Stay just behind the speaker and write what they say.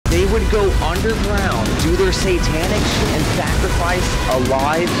would go underground, do their satanic shit, and sacrifice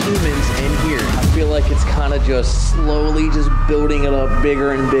alive humans in here. I feel like it's kind of just slowly just building it up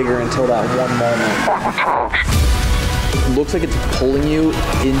bigger and bigger until that one moment. It looks like it's pulling you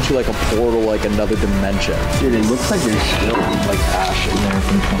into like a portal, like another dimension. Dude, it looks like there's still like ash in there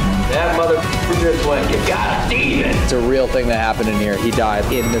from something. That motherfucker just went, you got Steven! It's a real thing that happened in here. He died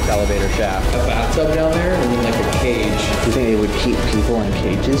in this elevator shaft. A bathtub down there and then like a cage. Do you think they would keep people in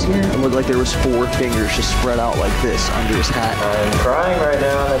cages here? It looked like there was 4 fingers just spread out like this under his hat. I'm crying right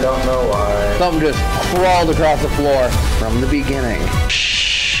now and I don't know why. Something just crawled across the floor. From the beginning.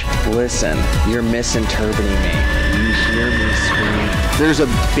 Shh. Listen, you're misinterpreting me. You hear me scream. There's a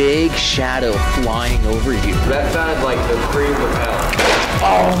big shadow flying over you. That sounded like the screams of hell.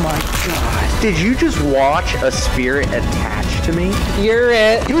 Oh my God. Did you just watch a spirit attach to me? You're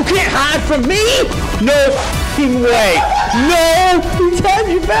it. You can't hide from me! No f***ing way! No! He's had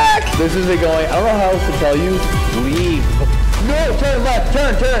you back! This is it going, I don't know how else to tell you. Leave. No, turn left,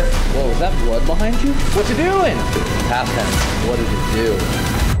 turn. Whoa, is that blood behind you? What's it doing? Past tense. What does it do?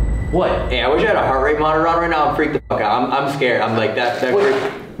 What? Hey, I wish I had a heart rate monitor on right now. I'm freaked the fuck out. I'm scared. I'm like, that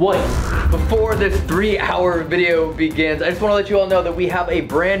What? Before this 3-hour video begins, I just want to let you all know that we have a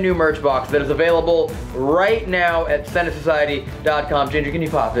brand new merch box that is available right now at SCHERER.com. Ginger, can you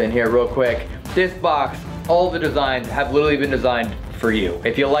pop in here real quick? This box, all the designs have literally been designed for you.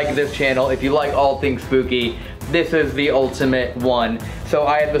 If you like this channel, if you like all things spooky, this is the ultimate one. So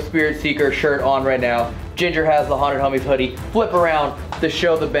I have the Spirit Seeker shirt on right now. Ginger has the Haunted Homies hoodie. Flip around to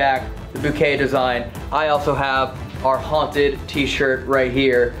show the back, the bouquet design. I also have our Haunted t-shirt right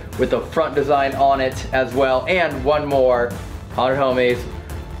here with the front design on it as well. And one more, Haunted Homies,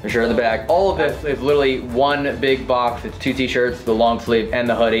 the shirt in the back. All of this is literally one big box. It's 2 t-shirts, the long sleeve and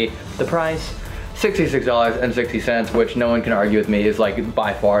the hoodie. The price, $66.60, which no one can argue with me is like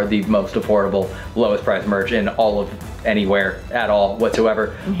by far the most affordable, lowest price merch in all of anywhere at all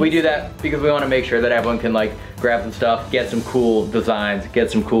whatsoever. We do that because we want to make sure that everyone can like grab some stuff, get some cool designs,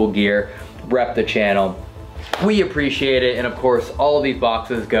 get some cool gear, rep the channel. We appreciate it, and of course all of these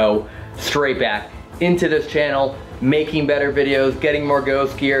boxes go straight back into this channel, making better videos, getting more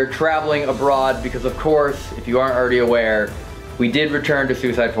ghost gear, traveling abroad, because of course, if you aren't already aware, we did return to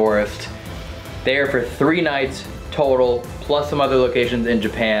Suicide Forest. There for 3 nights total, plus some other locations in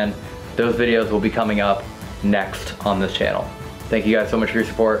Japan. Those videos will be coming up next on this channel. Thank you guys so much for your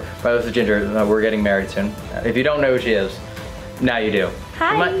support. By the way, this is Ginger. We're getting married soon. If you don't know who she is, now you do.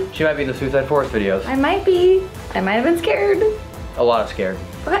 Hi. She might be in the Suicide Forest videos. I might be. I might have been scared. A lot of scared.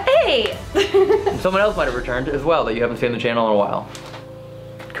 But hey! Someone else might have returned as well that you haven't seen on the channel in a while.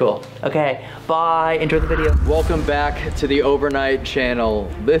 Cool. Okay, bye. Enjoy the video. Welcome back to the Overnight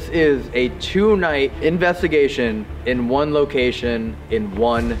channel. This is a 2-night investigation in one location in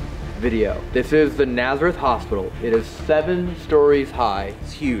one video. This is the Nazareth Hospital. It is 7 stories high.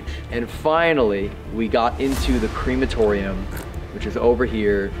 It's huge. And finally, we got into the crematorium, which is over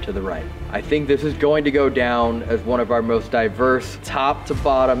here to the right. I think this is going to go down as one of our most diverse, top to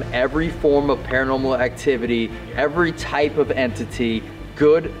bottom, every form of paranormal activity, every type of entity,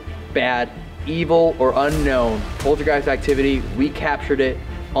 good, bad, evil, or unknown poltergeist activity. We captured it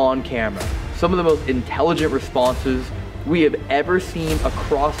on camera. Some of the most intelligent responses we have ever seen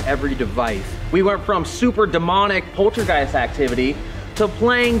across every device. We went from super demonic poltergeist activity to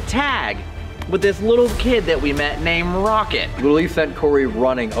playing tag with this little kid that we met named Rocket. Literally sent Corey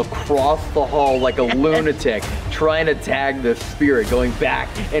running across the hall like a lunatic, trying to tag this spirit, going back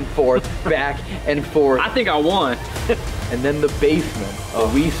and forth, back and forth. I think I won. And then the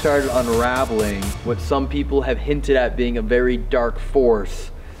basement, we started unraveling what some people have hinted at being a very dark force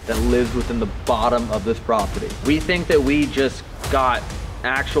that lives within the bottom of this property. We think that we just got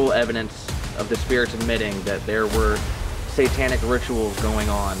actual evidence of the spirits admitting that there were satanic rituals going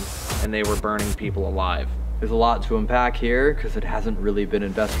on and they were burning people alive. There's a lot to unpack here because it hasn't really been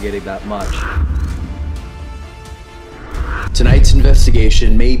investigated that much. Tonight's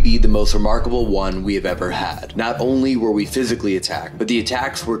investigation may be the most remarkable one we have ever had. Not only were we physically attacked, but the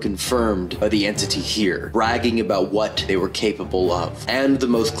attacks were confirmed by the entity here, bragging about what they were capable of, and the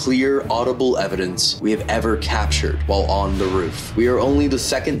most clear, audible evidence we have ever captured while on the roof. We are only the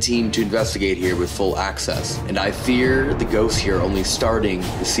 2nd team to investigate here with full access, and I fear the ghosts here are only starting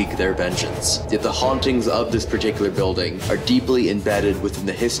to seek their vengeance. Yet the hauntings of this particular building are deeply embedded within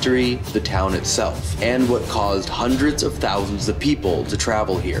the history of the town itself, and what caused hundreds of thousands thousands of people to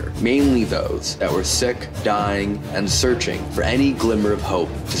travel here, mainly those that were sick, dying, and searching for any glimmer of hope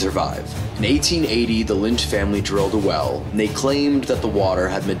to survive. In 1880, the Lynch family drilled a well, and they claimed that the water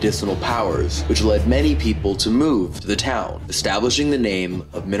had medicinal powers, which led many people to move to the town, establishing the name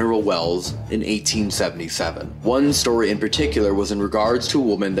of Mineral Wells in 1877. One story in particular was in regards to a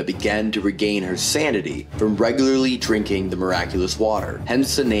woman that began to regain her sanity from regularly drinking the miraculous water.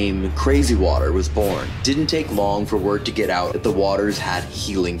 Hence the name Crazy Water was born. It didn't take long for word to get out that the waters had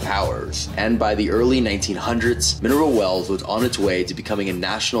healing powers, and by the early 1900s, Mineral Wells was on its way to becoming a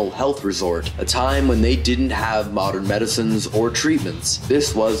national health resort, a time when they didn't have modern medicines or treatments.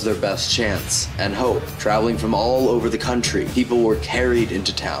 This was their best chance and hope. Traveling from all over the country, people were carried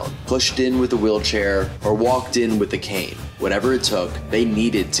into town, pushed in with a wheelchair, or walked in with a cane. Whatever it took, they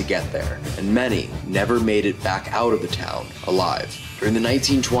needed to get there, and many never made it back out of the town alive. During the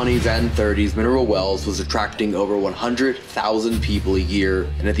 1920s and 30s, Mineral Wells was attracting over 100,000 people a year,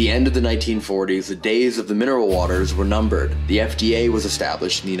 and at the end of the 1940s, the days of the mineral waters were numbered. The FDA was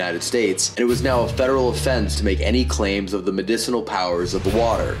established in the United States, and it was now a federal offense to make any claims of the medicinal powers of the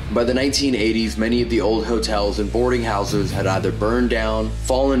water. By the 1980s, many of the old hotels and boarding houses had either burned down,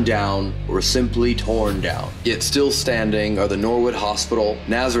 fallen down, or simply torn down. Yet still standing are the Norwood Hospital,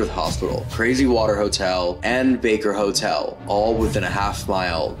 Nazareth Hospital, Crazy Water Hotel, and Baker Hotel, all within a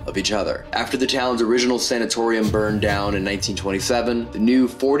half-mile of each other. After the town's original sanatorium burned down in 1927, the new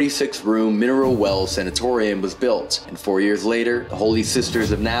 46-room Mineral Wells Sanatorium was built, and 4 years later, the Holy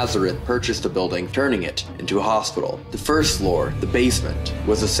Sisters of Nazareth purchased the building, turning it into a hospital. The first floor, the basement,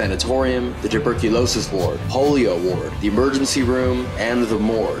 was a sanatorium, the tuberculosis ward, polio ward, the emergency room, and the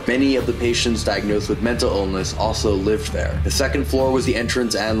morgue. Many of the patients diagnosed with mental illness also lived there. The second floor was the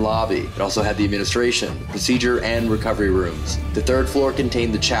entrance and lobby. It also had the administration, procedure, and recovery rooms. The third floor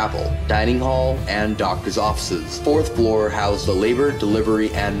contained the chapel, dining hall, and doctor's offices. Fourth floor housed the labor,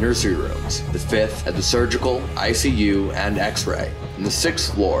 delivery, and nursery rooms. The fifth had the surgical, ICU, and x-ray. And the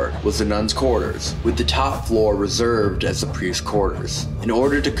sixth floor was the nuns' quarters, with the top floor reserved as the priest's quarters. In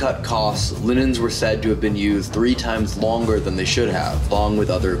order to cut costs, linens were said to have been used 3 times longer than they should have, along with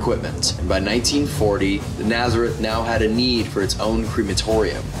other equipment. And by 1940, the Nazareth now had a need for its own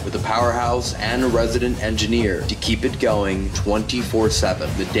crematorium, with a powerhouse and a resident engineer to keep it going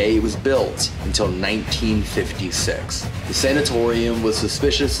 24/7 the day it was built until 1956. The sanatorium was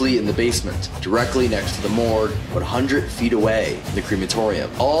suspiciously in the basement, directly next to the morgue, 100 feet away from the crematorium.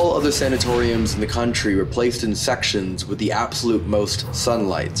 All other sanatoriums in the country were placed in sections with the absolute most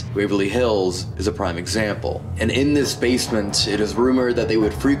sunlight. Waverly Hills is a prime example. And in this basement, it is rumored that they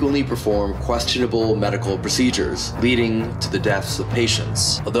would frequently perform questionable medical procedures, leading to the deaths of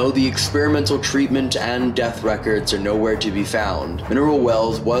patients. Although the experimental treatment and death records are nowhere to be found, Mineral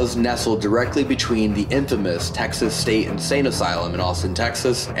Wells was nestled directly between the infamous Texas State Insane Asylum in Austin,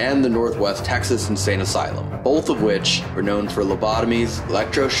 Texas, and the Northwest Texas Insane Asylum, both of which were known for lobotomies,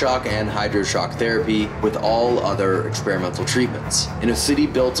 electroshock and hydroshock therapy, with all other experimental treatments. In a city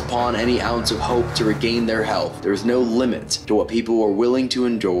built upon any ounce of hope to regain their health, there is no limit to what people were willing to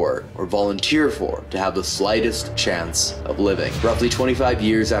endure or volunteer for to have the slightest chance of living. Roughly 25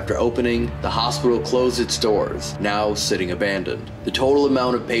 years after opening, the hospital closed its doors, now sitting abandoned. The total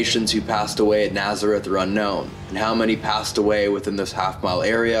amount of patients who passed away at Nazareth are unknown, and how many passed away within this half-mile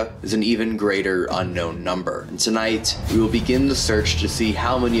area is an even greater unknown number. And tonight, we will begin the search to see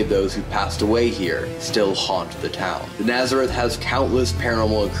how many of those who passed away here still haunt the town. The Nazareth has countless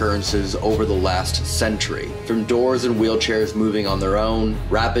paranormal occurrences over the last century, from doors and wheelchairs moving on their own,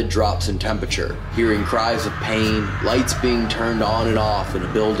 rapid drops in temperature, hearing cries of pain, lights being turned on and off in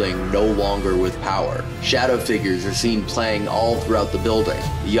a building no longer with power. Shadow figures are seen playing all throughout the building.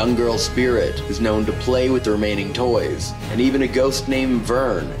 A young girl's spirit is known to play with the remaining toys, and even a ghost named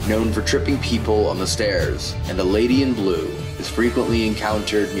Vern, known for tripping people on the stairs. And a lady in blue is frequently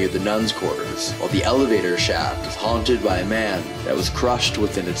encountered near the nuns' quarters, while the elevator shaft is haunted by a man that was crushed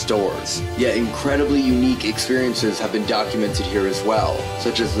within its doors. Yet incredibly unique experiences have been documented here as well,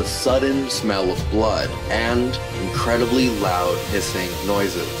 such as the sudden smell of blood and incredibly loud hissing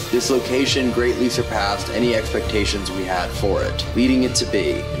noises. This location greatly surpassed any expectations we had for it, leading it to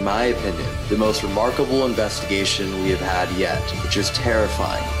be, in my opinion, the most remarkable investigation we have had yet, which is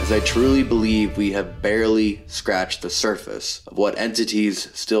terrifying, as I truly believe we have barely scratched the surface of what entities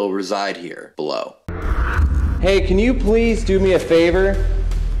still reside here below. Hey, can you please do me a favor?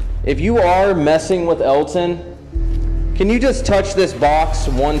 If you are messing with Elton, can you just touch this box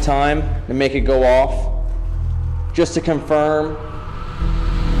one time and make it go off? Just to confirm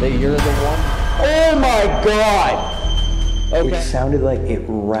that you're the one? Oh my God! Okay. It sounded like it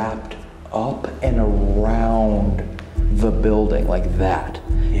wrapped up and around the building, like that.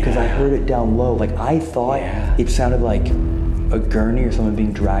 Because I heard it down low. Like I thought it sounded like a gurney or someone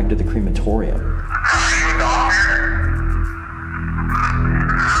being dragged to the crematorium.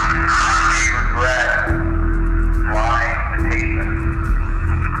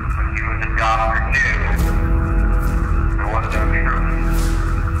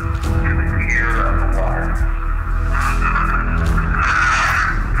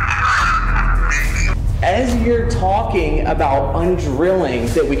 As you're talking about undrilling,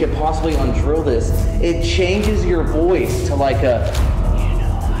 that we could possibly undrill this, it changes your voice to like a, you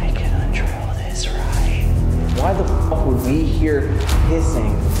know, I can undrill this, right? Why the fuck would we hear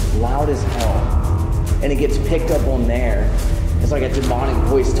hissing loud as hell? And it gets picked up on there. It's like a demonic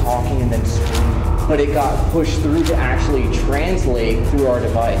voice talking and then screaming. But it got pushed through to actually translate through our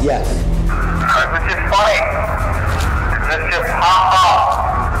device. Yes. This is funny. This just ha.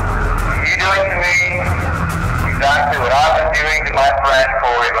 You doing to me exactly what I've been doing to my friend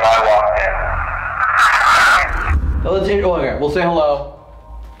Corey when I walked in. So let's hear, oh, okay, we'll say hello.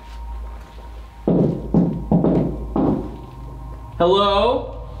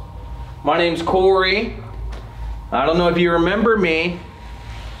 Hello, my name's Corey. I don't know if you remember me,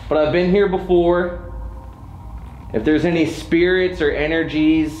 but I've been here before. If there's any spirits or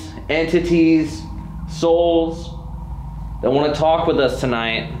energies, entities, souls that want to talk with us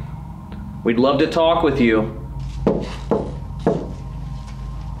tonight, we'd love to talk with you.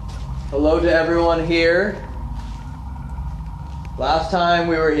 Hello to everyone here. Last time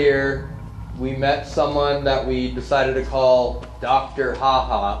we were here, we met someone that we decided to call Dr.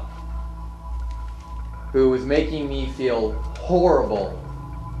 Haha, who was making me feel horrible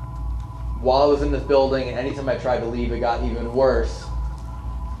while I was in this building, and anytime I tried to leave, it got even worse.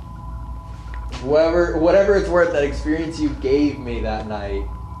 Whatever it's worth, that experience you gave me that night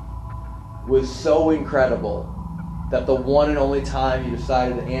was so incredible that the one and only time you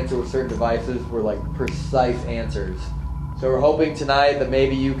decided to answer with certain devices were like precise answers. So we're hoping tonight that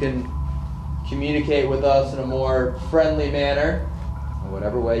maybe you can communicate with us in a more friendly manner, in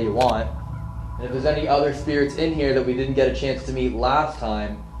whatever way you want. And if there's any other spirits in here that we didn't get a chance to meet last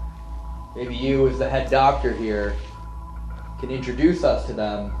time, maybe you as the head doctor here can introduce us to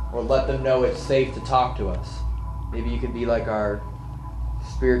them or let them know it's safe to talk to us. Maybe you could be like our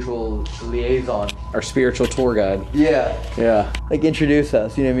spiritual liaison. Our spiritual tour guide. Yeah. Yeah. Like introduce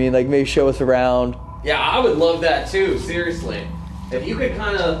us, you know what I mean? Like maybe show us around. Yeah, I would love that too, seriously. If you could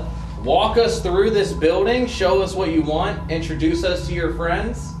kind of walk us through this building, show us what you want, introduce us to your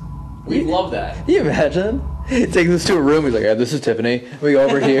friends, we'd love that. Can you imagine? He takes us to a room, he's like, yeah, this is Tiffany. We go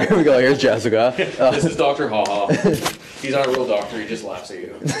over here, we go, here's Jessica. This is Dr. Haha. He's not a real doctor, he just laughs at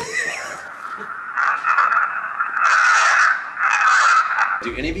you.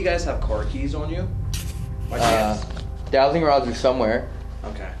 Do any of you guys have car keys on you? By chance? Dowsing rods are somewhere,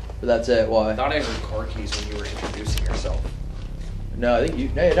 Okay. but that's it. Why? I thought I heard car keys when you were introducing yourself. No, I think you.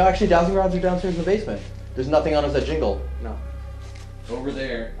 No, actually, dowsing rods are downstairs in the basement. There's nothing on us that jingle. No. Over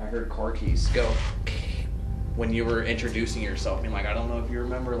there, I heard car keys go when you were introducing yourself. Being like, I don't know if you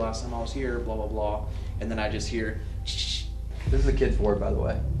remember last time I was here, blah, blah, blah. And then I just hear, shh. This is a kid's ward, by the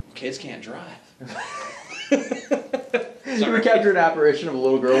way. Kids can't drive. You ever capture an apparition of a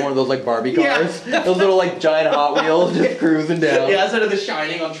little girl, one of those like Barbie cars? Yeah. Those little like giant Hot Wheels just cruising down. Yeah, instead of the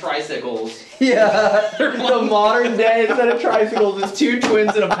Shining on tricycles. Yeah, the modern day, instead of tricycles, it's two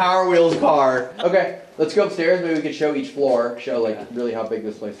twins in a Power Wheels car. Okay, let's go upstairs. Maybe we could show each floor, show like really how big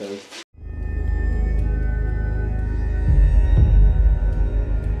this place is.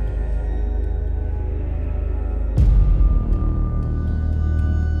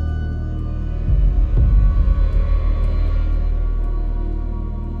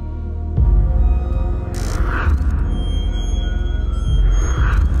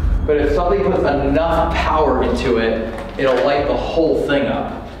 But if something puts enough power into it, it'll light the whole thing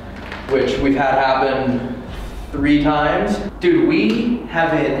up, which we've had happen 3 times. Dude, we've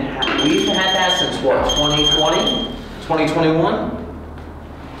had that since what, 2020? 2021?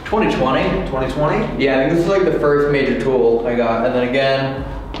 2020? 2020? Yeah, I think this is like the first major tool I got, and then again,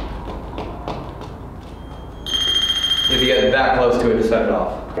 if you get that close to it to set it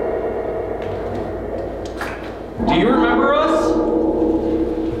off. Do you remember us?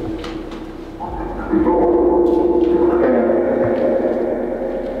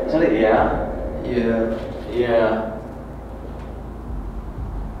 Is that it? Yeah? Yeah. Yeah.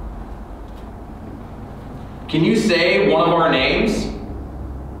 Can you say one of our names?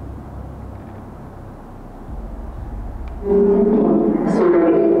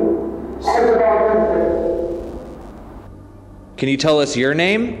 Can you tell us your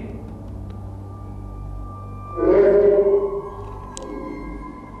name?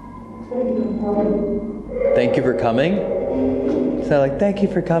 Thank you for coming? Is that like, thank you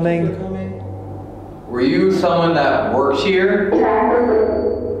for coming? Were you someone that works here?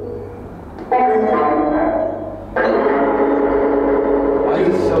 Why is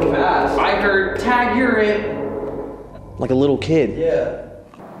this so fast? I heard, tag, you're it. Like a little kid. Yeah.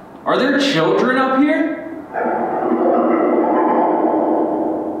 Are there children up here?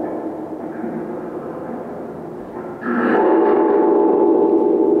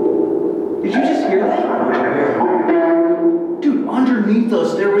 Did you just hear that? Dude, underneath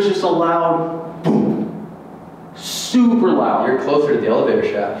us, there was just a loud boom. Super loud. You're closer to the elevator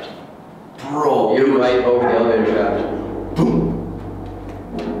shaft. Bro, You're right over the elevator shaft.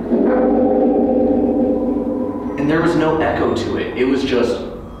 And there was no echo to it. It was just.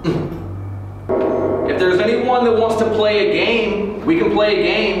 If there's anyone that wants to play a game, we can play a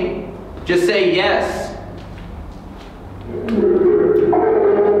game. Just say yes.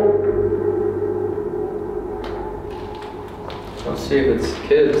 Let's see if it's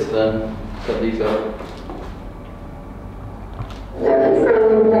kids then. Set these up.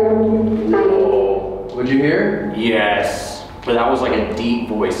 What'd you hear? Yes. But that was like a deep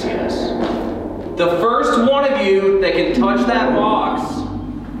voice yes. The first one of you that can touch that box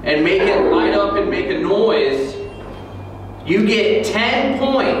and make it light up and make a noise, you get 10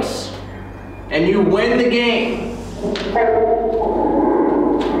 points and you win the game.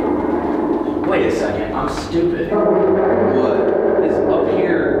 Wait a second, I'm stupid. What? Is up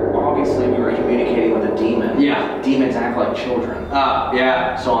here, obviously we were communicating with a demon. Yeah. Demons act like children.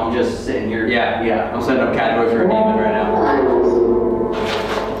 Yeah. So I'm just sitting here. Yeah. I'm setting up cat noise for a demon right now.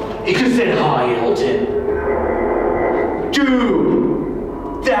 It just said, hi, Elton.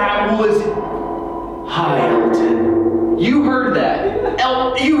 Dude, that was... Hi, Elton. You heard that.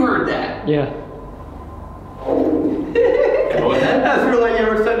 You heard that. Yeah. That's really like you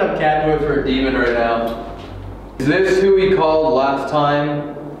were setting up cat noise for a demon right now. Is this who we called last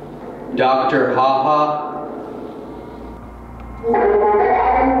time? Dr. Haha?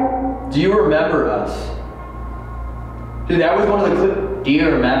 Do you remember us? Dude, that was one of the clips. Do you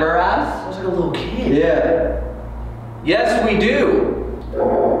remember us? I was like a little kid. Yeah. Yes, we do. That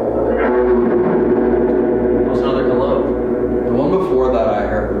was another hello. The one before that I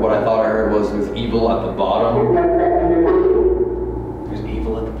heard, what I thought I heard was there's evil at the bottom. There's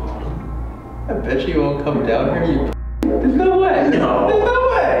evil at the bottom. I bet you won't come down here, you. There's no way. No. There's no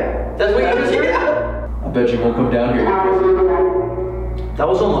way. That's what you just heard? I bet you won't come down here, you. That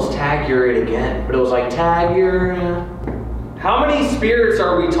was almost tag you're it again. But it was like tag you're it. How many spirits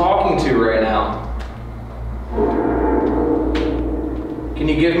are we talking to right now? Can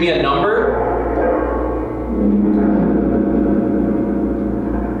you give me a number?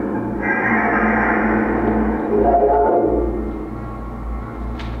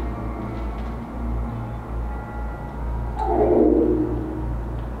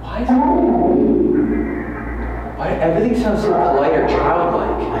 Why everything sounds so polite or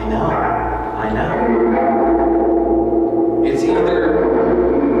childlike? I know. It's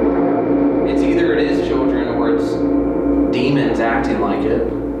either it is children or it's demons acting like it.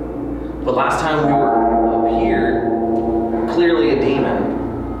 But last time we were up here, clearly a demon.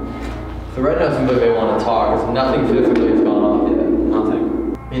 So right now it seems like they want to talk. It's nothing physically has gone off yet.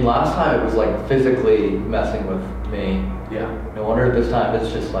 Nothing. I mean, last time it was like physically messing with me. Yeah. No wonder this time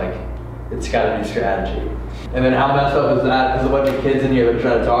it's just like, it's got a new strategy. And then how messed up is that? There's a bunch of kids in here that are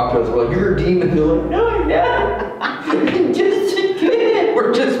trying to talk to us. We're like, you're a demon. They're like, no, I'm not. I'm just a kid.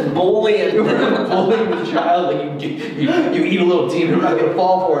 We're just bullying We're just bullying the child. Like, you eat a little demon, I'm not going to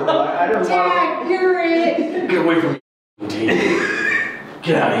fall for it. They're like, I don't want to. you're it. Get away from me, demon.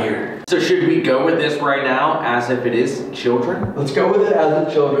 Get out of here. So should we go with this right now as if it is children? Let's go with it as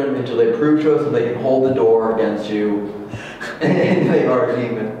the children until they prove to us that they can hold the door against you. And they are a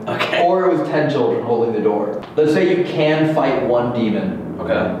demon. Okay. Or it was 10 children holding the door. Let's say you can fight one demon.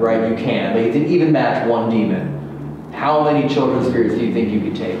 Okay. Right, you can. They can even match one demon. How many children's spirits do you think you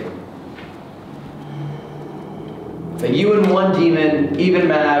could take? So you and one demon, even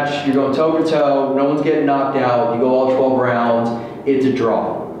match, you're going toe to toe, no one's getting knocked out, you go all 12 rounds, it's a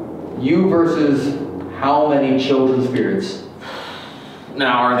draw. You versus how many children's spirits?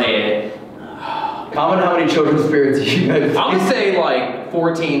 Now are they... Comment how many children's spirits you guys. I would say like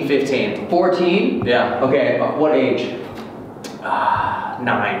 14, 15. 14? Yeah. Okay, what age? 9.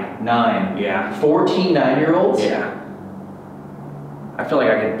 9. Yeah. 14 9-year-olds? Yeah. I feel like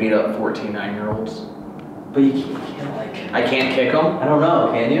I could beat up 14 9-year-olds. But you can't like... I can't kick them? I don't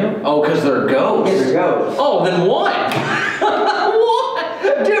know, can you? Oh, because they're ghosts. Yeah, they're ghosts. Oh, then what?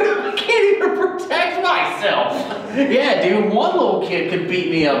 What? Dude, I can't even here to protect myself. Yeah, dude, one little kid could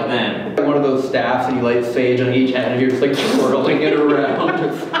beat me up then. One of those staffs and you light sage on each end and you're just like twirling it around.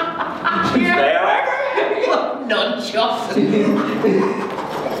 Nunchucks.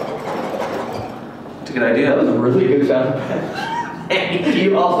 It's a good idea. That was a really good sound effect.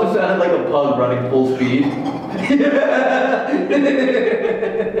 You also sounded like a pug running full speed.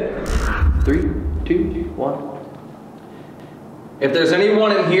 3, 2, 1. If there's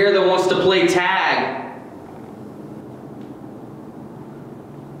anyone in here that wants to play tag,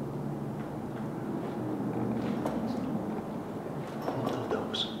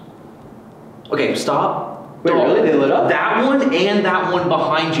 okay, stop. Wait, really? They lit up? That one and that one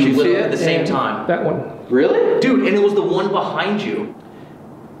behind you lit up at the same time. That one. Really? Dude, and it was the one behind you.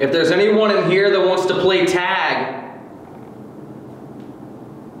 If there's anyone in here that wants to play tag,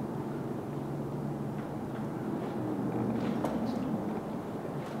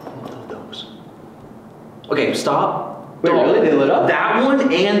 okay, stop. Wait, really? They lit up? That one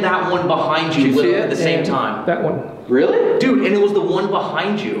and that one behind you lit up at the same time. That one. Really? Dude, and it was the one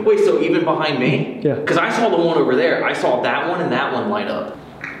behind you. Wait, so even behind me? Yeah. Because I saw the one over there. I saw that one and that one light up.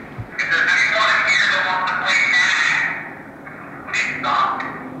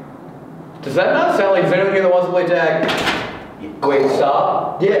 Does that not sound like, is anyone here that wants to play tag? Wait,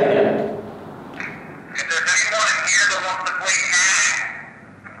 stop? Yeah.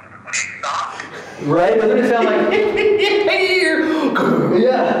 Right? Doesn't it sound like...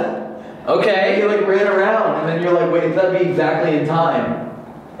 Yeah. Okay. You like ran around and then you're like, wait, it's gotta be exactly in time.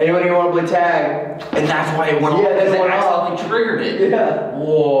 Anyone here want to play tag? And that's why it went off. Yeah, Because it it went off. accidentally triggered it. Yeah.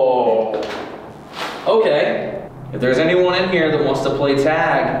 Whoa. Okay. If there's anyone in here that wants to play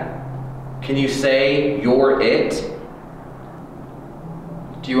tag, can you say you're it?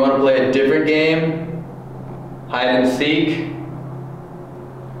 Do you want to play a different game? Hide and seek?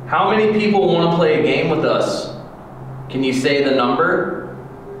 How many people want to play a game with us? Can you say the number?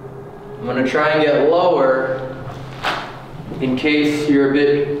 I'm gonna try and get lower in case you're a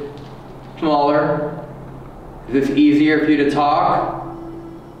bit smaller. Is this easier for you to talk?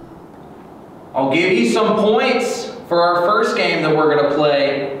 I'll give you some points for our first game that we're gonna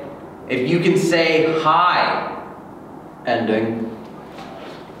play if you can say hi. Ending.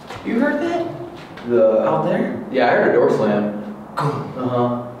 You heard that? The Out there? Yeah, I heard a door slam.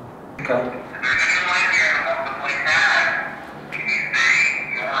 Uh-huh. Okay.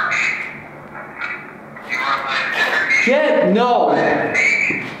 Get no.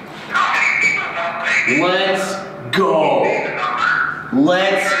 Let's go.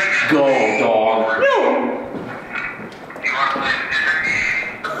 Let's go, dog. No.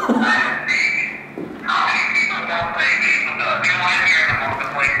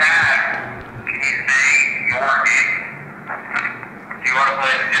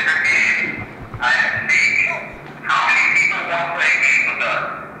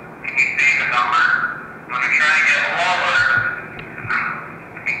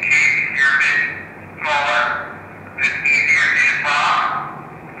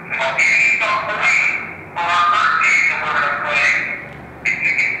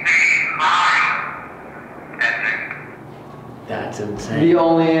 That's insane. The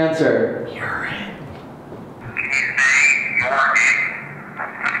only answer. You're it.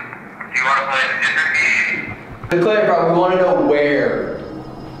 To clarify, we want to know where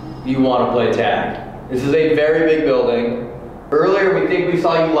you want to play tag. This is a very big building. Earlier, we think we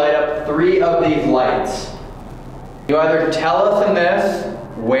saw you light up 3 of these lights. You either tell us in this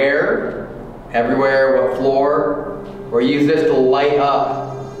where, everywhere, what floor, or use this to light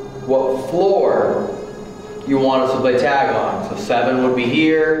up what floor you want us to play tag on. So 7 would be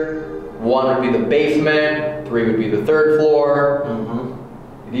here, 1 would be the basement, 3 would be the 3rd floor.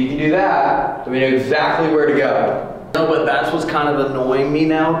 If you can do that, then we know exactly where to go. No, but that's what's kind of annoying me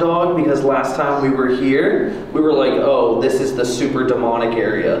now, dog, because last time we were here, we were like, oh, this is the super demonic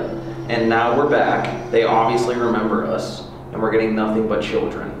area. And now we're back. They obviously remember us, and we're getting nothing but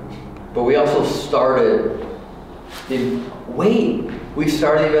children. But we also started we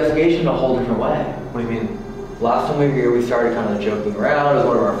started the investigation a whole different way. What do you mean? Last time we were here, we started kind of joking around. It was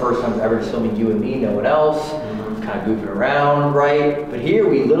one of our first times ever filming you and me, no one else. Kind of goofing around, right? But here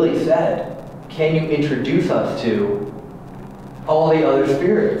we literally said, can you introduce us to all the other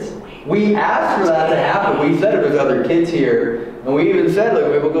spirits? We asked for that to happen. We said if there's other kids here, and we even said,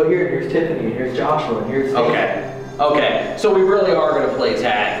 like, we'll go here, here's Tiffany, and here's Joshua, and here's Steve. Okay, so we really are gonna play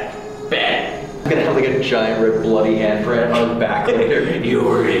tag. Bet. I'm gonna have like a giant red bloody handprint on his back later.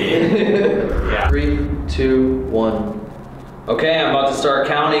 You're in. Yeah. 3, 2, 1. Okay, I'm about to start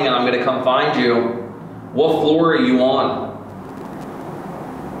counting, and I'm gonna come find you. What floor are you on?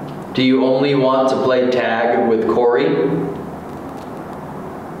 Do you only want to play tag with Corey?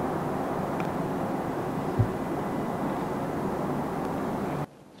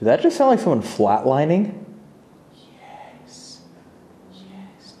 Did that just sound like someone flatlining? Yes.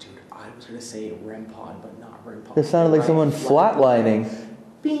 Yes, dude. I was gonna say REM pod, but not REM pod. It sounded like someone flatlining.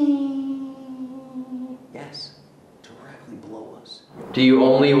 Bing. Yes. Directly below us. Do you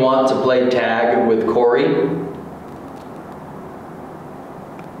only want to play tag with Corey? Okay,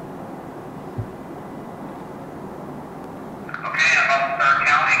 I'm about to start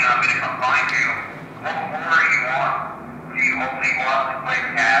counting. I'm gonna come find you. What more do you want? Do you only want to play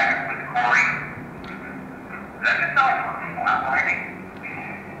tag with Corey? That just sounds like flatlining.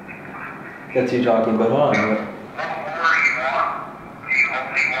 That's you talking, but hold on. What more do you want? Do you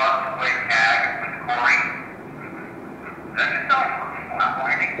only want to play tag with Corey? That just sounds like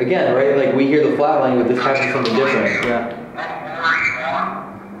flatlining. Again, right? Like we hear the flatlining, but this type is something different. Yeah. What more do you want?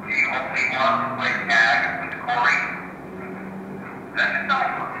 Do you only want to play tag with Corey? That just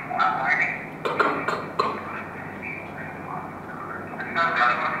sounds like flatlining. It's not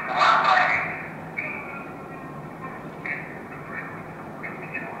really flatlining.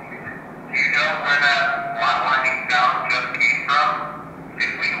 Do you know where that flatlining sound just came from?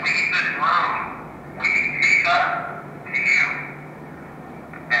 If we leave this room, we can take us to you.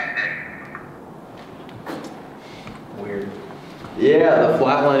 That's it. Weird. Yeah, the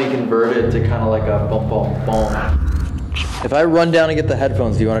flatlining converted to kind of like a bump, bump, bump. If I run down and get the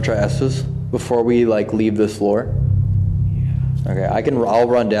headphones, do you want to try Estes before we like leave this floor? Yeah. Okay, I'll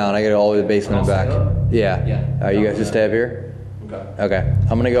run down. I get all the way to the basement and back. Yeah. Yeah. All right, you guys just stay up here? Okay. Okay.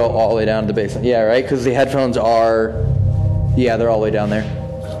 I'm gonna go all the way down to the basement. Yeah, right? Because the headphones are, yeah, they're all the way down there.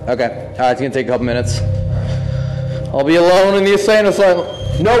 Okay. All right, it's gonna take a couple minutes. I'll be alone in the insane asylum.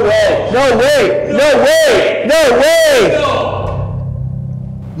 No way! No way! No way! No way!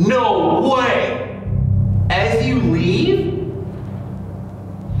 No way! As you leave?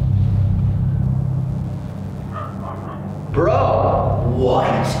 Bro,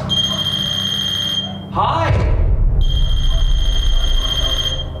 what? Hi!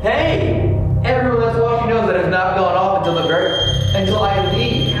 Hey! Everyone that's watching knows that it's not going off until I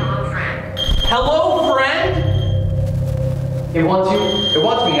leave. Hello, friend? It wants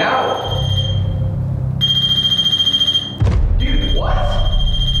me out. Dude, what?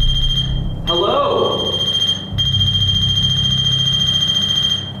 Hello?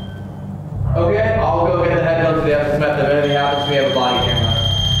 Okay, I'll go get the headphones to the F. Smith. If anything happens to me, I have a body camera.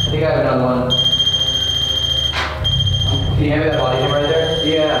 I think I have another one. Can you hand me that body camera right there?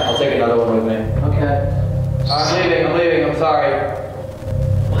 Yeah, I'll take another one with me. Okay. I'm leaving, I'm sorry.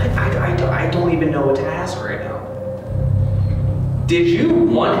 What? I don't even know what to ask right now. Did you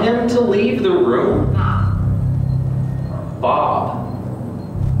want him to leave the room? Bob.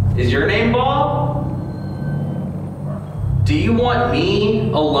 Is your name Bob? Do you want me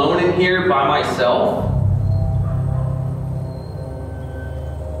alone in here by myself?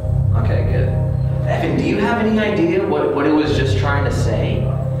 Okay, good. Evan, do you have any idea what it was just trying to say?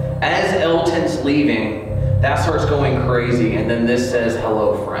 As Elton's leaving, that starts going crazy, and then this says,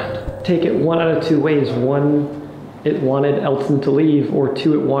 hello, friend. Take it one out of two ways. One, it wanted Elton to leave, or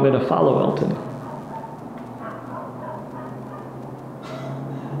two, it wanted to follow Elton.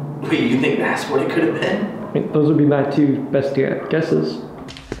 Wait, you think that's what it could have been? I mean, those would be my two best guesses.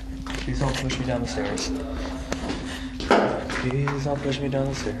 Please don't push me down the stairs. Please don't push me down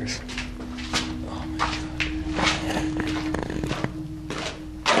the stairs. Oh my god.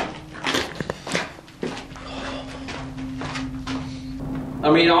 I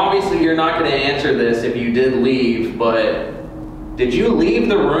mean, obviously you're not going to answer this if you did leave, but did you leave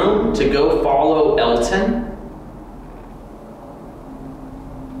the room to go follow Elton?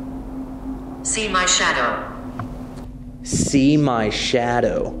 See my shadow. See my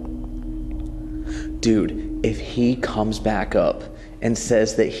shadow. Dude, if he comes back up and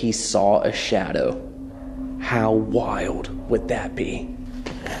says that he saw a shadow, how wild would that be?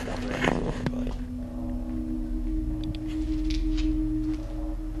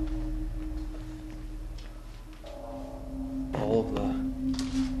 All of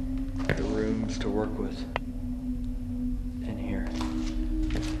the rooms to work with in here.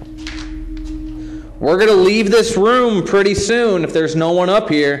 We're gonna leave this room pretty soon if there's no one up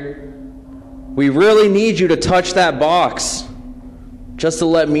here. We really need you to touch that box just to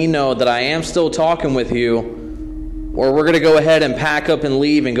let me know that I am still talking with you, or we're gonna go ahead and pack up and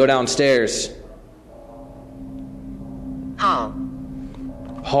leave and go downstairs. Hall.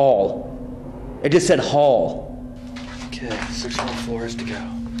 Hall. It just said hall. Okay, 6 more floors to go.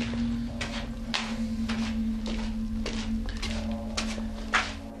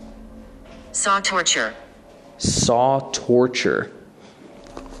 Saw torture. Saw torture.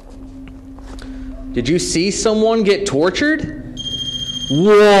 Did you see someone get tortured?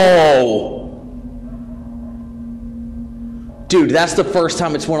 Whoa! Dude, that's the first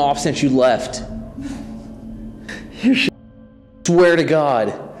time it's went off since you left. Swear to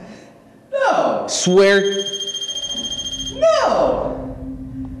God. No. Swear. No.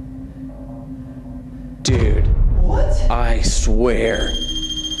 Dude. What? I swear.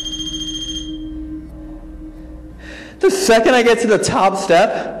 The second I get to the top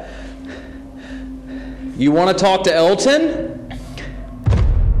step. You want to talk to Elton?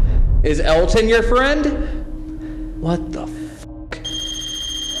 Is Elton your friend? What the fuck?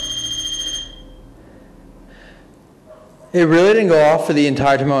 It really didn't go off for the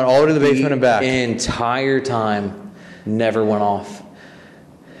entire time. I went all the way to the basement and back. The entire time. Never went off.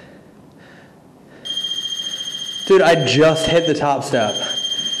 Dude, I just hit the top step.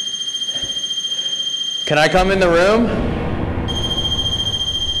 Can I come in the room?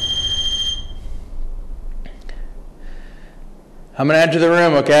 I'm gonna enter the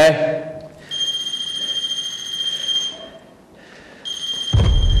room, okay?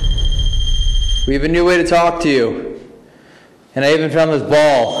 We have a new way to talk to you. And I even found this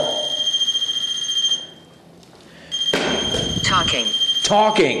ball. Talking.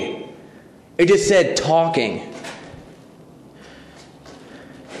 Talking. It just said talking.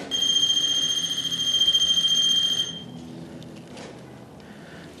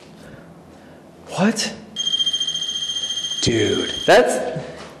 What? Dude.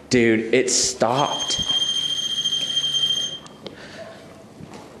 Dude, it stopped.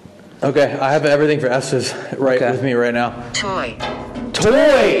 Okay, I have everything for S's with me right now. Toy.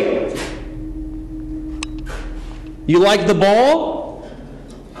 Toy! You like the ball?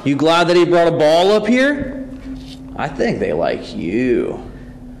 You glad that he brought a ball up here? I think they like you.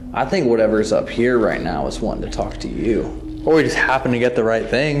 I think whatever's up here right now is wanting to talk to you. Or we just happened to get the right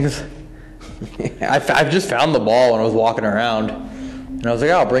things. I just found the ball when I was walking around. And I was like,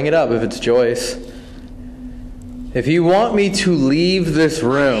 oh, I'll bring it up if it's Joyce. If you want me to leave this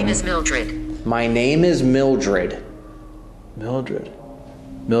room... My name is Mildred. My name is Mildred. Mildred?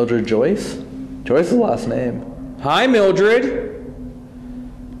 Mildred Joyce? Joyce is the last name. Hi, Mildred.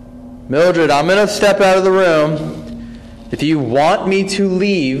 Mildred, I'm going to step out of the room. If you want me to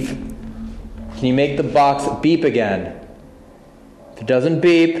leave, can you make the box beep again? If it doesn't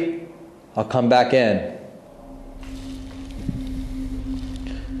beep, I'll come back in.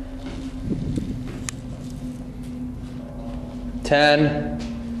 Ten,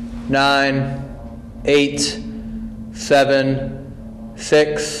 9, 8, 7,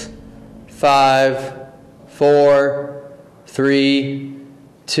 6, 5, 4, 3,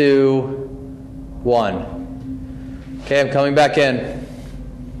 2, 1. Okay, I'm coming back in.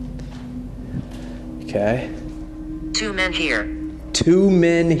 Okay. 2 men here. 2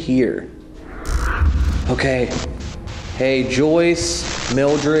 men here. Okay. Hey, Joyce,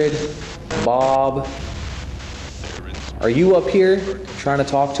 Mildred, Bob. Are you up here trying to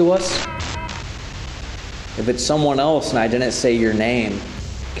talk to us? If it's someone else and I didn't say your name,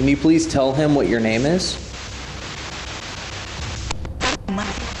 can you please tell him what your name is?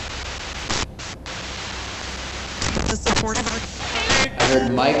 I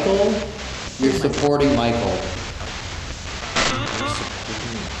heard Michael. You're supporting Michael.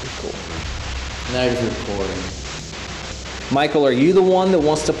 And then I just recording. Michael, are you the one that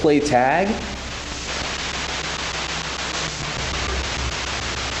wants to play tag?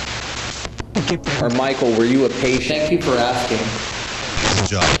 Or Michael, were you a patient? Thank you for asking. Good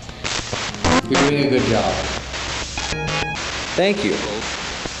job. You're doing a good job. Thank you.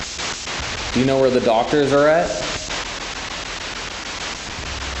 Do you know where the doctors are at?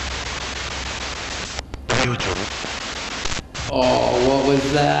 Oh, what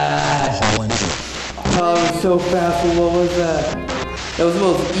was that? Oh, so fast. What was that? That was the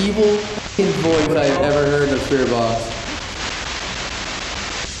most evil voice I've ever heard in a spirit box.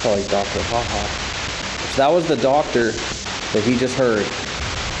 It's probably Dr. Haha. If that was the doctor that he just heard,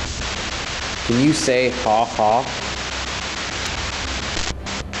 can you say ha ha?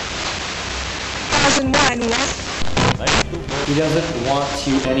 He doesn't want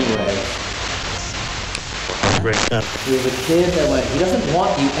you anyway. There's a kid that went, he doesn't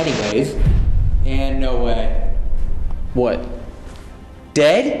want you anyways. And no way. What?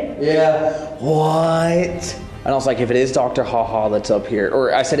 Dead? Yeah. What? And I was like, if it is Dr. Haha that's up here,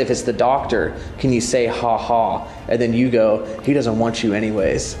 or I said if it's the doctor, can you say ha ha? And then you go, he doesn't want you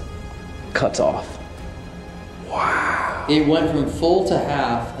anyways. Cuts off. Wow. It went from full to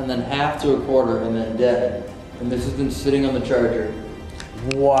half, and then half to a quarter, and then dead. And this has been sitting on the charger.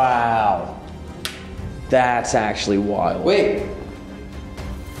 Wow. That's actually wild. Wait.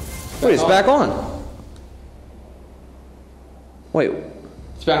 Wait, it's back on. Wait.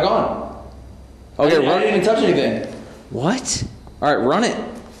 It's back on. Okay, I didn't even touch anything. What? All right, run it.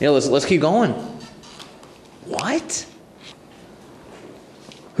 Yeah, let's keep going. What?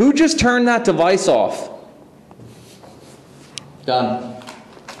 Who just turned that device off? Done.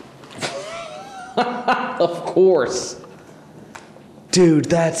 Of course. Dude,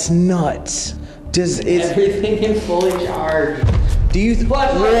 that's nuts. Does it? Everything is fully charged. Do you?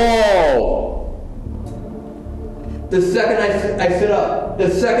 Whoa! The second I sit up,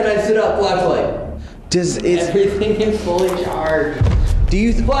 flashlight. Does it? Everything is fully charged. Do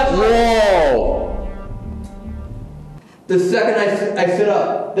you? Whoa! The second I sit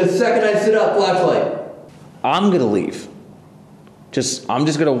up, flashlight. I'm gonna leave. I'm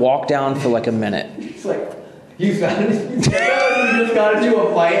just gonna walk down for like a minute. It's like, you just got into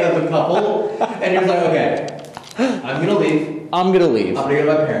a fight as a couple, and you're like, okay, I'm gonna leave. I'm gonna leave. I'm gonna go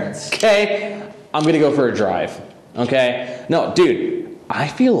to my parents. Okay? I'm gonna go for a drive. Okay? No, dude, I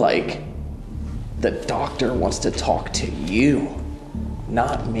feel like the doctor wants to talk to you,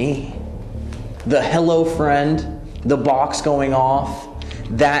 not me. The hello friend, the box going off,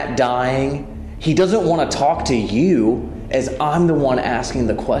 that dying. He doesn't want to talk to you as I'm the one asking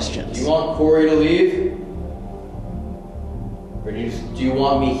the questions. Do you want Corey to leave? Or do you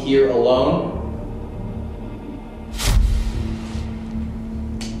want me here alone?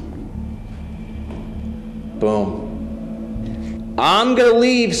 Boom. I'm gonna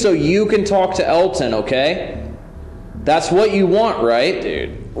leave so you can talk to Elton, okay? That's what you want, right?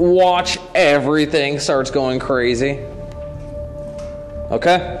 Dude, watch everything starts going crazy.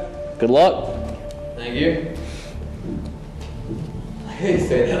 Okay? Good luck. Thank you. I hate to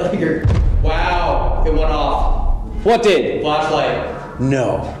say that, like you're... Wow, it went off. What did? Flashlight.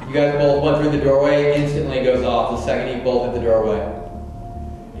 No. You guys both went through the doorway, instantly it goes off the second you both hit the doorway.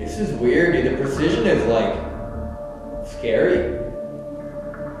 This is weird, dude. The precision is like... scary.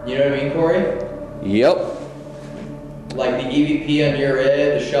 You know what I mean, Corey? Yep. Like the EVP on your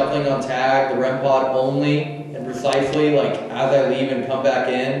id, the shuffling on tag, the REM pod only, and precisely like as I leave and come back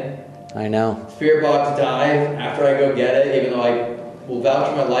in. I know. Spirit box dies after I go get it, even though I will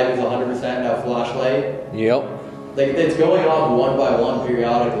vouch my life is 100% now flashlight. Yep. Like it's going off one by one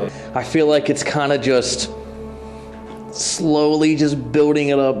periodically. I feel like it's kind of just slowly just building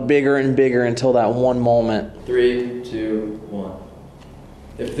it up bigger and bigger until that one moment. 3, 2, 1.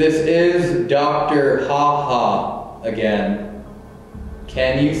 If this is Dr. Ha Ha again,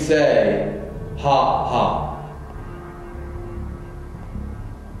 can you say ha ha?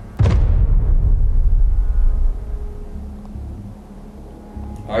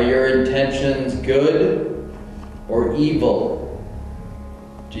 Are your intentions good or evil?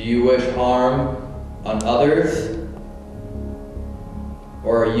 Do you wish harm on others?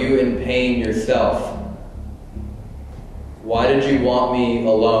 Or are you in pain yourself? Why did you want me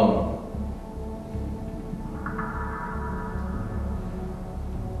alone?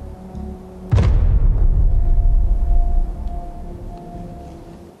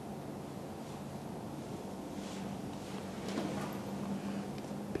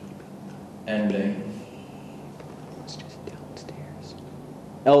 Ending. It's just downstairs.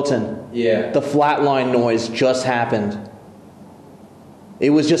 Elton. Yeah. The flatline noise just happened.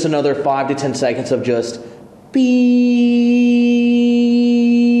 It was just another 5 to 10 seconds of just beep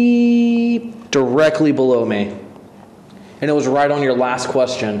directly below me. And it was right on your last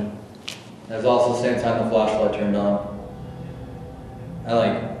question. It was also the same time the flashlight turned on.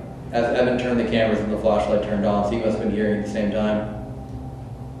 As Evan turned the cameras and the flashlight turned on, so he must have been hearing at the same time.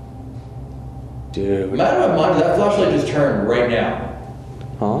 Dude. Matter of mind, that flashlight just turned right now.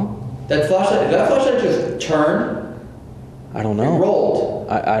 Huh? Did that flashlight just turn? I don't know. It rolled.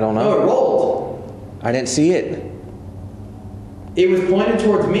 I don't know. No, it rolled. I didn't see it. It was pointed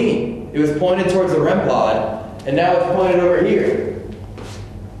towards me. It was pointed towards the REM pod, and now it's pointed over here.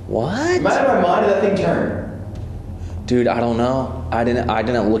 What? Matter of mind, did that thing turn? Dude, I don't know. I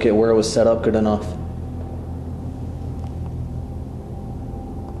didn't look at where it was set up good enough.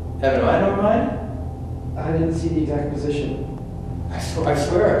 Evan, am I out of mind? I didn't see the exact position. I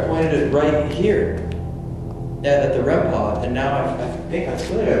swear I pointed it right here. Yeah, at the REM pod, and now I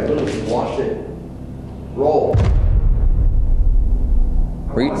swear I literally just watched it roll.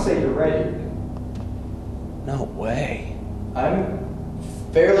 I want to say you're ready. No way. I'm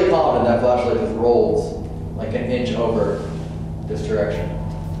fairly confident that flashlight just rolls like an inch over this direction.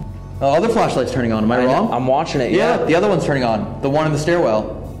 Oh, other flashlight's turning on, am I wrong? I'm watching it, Yeah, the other one's turning on. The one in the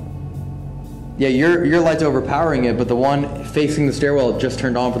stairwell. Yeah, your light's overpowering it, but the one facing the stairwell just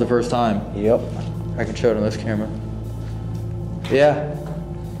turned on for the first time. Yep. I can show it on this camera. Yeah.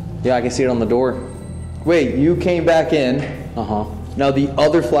 Yeah, I can see it on the door. Wait, you came back in. Uh-huh. Now the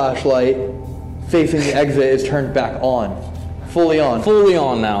other flashlight facing the exit is turned back on. Fully on. Fully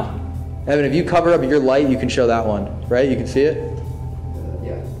on now. Evan, if you cover up your light, you can show that one, right? You can see it?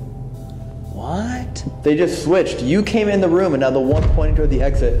 Yeah. What? They just switched. You came in the room and now the one pointing toward the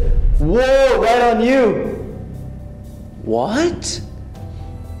exit. Whoa, right on you! What?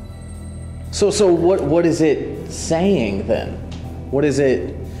 So what is it saying then? What is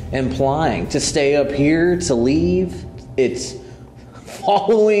it implying? To stay up here? To leave? It's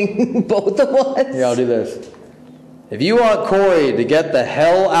following both of us? Yeah, I'll do this. If you want Corey to get the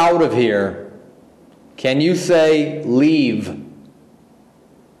hell out of here, can you say leave?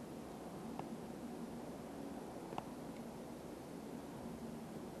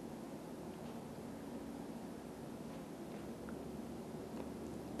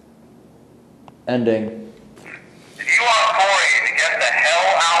 Ending. If you want Corey to get the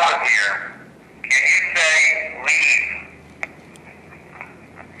hell out of here, can you say leave?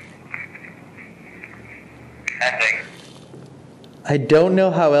 Ending. I don't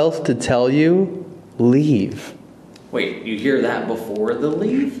know how else to tell you. Leave. Wait, you hear that before the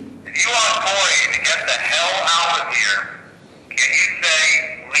leave? If you want Corey to get the hell out of here, can you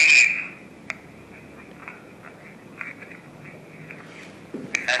say leave?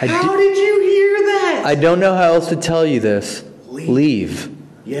 How did you hear that? I don't know how else to tell you this. Leave.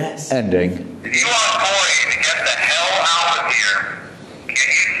 Yes. Ending. If you want Corey to get the hell out of here, can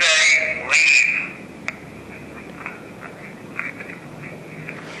you say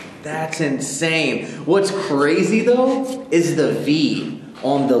leave? That's insane. What's crazy though is the V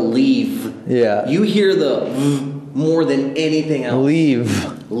on the leave. Yeah. You hear the V more than anything else.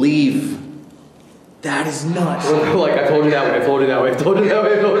 Leave. Leave. That is nuts. Like I told you that way, I told you that way, I told you that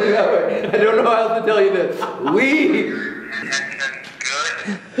way, I told you that way. I don't know how else to tell you this. Leave. Intention good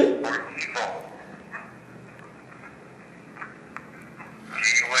or evil? Do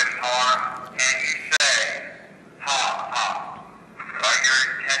you wish harm? Can you say ha ha? Are your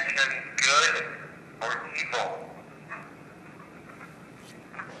intentions good or evil?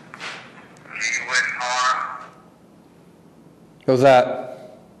 Do you wish harm? What was that?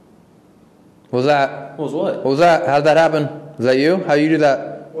 What was that? What was what? What was that? How did that happen? Was that you? How you do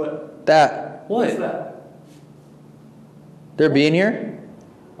that? What? That. What? What's that? There a bee in here?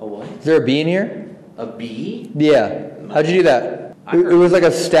 A what? Is there a bee in here? A bee? Yeah. How'd you do that? I It heard- was like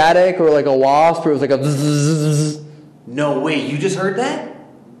a static or like a wasp or it was like a zzz. No way, you just heard that?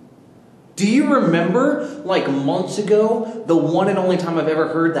 Do you remember, like months ago, the one and only time I've ever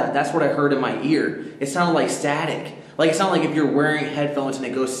heard that? That's what I heard in my ear. It sounded like static. Like it sounded like if you're wearing headphones and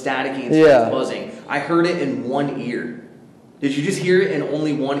it goes staticky and starts Yeah. buzzing. I heard it in one ear. Did you just hear it in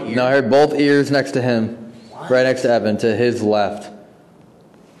only one ear? No, I heard both ears next to him. What? Right next to Evan, to his left.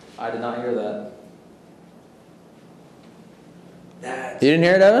 I did not hear that. You didn't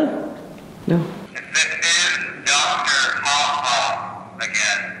hear it, Evan? No. This is Dr. Ha Ha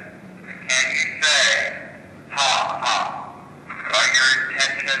again. Can you say ha ha? Are your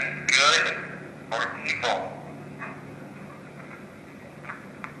intentions good or evil?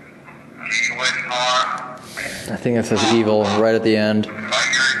 Do you wish harm? I think it says evil right at the end. Are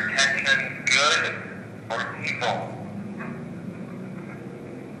your intentions good or evil?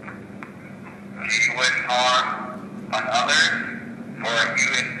 Do you wish harm on others, or are you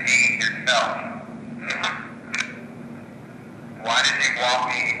in pain yourself? Why did you walk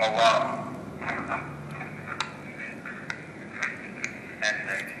me alone?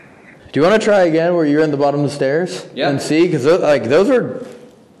 Ending. Do you want to try again where you're in the bottom of the stairs? Yeah. And see? Because those are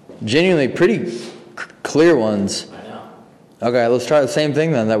genuinely pretty clear ones. I know. Okay, let's try the same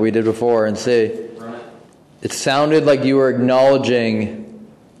thing then that we did before and see. Run it. It sounded like you were acknowledging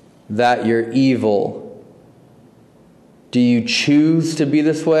that you're evil. Do you choose to be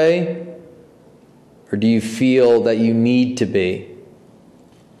this way? Or do you feel that you need to be?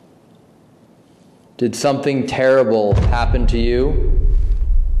 Did something terrible happen to you?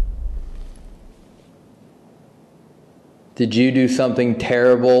 Did you do something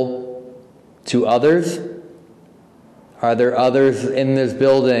terrible to others? Are there others in this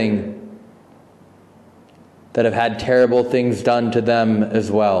building that have had terrible things done to them as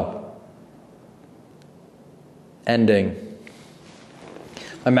well? Ending.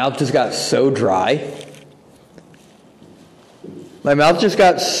 My mouth just got so dry. My mouth just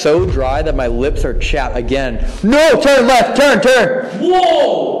got so dry that my lips are chapped again. No, turn left, turn.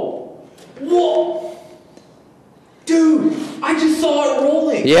 Whoa! Whoa! Dude, I just saw it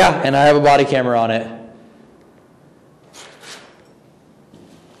rolling. Yeah, and I have a body camera on it.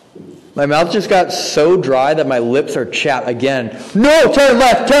 My mouth just got so dry that my lips are chapped again. No, turn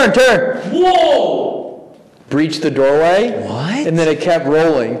left, turn. Whoa! Breached the doorway. What? And then it kept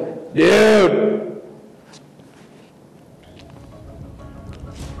rolling. Dude.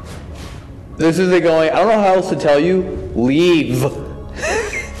 This is it going, I don't know how else to tell you. Leave.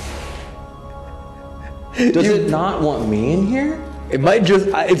 Does it not want me in here? It might just,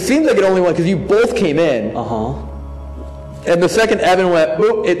 it seems like it only went because you both came in. Uh-huh. And the second Evan went,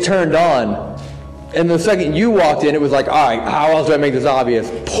 boop, it turned on. And the second you walked in, it was like, all right, how else do I make this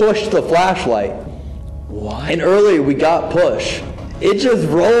obvious? Push the flashlight. What? And earlier we got push. It just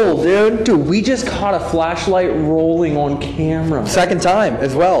rolled, dude. Dude, we just caught a flashlight rolling on camera. Second time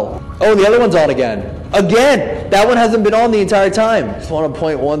as well. Oh, and the other one's on again. Again! That one hasn't been on the entire time. Just want to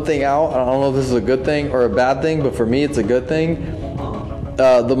point one thing out. I don't know if this is a good thing or a bad thing, but for me it's a good thing.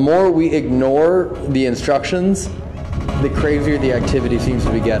 The more we ignore the instructions, the crazier the activity seems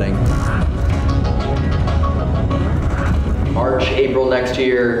to be getting. March, April next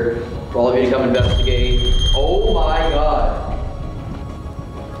year, for all of you to come investigate. Oh my God.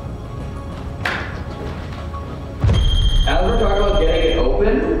 As we're talking about getting it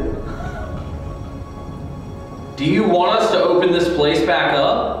open, Do you want us to open this place back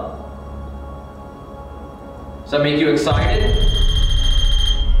up? Does that make you excited?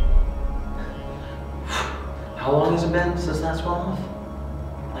 How long has it been since that's gone off?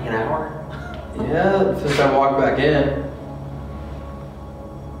 Like an hour? yeah, since I walked back in.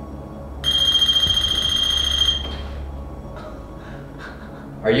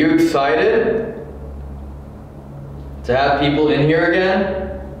 Are you excited to have people in here again?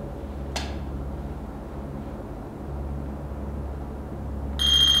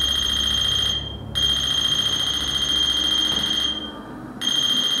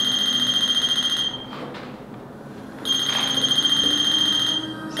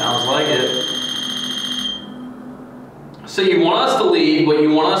 Sounds like it. So you want us to leave, but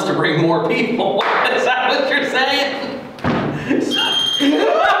you want us to bring more people? Is that what you're saying?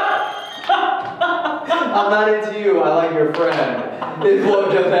 I'm not into you, I like your friend. Is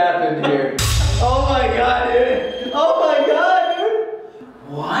what just happened here. Oh my God, dude. Oh my God, dude.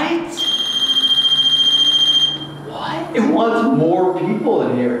 What? What? It wants more people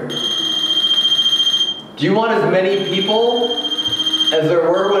in here. Do you want as many people as there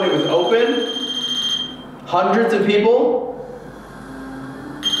were when it was open? Hundreds of people?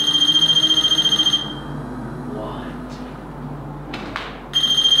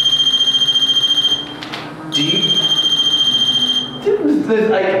 Do you? This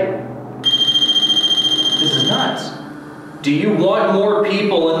is nuts. Do you want more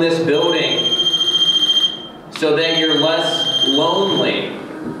people in this building so that you're less lonely?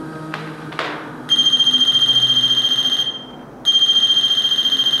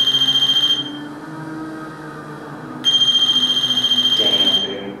 Damn,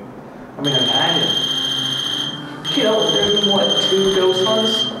 dude. I mean, imagine. You know, there's been, what, 2 ghost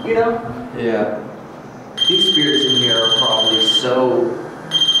hunts, you know? Yeah. These spirits in here are probably so,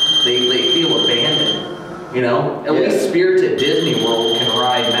 they feel abandoned, you know? At least spirits at Disney World can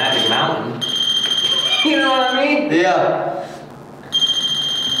ride Magic Mountain. You know what I mean? Yeah.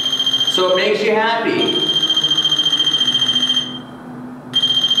 So it makes you happy.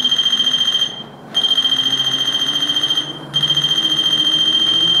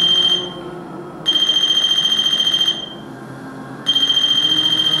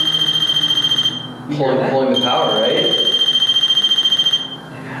 Pulling the power, right? It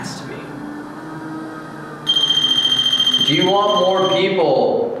has to be. Do you want more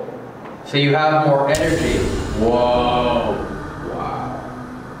people so you have more energy? Whoa. Wow.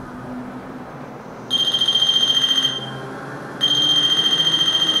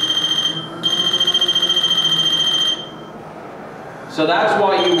 So that's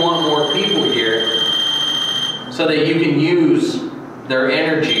why you want more people here, so that you can use their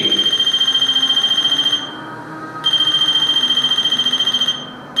energy.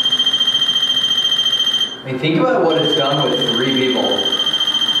 I mean, think about what it's done with 3 people.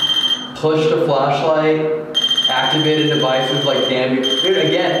 Pushed a flashlight, activated devices like damn. Dude,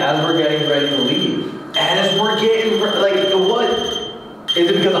 again, as we're getting ready to leave. As we're getting, like, what?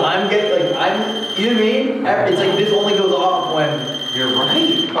 Is it because I'm getting, like, you know what I mean? It's like this only goes off when you're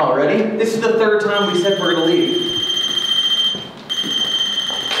right. Oh, ready? This is the 3rd time we said we're gonna leave.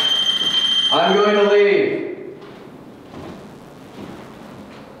 I'm going to leave.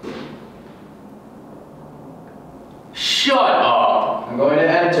 Shut up! I'm going to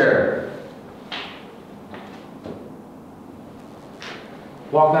enter.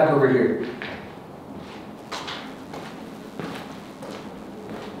 Walk back over here.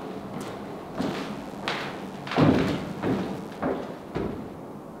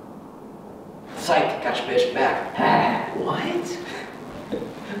 Psych, got your bitch back. What?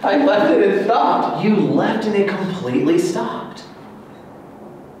 I left it and stopped. You left and it completely stopped.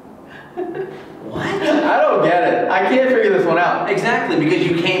 What? I don't get it. I can't figure this one out. Exactly, because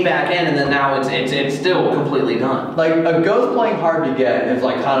you came back in and then now it's still completely done. Like, a ghost playing hard to get is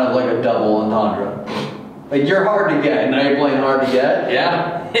like kind of like a double entendre. Like, you're hard to get, and now you're playing hard to get?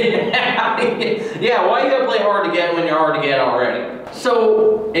 Yeah. Yeah, why you gotta play hard to get when you're hard to get already?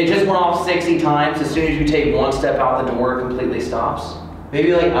 So, it just went off 60 times. As soon as you take one step out the door, it completely stops?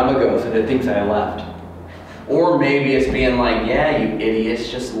 Maybe like I'm a ghost and it thinks I left. Or maybe it's being like, yeah, you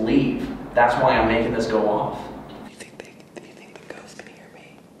idiots, just leave. That's why I'm making this go off. Do you think the ghost can hear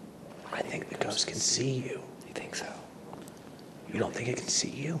me? I think the ghost can see you. You think so? You don't think it can see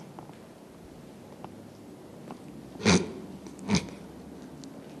you?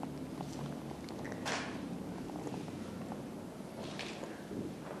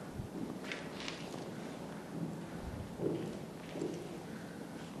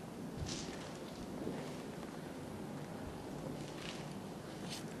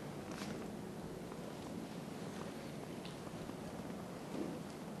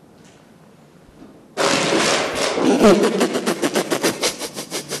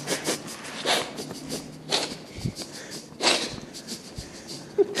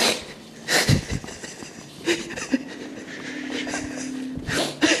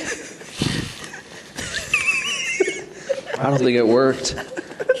 I don't think it worked.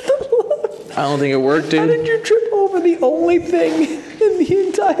 I don't think it worked, dude. How did you trip over the only thing in the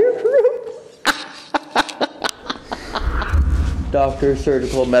entire room? Doctor,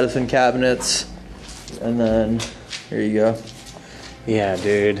 surgical, medicine cabinets, and then here you go. Yeah,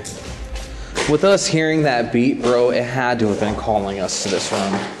 dude. With us hearing that beat, bro, it had to have been calling us to this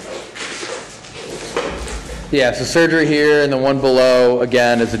room. Yeah, so surgery here, and the one below,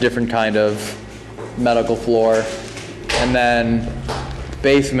 again, is a different kind of medical floor. And then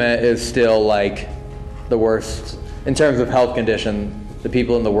basement is still like the worst, in terms of health condition, the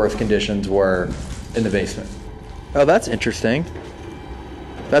people in the worst conditions were in the basement. Oh, that's interesting.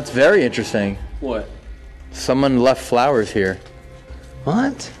 That's very interesting. What? Someone left flowers here.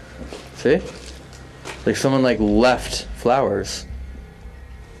 What? See? Like someone like left flowers.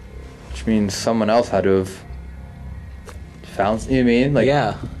 Which means someone else had to have found, you know what I mean? Like,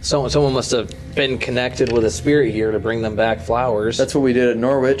 Yeah. Someone must have been connected with a spirit here to bring them back flowers. that's what we did at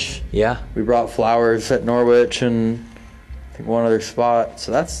Norwich. Yeah. We brought flowers at Norwich and I think one other spot.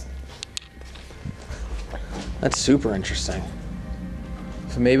 So that's super interesting.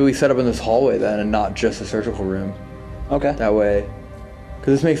 so maybe we set up in this hallway then and not just a surgical room. Okay. That way.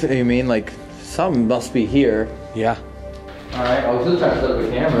 Because this makes it, you mean, like something must be here. Yeah. Alright, I was just trying to set up a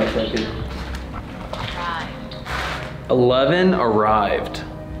camera so I could... 11 arrived.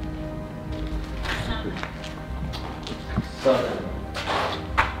 Southern.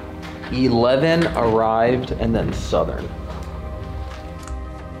 11 arrived, and then Southern.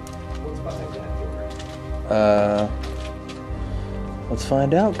 Let's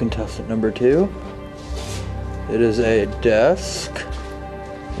find out, contestant number 2. It is a desk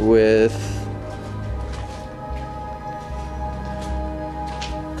with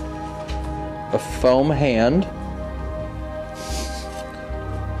a foam hand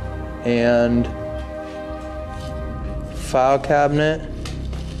and file cabinet.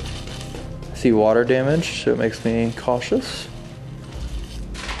 I see water damage, so it makes me cautious.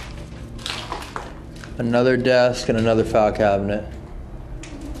 Another desk and another file cabinet.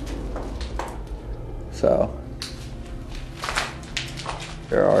 So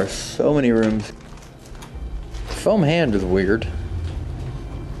there are so many rooms. Foam hand is weird,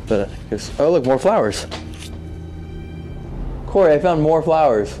 but I guess, oh look, more flowers. Corey, I found more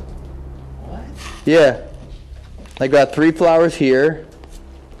flowers. What? Yeah. I got 3 flowers here,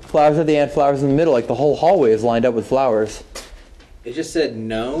 flowers at the end, flowers in the middle. Like the whole hallway is lined up with flowers. It just said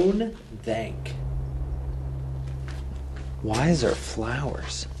known thank. Why is there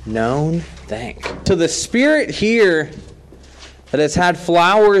flowers? Known thank. So the spirit here that has had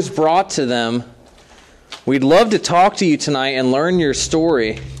flowers brought to them, we'd love to talk to you tonight and learn your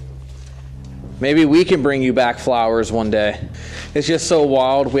story. Maybe we can bring you back flowers one day. It's just so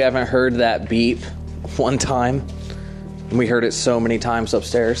wild. We haven't heard that beep one time. And we heard it so many times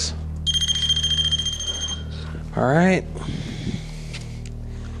upstairs. All right.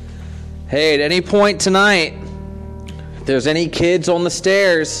 Hey, at any point tonight, if there's any kids on the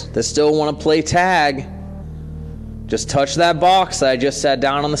stairs that still want to play tag, just touch that box that I just sat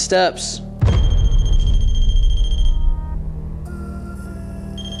down on the steps.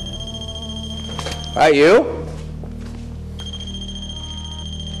 All right, you?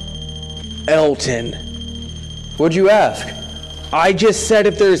 Elton. What'd you ask? I just said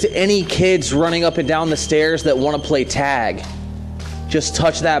if there's any kids running up and down the stairs that want to play tag, just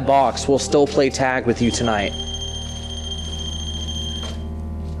touch that box. We'll still play tag with you tonight.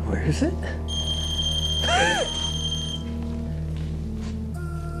 Where is it? How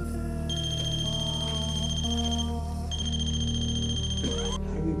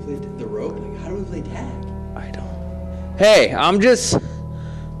do we play the rope? Like, how do we play tag? I don't. Hey,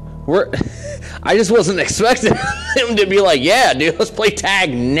 I just wasn't expecting him to be like, yeah, dude, let's play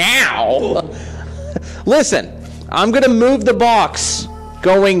tag now. Listen, I'm going to move the box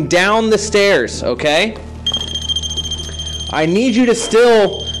going down the stairs, okay? I need you to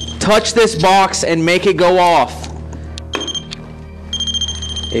still touch this box and make it go off.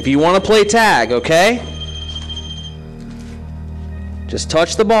 If you want to play tag, okay? Just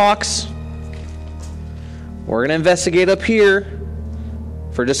touch the box. We're going to investigate up here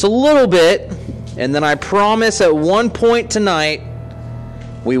for just a little bit, and then I promise at one point tonight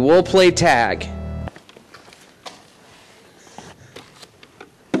we will play tag.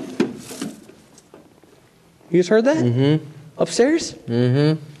 You just heard that? Mm-hmm. Upstairs?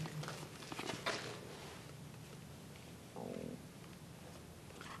 Mm-hmm.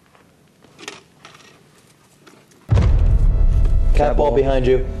 Cat ball behind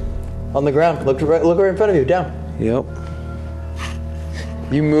you. On the ground. Look right in front of you. Down. Yep.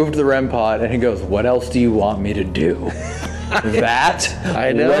 You moved the REM pod, and he goes, what else do you want me to do? That?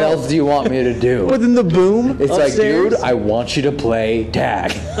 I know. What else do you want me to do? Within the boom It's upstairs? like, dude, I want you to play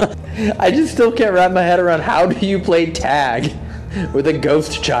tag. I just still can't wrap my head around how do you play tag with a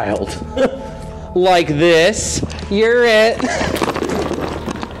ghost child? Like this. You're it.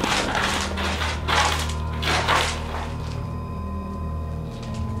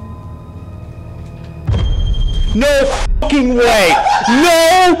 No fucking way!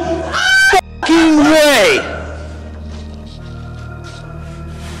 No fucking way!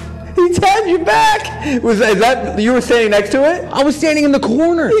 He tagged you back! Is that you were standing next to it? I was standing in the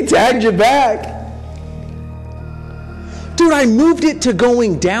corner. He tagged you back! Dude, I moved it to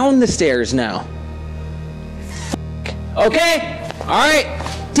going down the stairs now. Okay? Alright.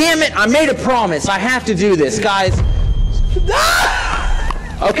 Damn it, I made a promise. I have to do this, guys.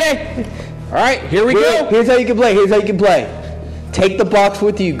 Okay. Alright, here we go. Here's how you can play. Here's how you can play. Take the box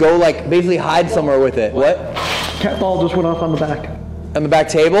with you. Go, like, basically hide somewhere with it. What? Cat ball just went off on the back. On the back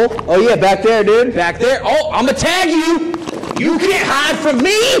table? Oh, yeah, back there, dude. Back there. Oh, I'm gonna tag you. You can't hide from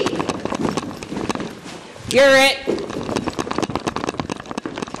me. You're it.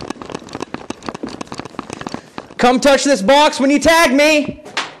 Come touch this box when you tag me.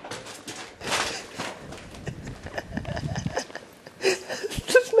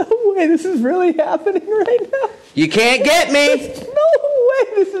 There's no way this is really happening right now. You can't get me. There's no way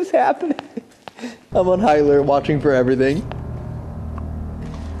this is happening. I'm on high alert watching for everything.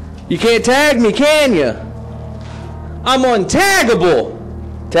 You can't tag me, can you? I'm untaggable.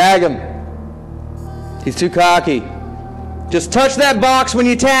 Tag him. He's too cocky. Just touch that box when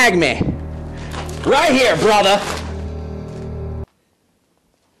you tag me. Right here, brother.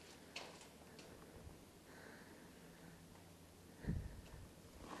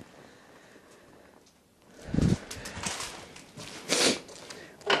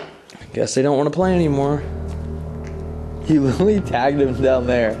 Guess they don't want to play anymore. You literally tagged him down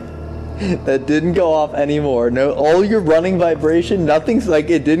there. That didn't go off anymore. No, all your running vibration, nothing's like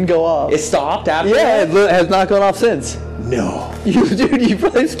it didn't go off. It stopped after Yeah, that? it has not gone off since. No. Dude, you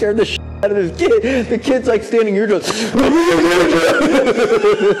probably scared the shit out of this kid. The kid's like standing here just.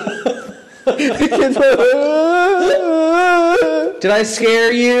 The kid's like. Did I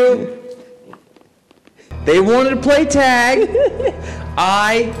scare you? They wanted to play tag.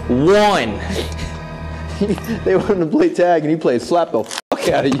 I won. They wanted to play tag and he played slap the fuck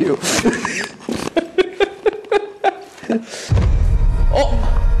out of you. Oh.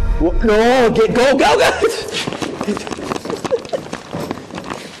 No, go, guys.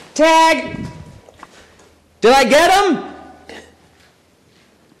 Tag. Did I get him?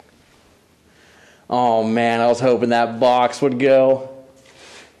 Oh man, I was hoping that box would go.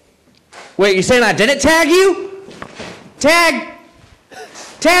 Wait, you saying I didn't tag you? Tag.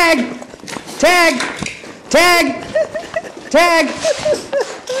 Tag. Tag. Tag. Tag.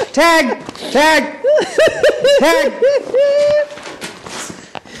 Tag. Tag. Tag.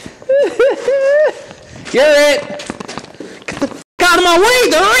 You're it. Get the f*** out of my way.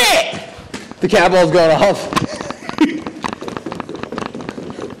 They're it. The cat ball's going off.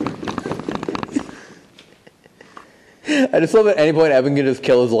 I just love at any point Evan can just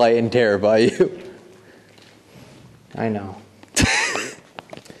kill his light and terrify you. I know.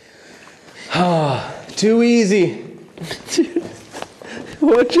 Too easy.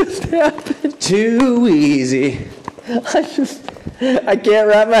 What just happened? Too easy. I can't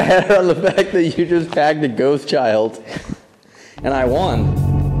wrap my head around the fact that you just tagged a ghost child. And I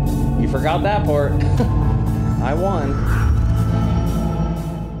won. You forgot that part. I won.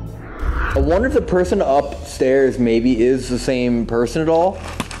 I wonder if the person upstairs maybe is the same person at all.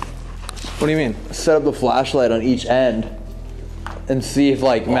 What do you mean? Set up the flashlight on each end and see if,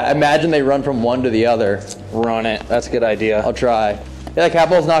 like, imagine they run from one to the other. Run it. That's a good idea. I'll try. Yeah, that cat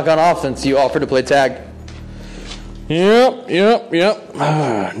ball's not gone off since you offered to play tag. Yep.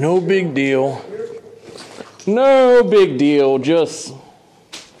 No big deal. No big deal. Just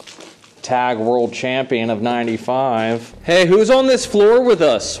tag world champion of 95. Hey, who's on this floor with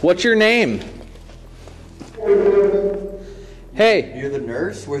us? What's your name? Hey. You're the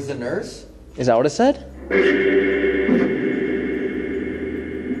nurse? Where's the nurse? Is that what it said?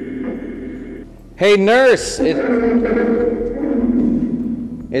 Hey, nurse.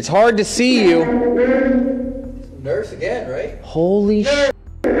 It's hard to see you. Nurse again, right? Holy sh**.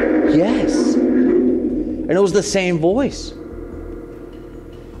 Yes. And it was the same voice.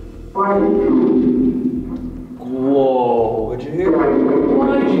 Whoa. What'd you hear?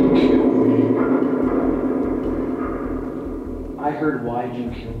 Why'd you kill me? I heard, why'd you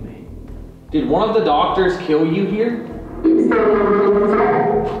kill me? Did one of the doctors kill you here?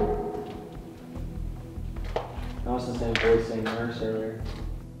 That was the same voice saying nurse earlier.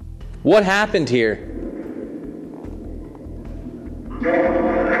 What happened here?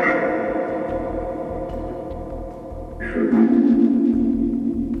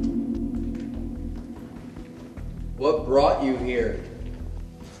 What brought you here?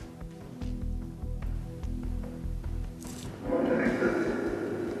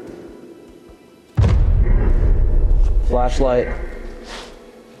 Flashlight.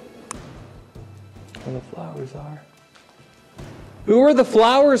 Where the flowers are. Who are the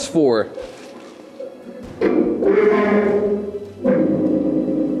flowers for?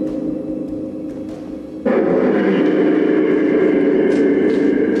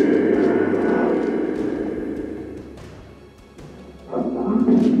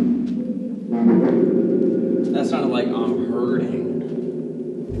 That sounded like I'm hurting.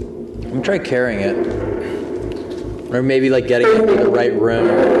 I'm gonna try carrying it. Or maybe like getting it in the right room.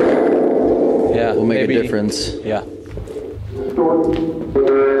 Yeah, will make maybe, a difference. Yeah. This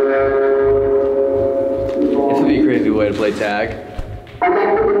would be a crazy way to play tag. If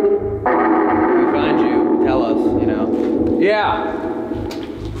we find you, tell us, you know. Yeah.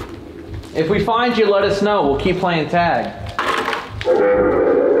 If we find you, let us know. We'll keep playing tag.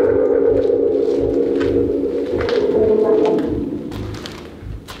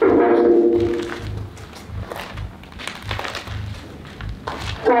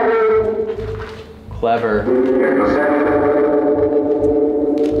 Clever.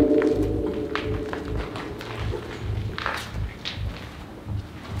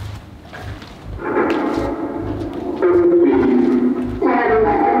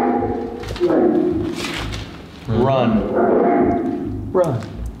 Run. Run.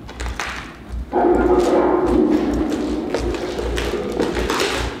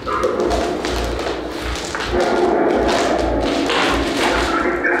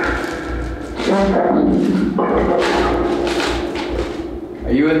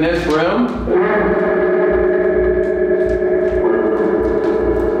 Are you in this room?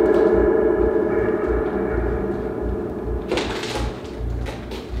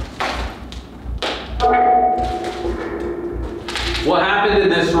 What happened in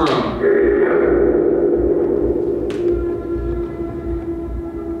this room?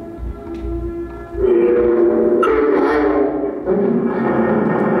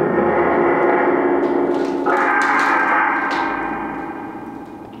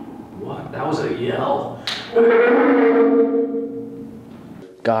 What? That was a yell.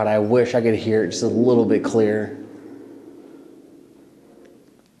 God, I wish I could hear it just a little bit clearer.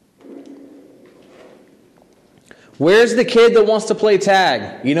 Where's the kid that wants to play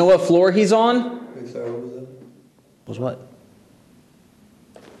tag? You know what floor he's on? Sorry, what was that? Was what?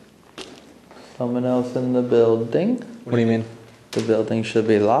 Someone else in the building? What do you mean? The building should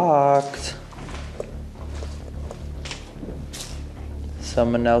be locked.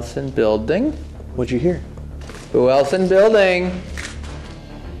 Someone else in building? What'd you hear? Who else in building?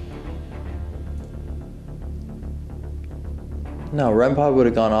 No, REM pod would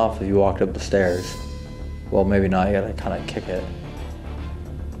have gone off if you walked up the stairs. Well, maybe not. You gotta kind of kick it.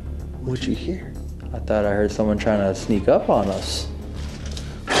 What'd you hear? I thought I heard someone trying to sneak up on us.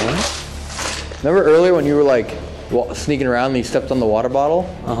 What? Remember earlier when you were like sneaking around and he stepped on the water bottle.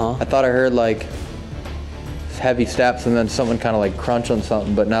 I thought I heard like heavy steps and then someone kind of like crunch on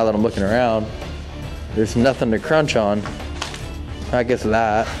something, but now that I'm looking around, there's nothing to crunch on. I guess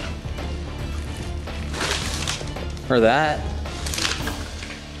that. Or that.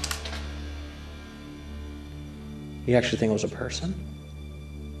 You actually think it was a person?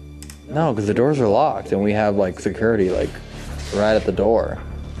 No, because the doors are locked and we have like security like right at the door.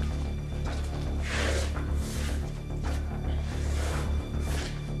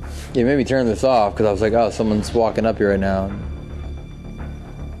 Yeah, made me turn this off because I was like, oh, someone's walking up here right now.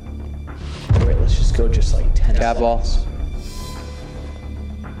 Wait, let's just go just like 10 Cat ball.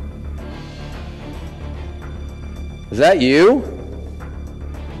 Is that you?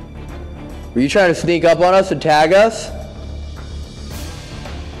 Were you trying to sneak up on us and tag us?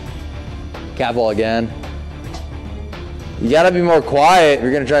 Cat ball again. You gotta be more quiet if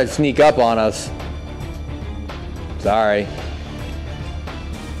you're gonna try to sneak up on us. Sorry.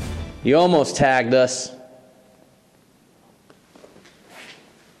 You almost tagged us.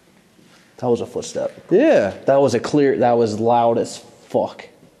 That was a footstep. Yeah. That was a clear, that was loud as fuck.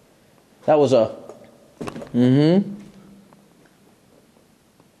 That was a... Mm-hmm.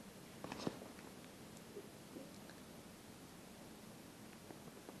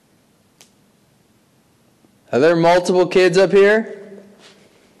 Are there multiple kids up here?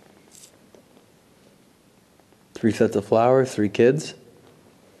 3 sets of flowers, 3 kids.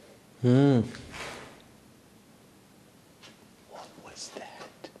 What was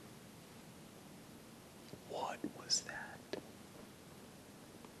that? What was that?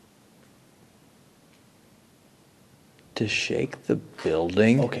 To shake the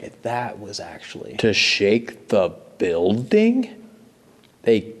building? Okay, that was actually... To shake the building?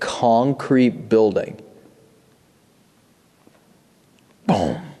 A concrete building.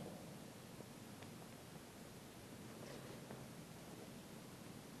 Boom.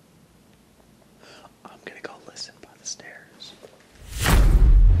 I'm gonna go listen by the stairs.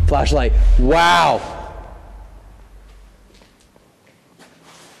 Flashlight. Wow.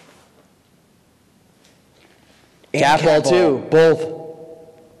 Cat ball too. Both.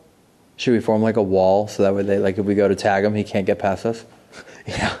 Should we form like a wall so that way they like if we go to tag him, he can't get past us?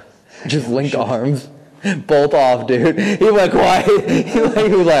 Yeah. Just link arms. Both off, dude. He went quiet. He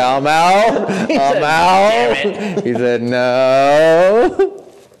was like, I'm out. I'm out. Damn it. He said, no.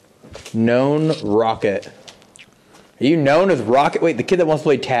 Known Rocket. Are you known as Rocket? Wait, the kid that wants to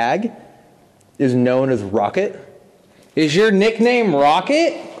play tag is known as Rocket? Is your nickname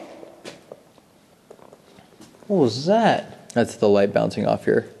Rocket? What was that? That's the light bouncing off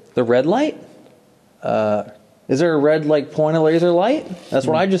here. The red light? Is there a red like pointer laser light? That's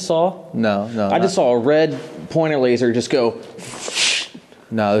what I just saw. No. I just saw a red pointer laser just go.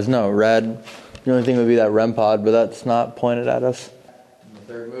 No, there's no red. The only thing would be that REM pod, but that's not pointed at us. In the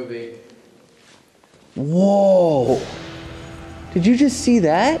third movie. Whoa! Did you just see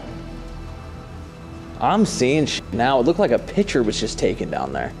that? I'm seeing now. It looked like a picture was just taken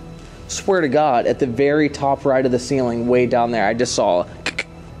down there. Swear to God, at the very top right of the ceiling, way down there, I just saw. Can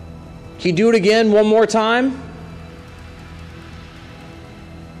you do it again one more time?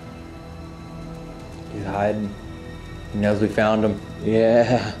 He's hiding. He knows we found him.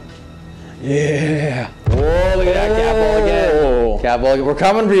 Yeah. Yeah. Whoa, look at that cat ball again. Cat ball again. We're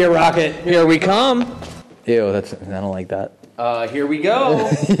coming for you, Rocket. Here we come. Ew, I don't like that. Here we go.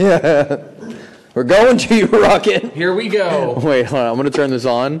 Yeah. We're going to you, Rocket. Here we go. Wait, hold on. I'm going to turn this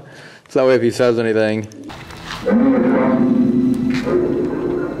on. So that way if he says anything.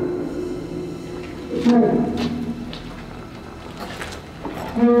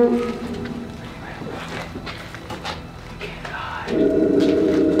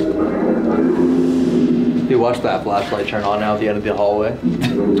 You watch that flashlight turn on now at the end of the hallway.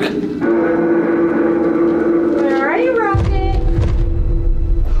 Where are you, Rocket?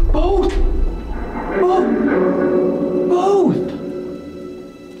 Both!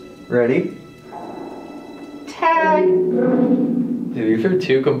 Ready? Tag. Dude, these are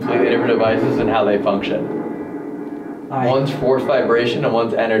 2 completely different devices and how they function. One's force vibration and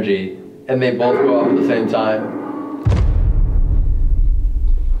one's energy, and they both go off at the same time.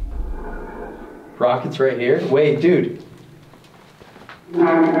 Rocket's right here. Wait, dude.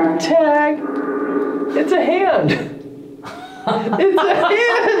 Tag! It's a hand! It's a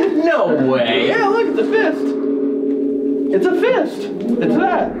hand! No way! Yeah, look, it's a fist! It's a fist! It's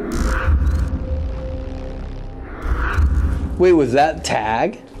that! Wait, was that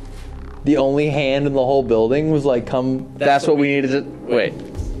tag? The only hand in the whole building was like, come. That's what we needed to. Wait.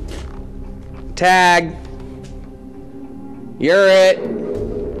 Tag. You're it.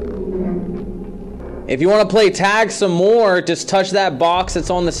 If you want to play tag some more, just touch that box that's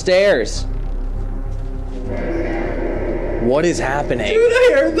on the stairs. What is happening? Dude,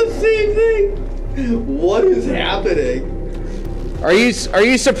 I heard the same thing. What is happening? Are you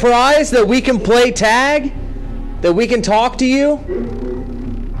surprised that we can play tag? That we can talk to you?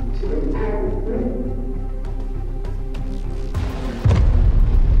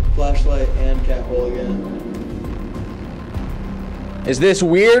 Flashlight and cat hole again. Is this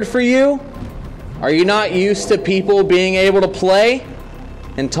weird for you? Are you not used to people being able to play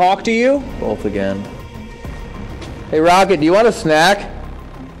and talk to you? Both again. Hey Rocket, do you want a snack?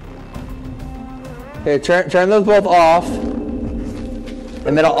 Hey, turn those both off.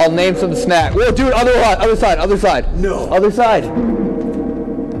 And then I'll name some snack. Whoa, dude, other side. No. Other side.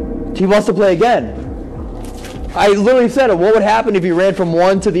 He wants to play again. I literally said it. What would happen if you ran from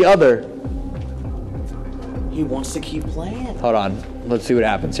one to the other? He wants to keep playing. Hold on. Let's see what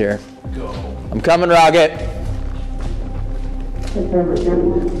happens here. Go. I'm coming, Rocket.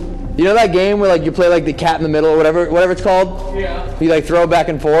 You know that game where like you play like the cat in the middle or whatever it's called? Yeah. You like throw back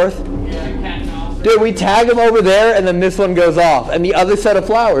and forth? Yeah, cat and mouse. Dude, we tag him over there and then this one goes off. And the other set of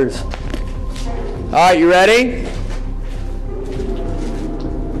flowers. Alright, you ready?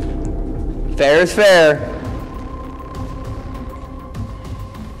 Fair is fair.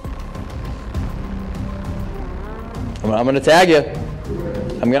 I'm gonna tag you.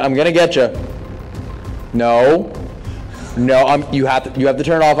 I'm gonna get you. No. You have to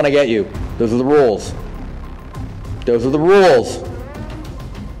turn it off when I get you. Those are the rules. Those are the rules.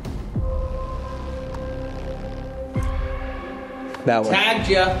 That one. Tagged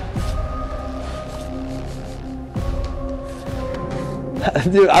ya.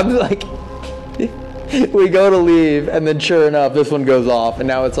 Dude, I'm like, we go to leave, and then sure enough, this one goes off, and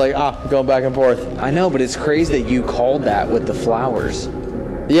now it's like, going back and forth. I know, but it's crazy that you called that with the flowers.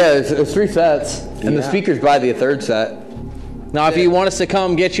 Yeah, it's 3 sets, and the speaker's by the 3rd set. Now, if you want us to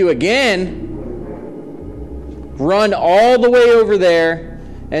come get you again, run all the way over there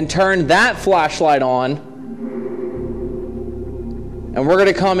and turn that flashlight on, and we're going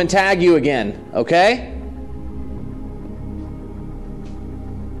to come and tag you again, okay?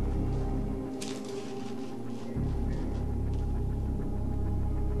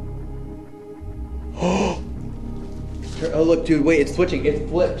 Oh look, dude, wait, it's switching. It's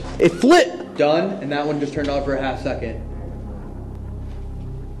flipped. It flipped! Done, and that one just turned on for a half second.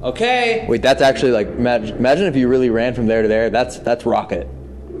 Okay. Wait, that's actually like, imagine if you really ran from there to there. That's rocket.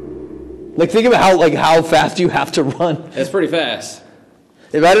 Like, think about how fast you have to run. That's pretty fast.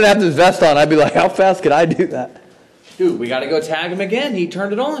 If I didn't have this vest on, I'd be like, how fast could I do that? Dude, we gotta go tag him again. He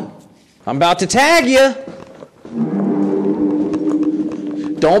turned it on. I'm about to tag you.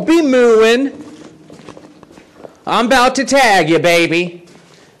 Don't be mooing. I'm about to tag you, baby.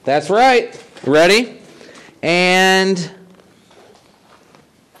 That's right. Ready? And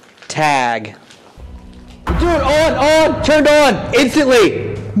tag. Dude, on, turned on,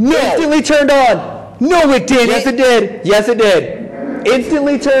 instantly. No. Instantly turned on. No, it didn't. Yes, it did. Yes, it did.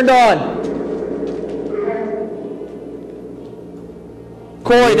 Instantly turned on.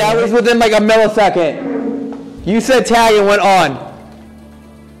 Corey, that was within like a millisecond. You said tag and went on.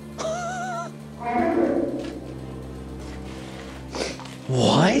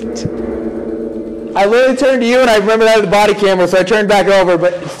 What? I literally turned to you and I remember that was the body camera, so I turned back over,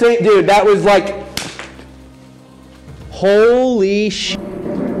 but dude, that was like... Holy sh...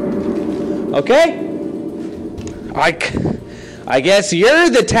 Okay. I guess you're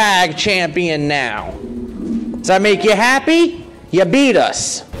the tag champion now. Does that make you happy? You beat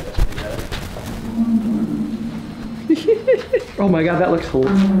us. Oh my god, that looks cool.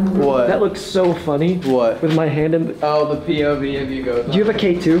 What? That looks so funny. What? With my hand in... Oh, the POV of you go. Do you have a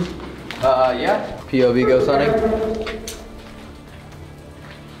K2? Yeah. POV go sunning.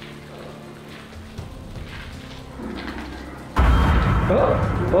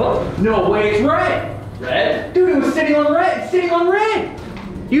 Oh. No way, it's red. Red? Dude, it was sitting on red. It's sitting on red.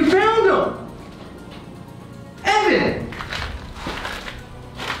 You found him. Evan.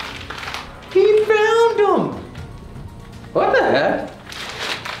 He found him. What the heck?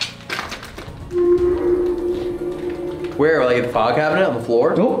 Where? Like in the file cabinet on the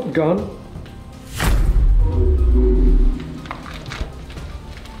floor? Nope, gone.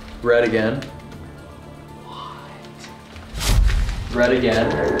 Red again. Red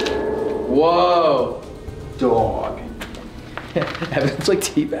again. Whoa. Dog. Evan's like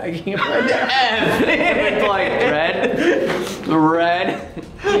teabagging him right now. It's like red.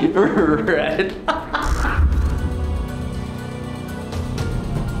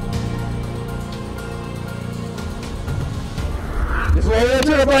 This way, let's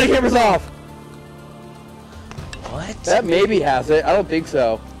turn the body cameras off. That maybe has it. I don't think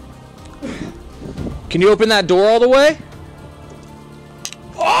so. Can you open that door all the way?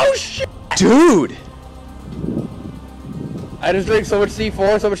 Oh shit! Dude! I just drank so much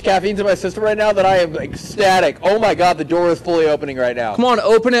C4, so much caffeine to my system right now that I am ecstatic. Oh my god, the door is fully opening right now. Come on,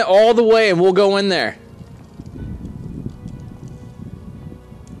 open it all the way and we'll go in there.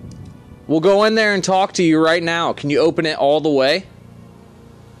 We'll go in there and talk to you right now. Can you open it all the way?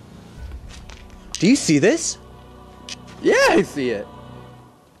 Do you see this? Yeah, I see it.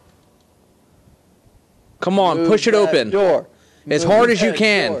 Come on, Move push it that open. Door. As Move hard as you that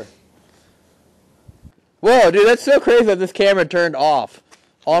can. door. Whoa, dude, that's so crazy that this camera turned off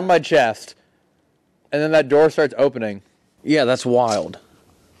on my chest. And then that door starts opening. Yeah, that's wild.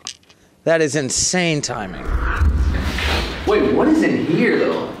 That is insane timing. Wait, what is in here,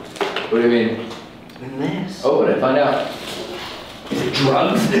 though? What do you mean? In this. Open it, find out. Is it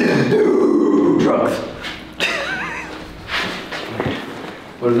drugs? Ooh, drugs.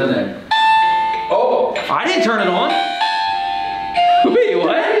 What is in there? Oh! I didn't turn it on. Wait,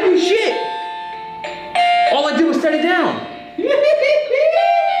 what? I didn't do shit. All I did was set it down.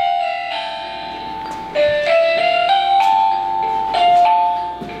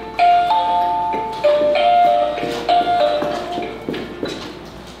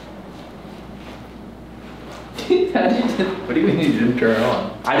 What do you mean you didn't turn it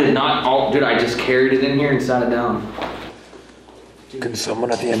on? I did not. Oh, dude, I just carried it in here and set it down. Can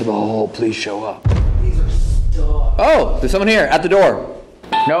someone at the end of the hall please show up? Oh, there's someone here at the door.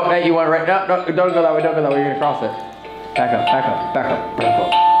 No, hey, you want right? No, no, don't go that way. Don't go that way. You're gonna cross it. Back up, back up, back up, back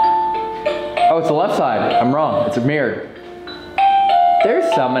up. Oh, it's the left side. I'm wrong. It's mirrored.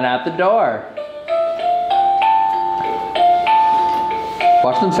 There's someone at the door.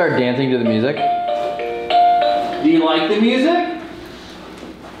 Watch them start dancing to the music. Do you like the music?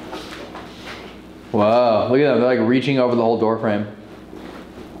 Whoa, look at them. They're like reaching over the whole door frame.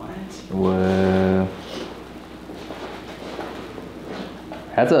 What? Whoa.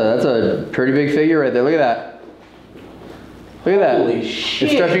 That's a pretty big figure right there. Look at that. Look at that. Holy shit.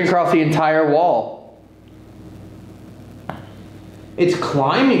 It's stretching across the entire wall. It's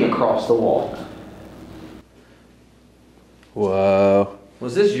climbing across the wall. Whoa.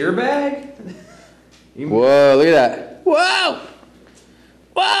 Was this your bag? Whoa, look at that. Whoa!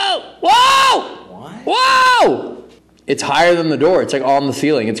 Whoa! Whoa! What? Whoa! It's higher than the door. It's like on the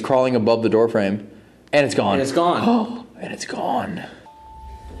ceiling. It's crawling above the door frame. And it's gone. And it's gone. Oh, and it's gone.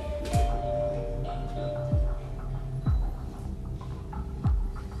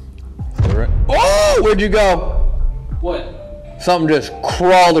 Oh! Where'd you go? What? Something just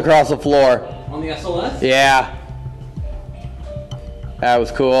crawled across the floor. On the SLS? Yeah. That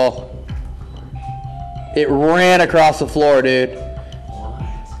was cool. It ran across the floor, dude.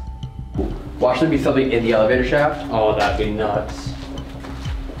 Watch there be something in the elevator shaft. Oh, that'd be nuts.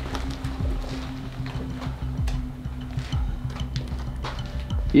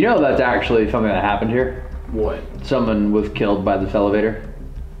 You know that's actually something that happened here? What? Someone was killed by this elevator.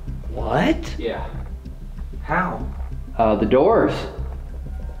 What? Yeah. How? The doors.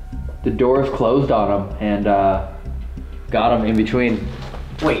 The doors closed on them and got them in between.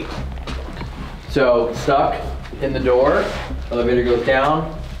 Wait. So stuck in the door, elevator goes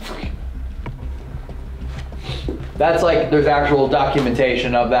down. That's like, there's actual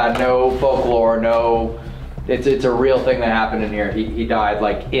documentation of that, no folklore, no, it's a real thing that happened in here. He died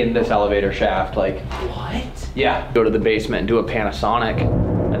like in this elevator shaft, like. What? Yeah. Go to the basement and do a Panasonic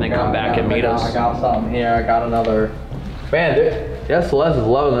and then come back and meet us. I got some here, I got another. Man, yeah, Celeste is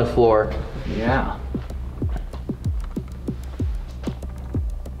loving this floor. Yeah.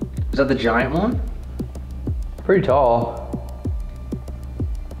 Is that the giant one? Pretty tall.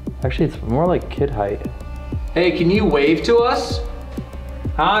 Actually, it's more like kid height. Hey, can you wave to us?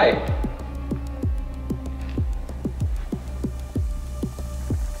 Hi.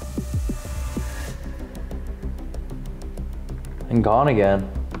 And gone again.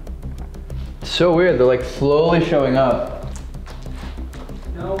 It's so weird, they're like slowly showing up.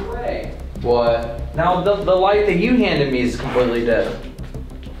 No way. What? Now the light that you handed me is completely dead.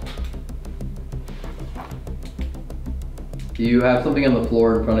 Do you have something on the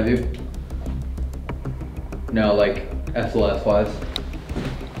floor in front of you? No, like SLS wise.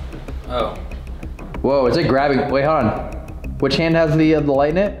 Oh. Whoa, is it grabbing? Wait, hold on. Which hand has the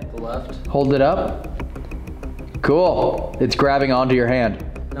light in it? The left? Hold it up. Cool. It's grabbing onto your hand.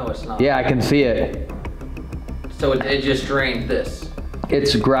 No, it's not. Yeah, I can see it. So it just drained this.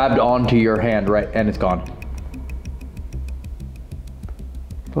 It's grabbed onto your hand, right, and it's gone.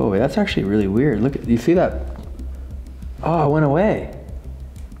 Oh, wait, that's actually really weird. Look, you see that? Oh, it went away.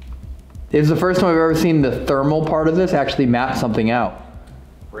 It's the first time I've ever seen the thermal part of this actually map something out.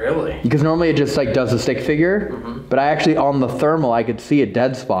 Really? Because normally it just like does a stick figure, but I actually on the thermal I could see a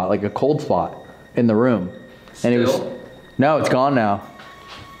dead spot, like a cold spot in the room. And it was, no, it's gone now.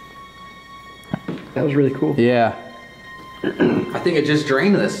 That was really cool. Yeah. I think it just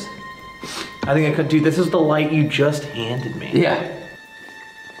drained this. I think I could, dude, this is the light you just handed me. Yeah.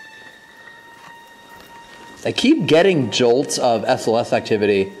 I keep getting jolts of SLS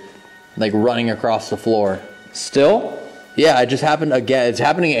activity, like running across the floor. Still? Yeah, it just happened again. It's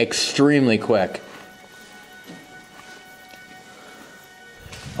happening extremely quick.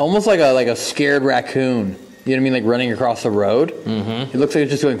 Almost like a scared raccoon. You know what I mean? Like running across the road. Mm-hmm. It looks like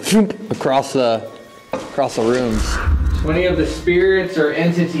it's just going across the rooms. 20 of the spirits or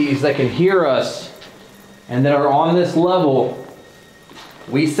entities that can hear us and that are on this level,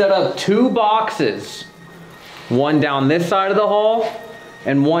 we set up 2 boxes. One down this side of the hall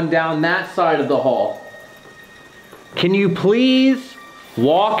and one down that side of the hall. Can you please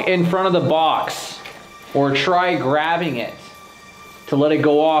walk in front of the box or try grabbing it to let it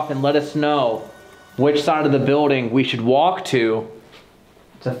go off and let us know which side of the building we should walk to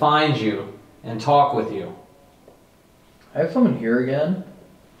find you and talk with you? I have someone here again,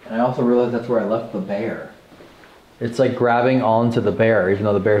 and I also realized that's where I left the bear. It's like grabbing onto the bear, even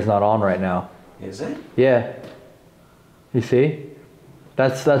though the bear's not on right now. Is it? Yeah. You see?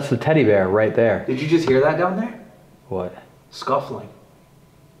 That's the teddy bear right there. Did you just hear that down there? What? Scuffling.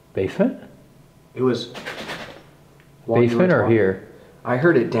 Basement? It was... Basement or here? I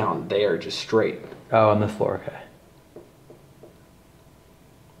heard it down there, just straight. Oh, on this floor, okay.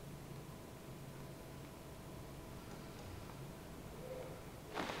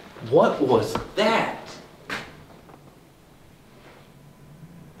 What was that?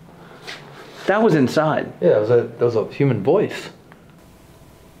 That was inside. Yeah, that was a human voice.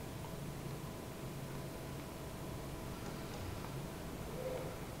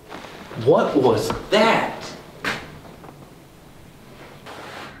 What was that?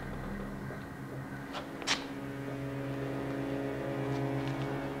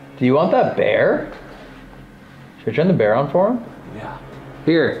 Do you want that bear? Should I turn the bear on for him? Yeah.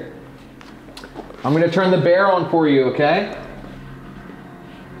 Here. I'm gonna turn the bear on for you, okay?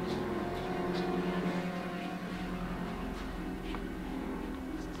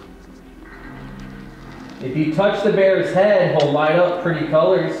 If you touch the bear's head, he'll light up pretty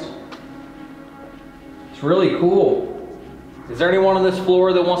colors. It's really cool. Is there anyone on this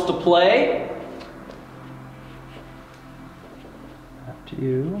floor that wants to play? That's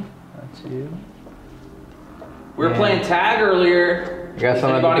you. That's you. We were playing tag earlier. I got Does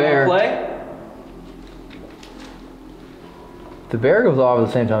some of the anybody bear. want to play? The bear goes off at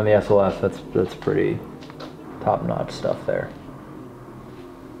the same time as the SLS. That's pretty top-notch stuff there.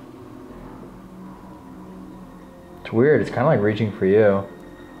 It's weird. It's kind of like reaching for you.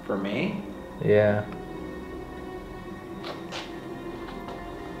 For me? Yeah.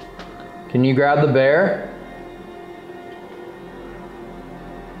 Can you grab the bear?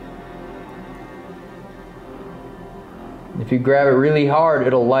 If you grab it really hard,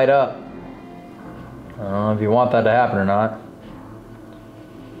 it'll light up. I don't know if you want that to happen or not.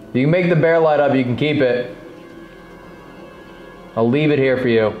 If you can make the bear light up, you can keep it. I'll leave it here for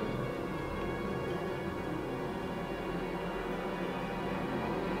you.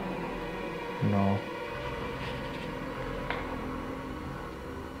 No.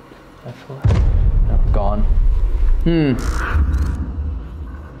 That's what. No, gone.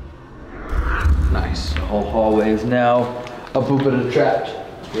 Nice. The whole hallway is now a poop in a trap.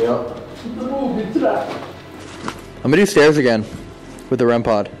 Yep. The movie trap. I'm gonna do stairs again with the REM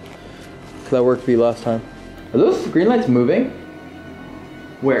pod. Cause that worked for you last time. Are those green lights moving?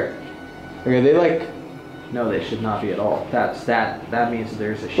 Where? Okay, they like. No, they should not be at all. That means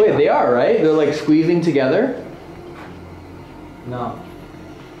there's a shot. Wait, they are, right? They're like squeezing together. No.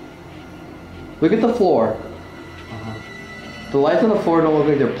 Look at the floor. The lights on the floor don't look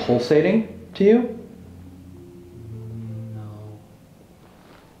like they're pulsating to you.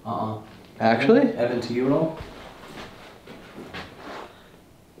 No. Actually? Evan, to you at all?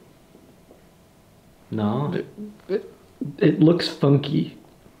 No. It looks funky.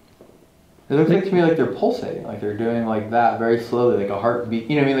 It looks like to me like they're pulsating, like they're doing like that very slowly, like a heartbeat.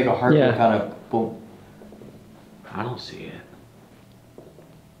 You know what I mean? Like a heartbeat Yeah. kind of boom. I don't see it.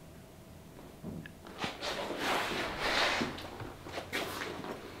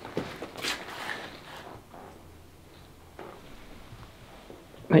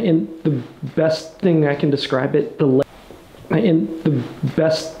 And the best thing I can describe it, the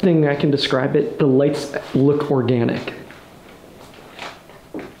lights look organic.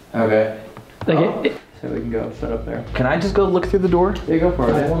 Okay. Like So we can go set up there. Can I just go look through the door? Yeah, go for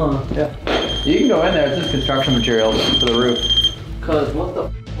it. Yeah. You can go in there. It's just construction materials for the roof. Cause what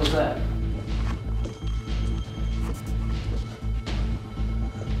the was that?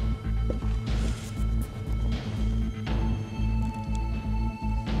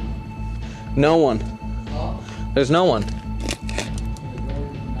 No one. There's no one.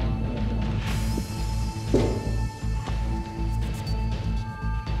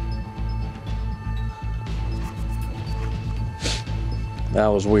 That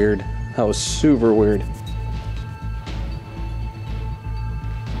was weird. That was super weird.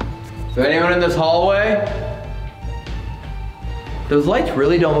 Is there anyone in this hallway? Those lights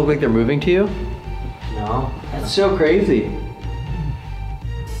really don't look like they're moving to you? No. That's so crazy.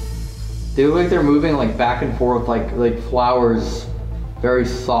 They look like they're moving like back and forth like flowers very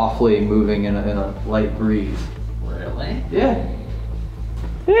softly moving in a light breeze. Really? Yeah.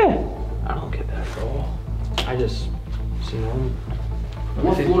 Yeah. I don't get that at all. I just see one.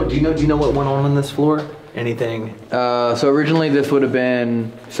 What floor? Do you know what went on this floor? Anything? So originally this would have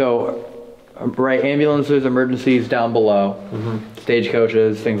been, right, ambulances, emergencies down below.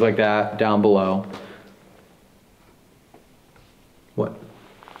 Stagecoaches, things like that, down below. What?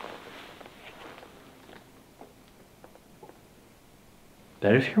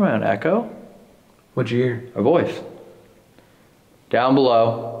 Did I just hear my own echo? What'd you hear? A voice. Down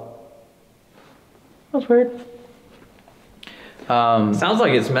below. That's weird. Sounds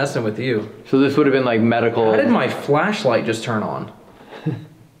like it's messing with you. So this would have been like medical. How did my flashlight just turn on?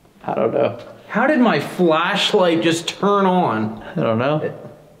 I don't know. How did my flashlight just turn on? I don't know.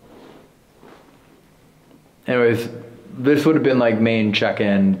 Anyways, this would have been like main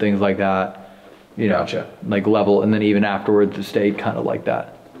check-in, things like that. You know, Gotcha. like level, and then even afterwards it stayed kind of like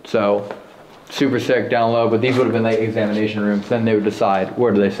that. So super sick, down low, but these would have been like examination rooms. Then they would decide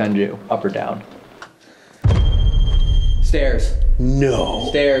where do they send you, up or down. Stairs. No.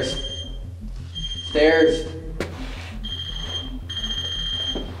 Stairs. Stairs.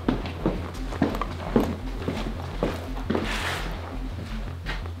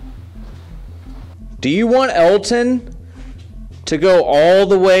 Do you want Elton to go all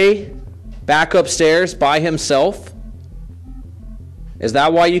the way back upstairs by himself? Is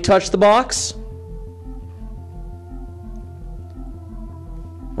that why you touched the box?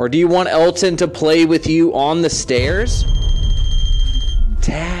 Or do you want Elton to play with you on the stairs?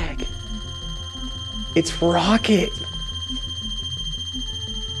 Tag. It's Rocket.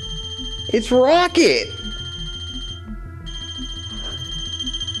 It's Rocket.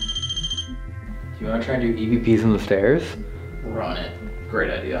 You want to try and do EVPs on the stairs? Run it.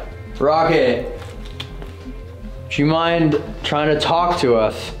 Great idea. Rocket, do you mind trying to talk to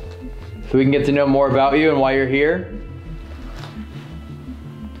us so we can get to know more about you and why you're here?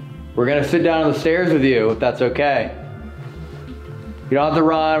 We're gonna sit down on the stairs with you, if that's okay. You don't have to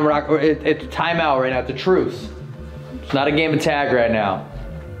run. It's timeout right now. It's a truce. It's not a game of tag right now.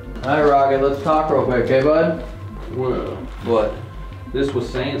 All right, Rocket, let's talk real quick, okay, bud? Whoa. What? This was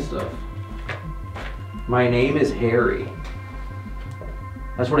saying stuff. My name is Harry.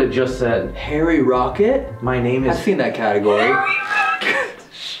 That's what it just said. Harry Rocket? My name is... I've seen that category.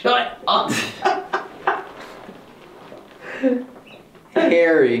 Shut up.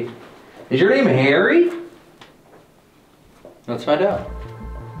 Harry. Is your name Harry? Let's find out.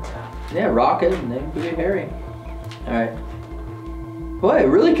 Yeah, Rocket, name could be Harry. All right. Boy, it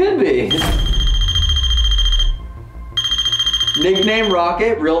really could be. Nickname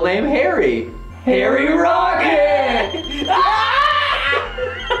Rocket, real name Harry. Harry Rocket!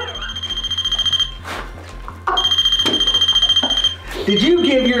 Did you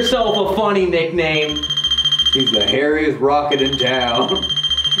give yourself a funny nickname? He's the hairiest rocket in town.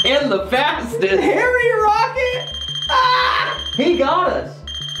 And the fastest. Harry Rocket? He got us.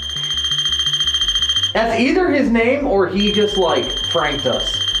 That's either his name or he just like pranked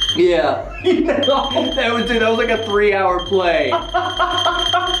us. Yeah. That was like a 3-hour play.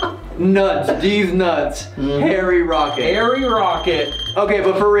 Nuts. D's nuts. Harry Rocket. Harry Rocket. Okay,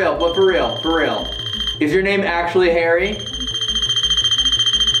 but for real. Is your name actually Harry?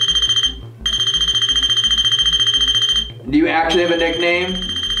 Do you actually have a nickname?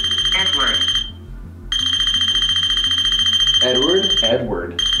 Edward. Edward?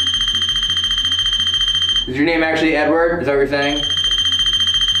 Edward. Is your name actually Edward? Is that what you're saying?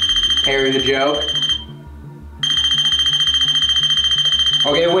 Harry's a joke?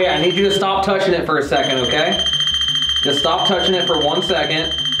 Okay, wait, I need you to stop touching it for a second, okay? Just stop touching it for 1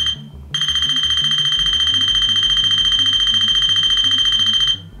 second.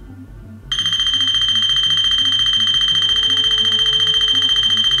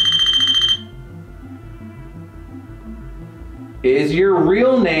 Is your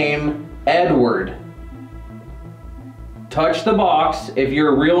real name Edward? Touch the box if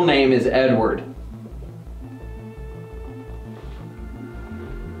your real name is Edward.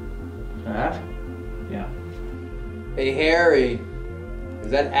 Yeah. Hey, Harry.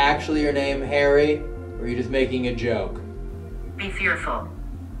 Is that actually your name, Harry? Or are you just making a joke? Be fearful.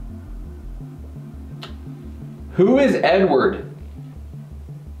 Who is Edward?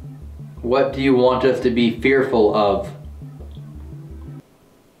 What do you want us to be fearful of?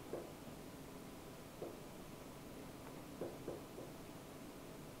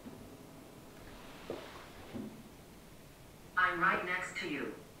 I'm right next to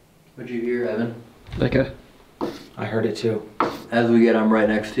you. What'd you hear, Evan? Okay. I heard it too. As we get, I'm right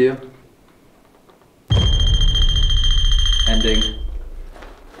next to you. Ending.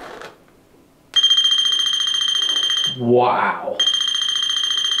 Wow.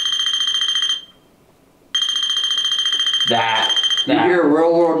 You hear a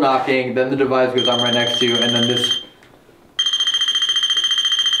real world knocking, then the device goes, I'm right next to you, and then this.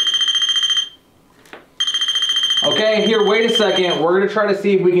 Okay, here, wait a second. We're gonna try to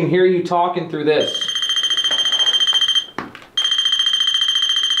see if we can hear you talking through this.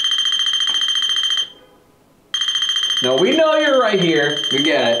 No, we know you're right here. We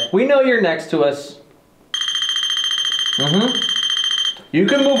get it. We know you're next to us. You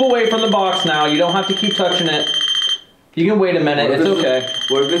can move away from the box now. You don't have to keep touching it. You can wait a minute. It's okay.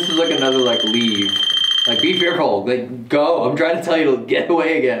 What if this is like another like leave? Like be fearful. Like go. I'm trying to tell you to get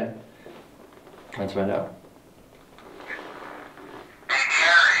away again. Let's find out. Hey,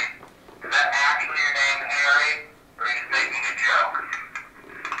 Harry. Is that actually your name, Harry? Or are you just making a joke?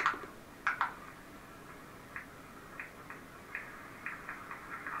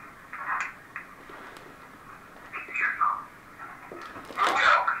 No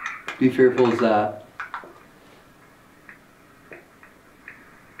joke. Be fearful is that.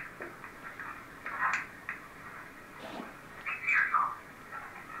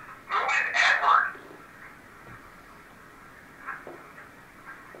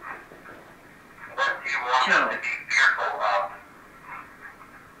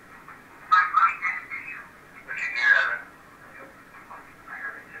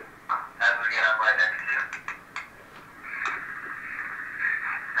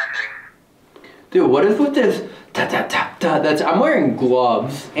 Dude, what is with this tap tap tap tap? That's I'm wearing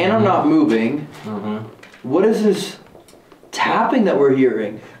gloves and I'm not moving. What is this tapping that we're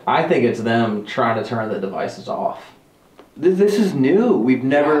hearing? I think it's them trying to turn the devices off. This is new. We've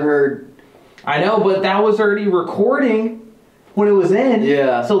never heard. I know, but that was already recording when it was in.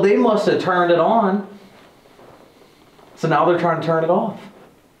 Yeah. So they must have turned it on. So now they're trying to turn it off.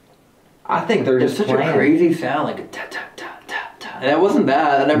 I think they're It's just such playing. a crazy sound, like a tap tap tap tap tap. And it wasn't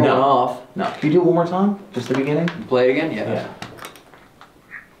bad. That never went off. No. Can you do it one more time? Just the beginning? Play it again? Yeah. Hey,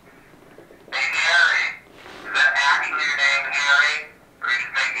 Harry. Is that actually your name, Harry? Or are you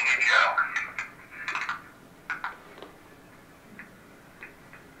just making a joke?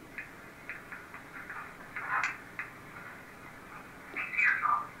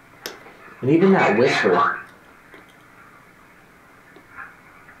 And even that whisper.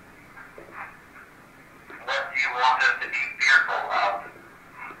 What do you want us to be fearful of?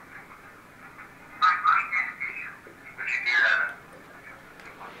 I'm right next to you. Would you hear that?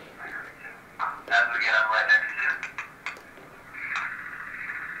 As we get, I'm right next to you.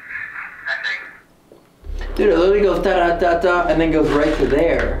 Ending. Dude, it literally goes da da da da and then goes right to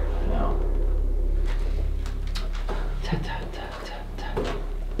there. Ta, ta, ta, ta, ta.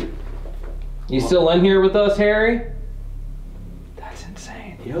 You still in here with us, Harry? That's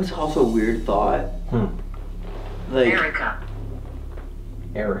insane. You know, it's also a weird thought. Like,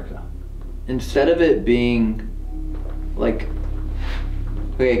 Erica. instead of it being like,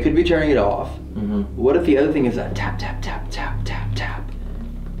 okay, it could be turning it off. What if the other thing is that tap tap tap tap tap tap?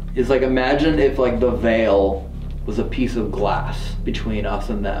 Is like, imagine if like the veil was a piece of glass between us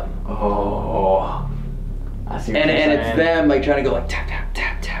and them. Oh. I see what And you're it's saying. them like trying to go like tap tap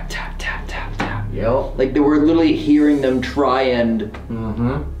tap tap tap tap tap tap. Yep. Like they were literally hearing them try and.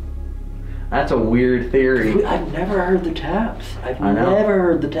 That's a weird theory. I've never heard the taps. I've I know. never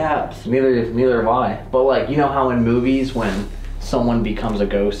heard the taps. Neither have I. But like, you know how in movies when someone becomes a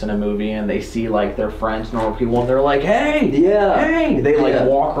ghost in a movie and they see like their friends, normal people, and they're like, hey, hey, they like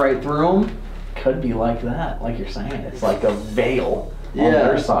walk right through them. Could be like that, like you're saying. It's like a veil on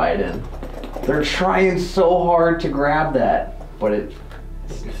their side, and they're trying so hard to grab that, but it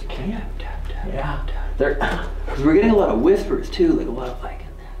just can't. Yeah, they're because we're getting a lot of whispers too, like a lot of like.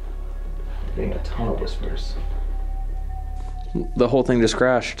 Getting a ton of whispers. The whole thing just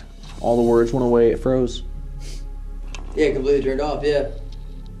crashed. All the words went away. It froze. Yeah, completely turned off, yeah.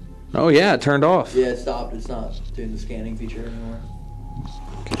 Oh yeah, it turned off. Yeah, it stopped. It's not doing the scanning feature anymore.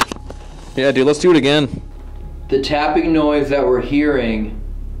 Yeah, dude, let's do it again. The tapping noise that we're hearing,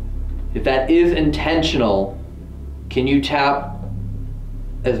 if that is intentional, can you tap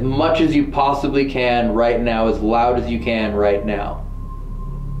as much as you possibly can right now, as loud as you can right now?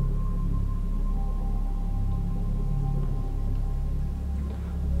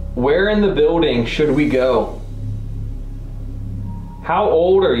 Where in the building should we go? How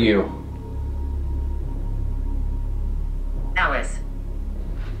old are you? Alice.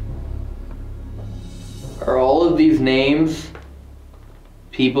 Are all of these names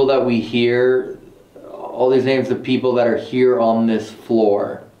people that we hear, all these names of people that are here on this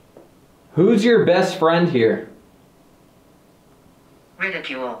floor? Who's your best friend here?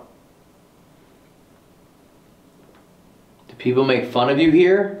 Ridicule. Do people make fun of you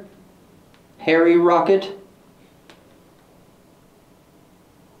here? Harry Rocket?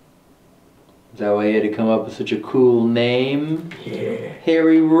 Is that why you had to come up with such a cool name? Yeah.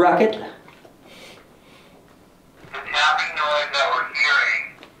 Harry Rocket? The tapping noise that we're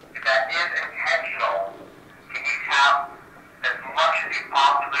hearing, if that is intentional, can you tap as much as you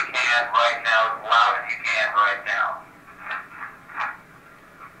possibly can right now, as loud as you can right now?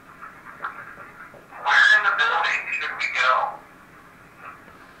 Where in the building should we go?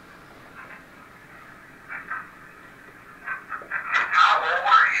 How old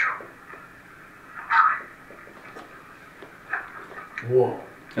are you? Whoa.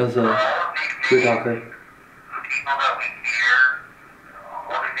 That was a good talker. People that we hear,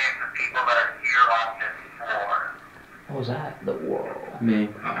 all the names of people that are here on this floor. What was that? The whoa. Me.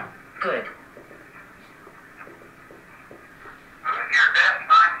 Good. Who's your best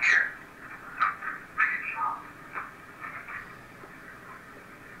friend here?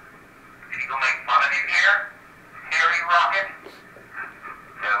 People make fun of you here? Harry Rocket?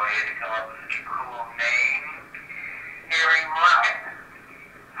 That way to come up with such a cool name. Harry Rocket?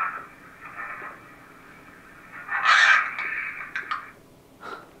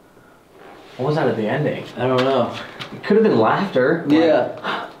 What was that at the ending? I don't know. It could have been laughter.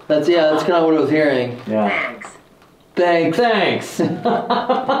 Yeah. That's kind of what I was hearing. Yeah. Thanks. Thanks. Dude,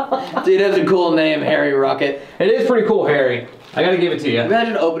 that's a cool name, Harry Rocket. It is pretty cool, Harry. I gotta give it to you.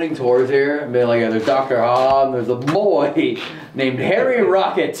 Imagine opening tours here and being like, yeah, there's Dr. Han, there's a boy named Harry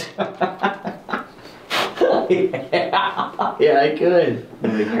Rocket. Yeah, I could.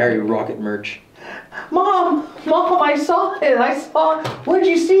 Like Harry Rocket merch. Mom, I saw it. What'd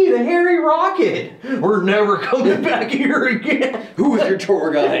you see? The Harry Rocket. We're never coming back here again. Who was your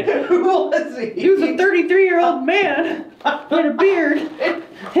tour guide? Who was he? He was a 33-year-old man with a beard, and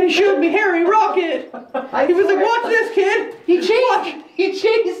he showed me Harry Rocket. He was like, watch this, kid. He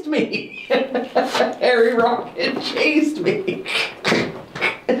chased me. Harry Rocket chased me.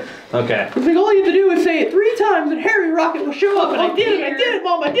 Okay. He's like, all you have to do is say it 3 times and Harry Rocket will show up. And I did it,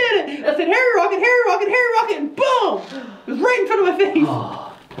 Mom, I did it. I said, Harry Rocket, Harry Rocket, Harry Rocket, and boom! It was right in front of my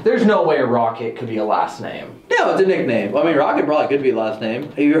face. There's no way Rocket could be a last name. No, it's a nickname. I mean, Rocket probably could be a last name.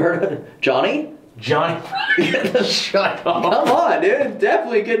 Have you heard of Johnny? Johnny. Shut up. Come on, dude. It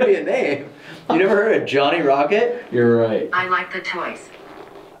definitely could be a name. You never heard of Johnny Rocket? You're right. I like the toys.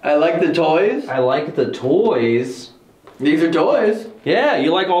 I like the toys. I like the toys. These are toys. Yeah,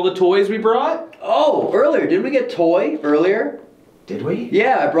 you like all the toys we brought? Oh, earlier. Didn't we get toy earlier? Did we?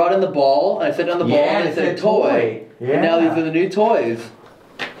 Yeah, I brought in the ball, and I set down the ball, and it said toy. Yeah. And now these are the new toys.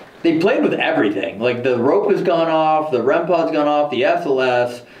 They played with everything. Like the rope has gone off, the REM pod's gone off, the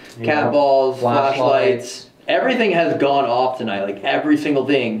SLS, cat balls, flashlights. Everything has gone off tonight. Like every single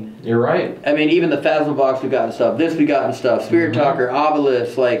thing. You're right. I mean, even the Phasma box we got and stuff. This we got and stuff. Spirit Talker,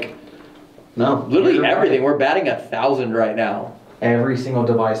 Obelisk, like no, literally everything. We're batting 1,000 right now. Every single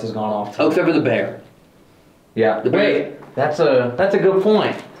device has gone off. Oh, except for the bear. Yeah. The bear. Wait, that's a good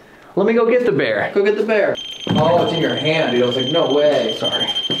point. Let me go get the bear. Go get the bear. Oh, it's in your hand, dude. I was like, no way. Sorry.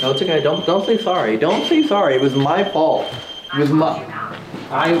 No, it's okay. Don't say sorry. Don't say sorry. It was my fault. It was my.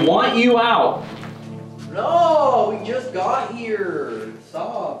 I want you out. No, we just got here.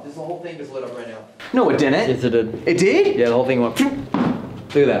 Stop. This whole thing just lit up right now. No, it didn't. Yes, it did. It did? Yeah, the whole thing went.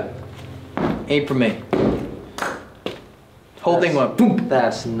 Look at that. Ain't for me. Whole thing went boom.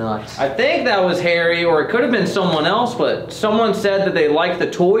 That's nuts. I think that was Harry, or it could have been someone else, but someone said that they liked the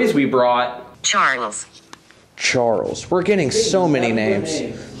toys we brought. Charles. Charles. We're getting so many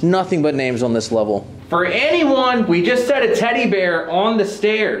names. Nothing but names on this level. For anyone, we just set a teddy bear on the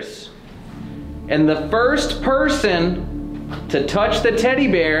stairs. And the first person to touch the teddy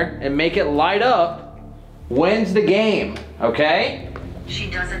bear and make it light up wins the game, okay? She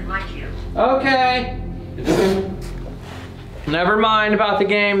doesn't like you. Okay. Never mind about the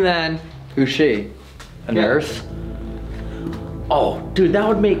game then. Who's she? A nurse? Oh, dude, that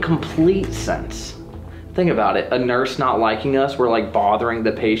would make complete sense. Think about it. A nurse not liking us, we're like bothering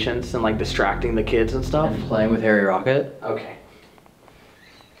the patients and like distracting the kids and stuff. And playing with Harry Rocket? Okay.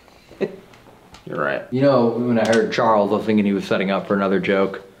 You're right. You know, when I heard Charles, I was thinking he was setting up for another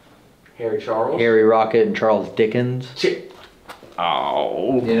joke. Harry Charles? Harry Rocket and Charles Dickens.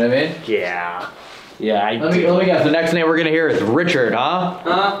 Oh. You know what I mean? Yeah. Yeah, Let me guess, the next name we're gonna hear is Richard,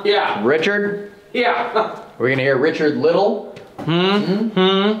 huh? Yeah. Richard? Yeah. We're gonna hear Richard Little? Is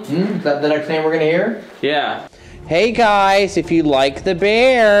that the next name we're gonna hear? Yeah. Hey guys, if you like the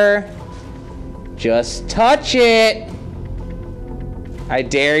bear, just touch it. I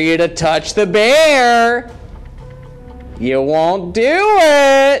dare you to touch the bear. You won't do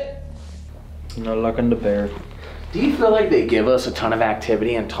it. No luck on the bear. Do you feel like they give us a ton of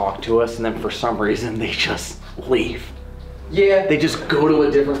activity and talk to us and then for some reason they just leave? Yeah. They just go to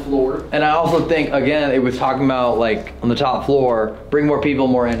a different floor? And I also think, again, it was talking about like on the top floor, bring more people,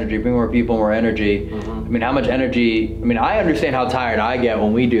 more energy, bring more people, more energy. I mean, how much energy, I mean, I understand how tired I get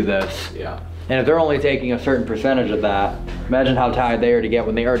when we do this. Yeah. And if they're only taking a certain percentage of that, imagine how tired they are to get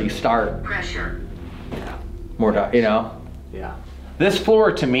when they already start. Pressure. More time, you know? Yeah. This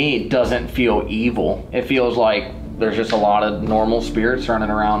floor to me doesn't feel evil. It feels like there's just a lot of normal spirits running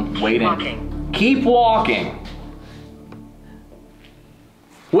around waiting. Walking. Keep walking.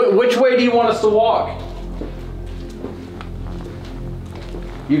 Which way do you want us to walk?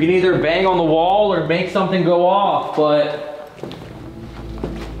 You can either bang on the wall or make something go off, but...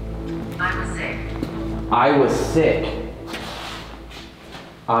 I was sick. I was sick.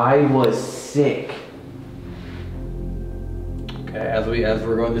 I was sick. Okay, as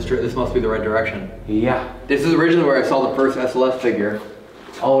we're going this must be the right direction. Yeah. This is originally where I saw the first SLS figure.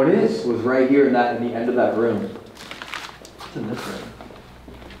 Oh, it is? It was right here in the end of that room. What's in this room?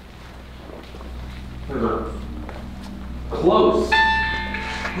 Close.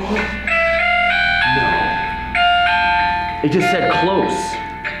 No. It just said close.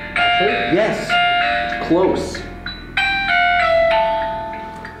 Yes. Close.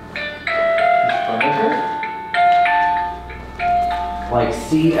 Furniture? Like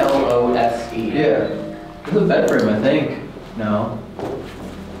C-L-O-S-E. Yeah. This is a bed frame, I think. No.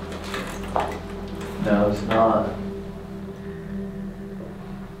 No, it's not.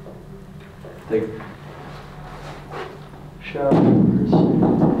 Like showers.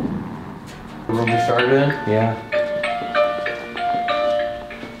 The room we started in? Yeah.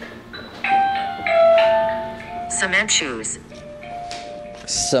 Cement shoes.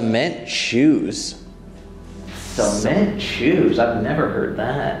 Cement shoes. Cement shoes? I've never heard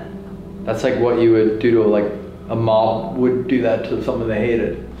that. That's like what you would do to a mob would do that to someone they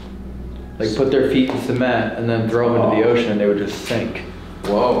hated. Like put their feet in cement and then throw them into the ocean and they would just sink.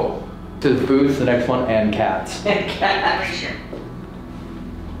 Whoa. To the foods, the next one, and cats. Relation.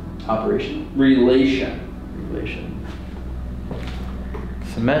 Operation. Relation.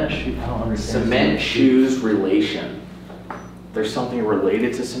 Cement shoes. I don't understand. Cement shoes relation. There's something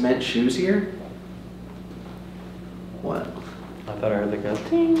related to cement shoes here? What? I thought I heard like a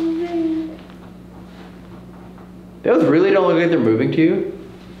ding ding. Those really don't look like they're moving to you?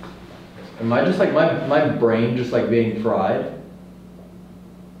 Am I just like my brain just like being fried?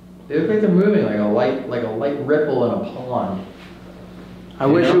 They look like they're moving like a light ripple in a pond. I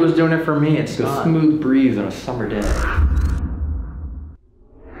wish it was doing it for me. It's It's a not. smooth breeze on a summer day.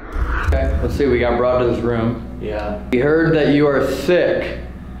 Okay, let's see, we got brought to this room. Yeah. We heard that you are sick.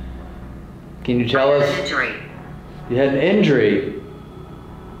 Can you tell us? Injury. You had an injury.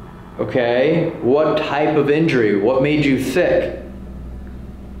 Okay, what type of injury? What made you sick?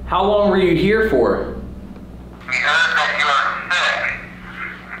 How long were you here for? We heard that you are sick.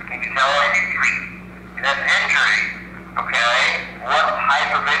 Can you tell us? That's injury, okay? What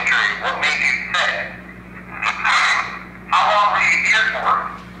type of injury? What made you sick? How long were you here for?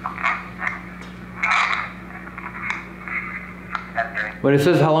 When it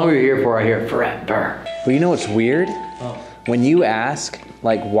says how long were you here for, I hear forever. But you know what's weird? When you ask,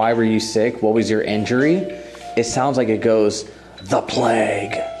 like, why were you sick? What was your injury? It sounds like it goes, the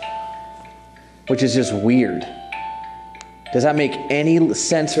plague. Which is just weird. Does that make any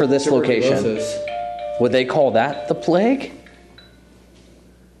sense for this location? Tuberculosis. Would they call that the plague?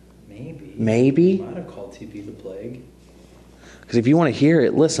 Maybe. Maybe? Might have called TB the plague. Because if you want to hear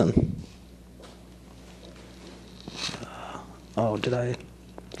it, listen. Oh, did I?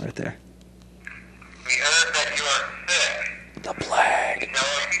 Right there. We heard that you are sick. The plague. Tell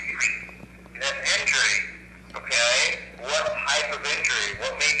us. That's injury, okay? What type of injury?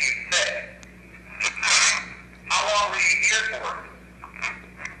 What made you sick? How long were you good for?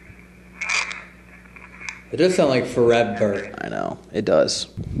 It does sound like forever. I know, it does.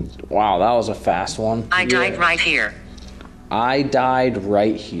 Wow, that was a fast one. I died right here. I died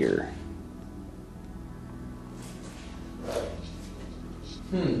right here.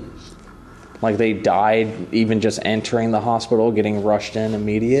 Like they died even just entering the hospital, getting rushed in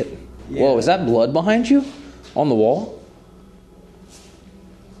immediate. Yeah. Whoa, is that blood behind you? On the wall?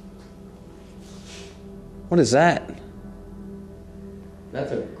 What is that?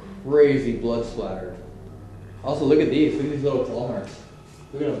 That's a crazy blood splatter. Also, look at these. Look at these little claw marks.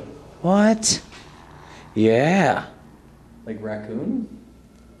 Look at them. What? Yeah. Like raccoon?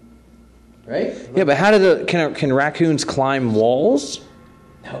 Right? Yeah, but how did can raccoons climb walls?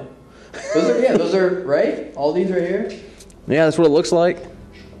 No. Those are, right? All these right here? Yeah, that's what it looks like.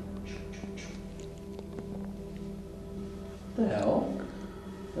 What the hell?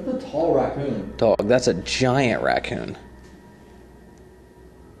 That's a tall raccoon. Dog, that's a giant raccoon.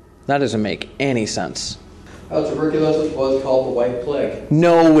 That doesn't make any sense. Oh, tuberculosis was called the White Plague.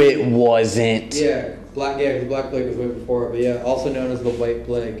 No, it wasn't. Yeah, because Black Plague was way before it, but yeah, also known as the White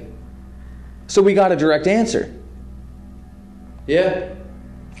Plague. So we got a direct answer. Yeah,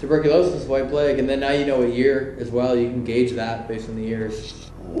 tuberculosis, White Plague, and then now you know a year as well. You can gauge that based on the years.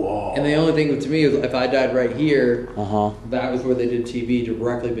 Whoa. And the only thing to me is if I died right here, Uh-huh. that was where they did TV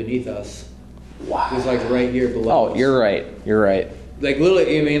directly beneath us. Wow. It was like right here below us. Oh, you're right. You're right. Like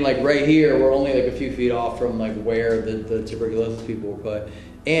literally, I mean, like right here, we're only like a few feet off from like where the tuberculosis people were put.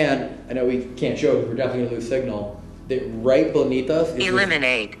 And I know we can't show it, we're definitely gonna lose signal. That right beneath us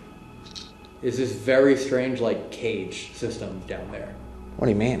is this very strange like cage system down there. What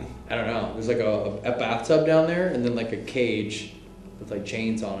do you mean? I don't know. There's like a bathtub down there, and then like a cage with like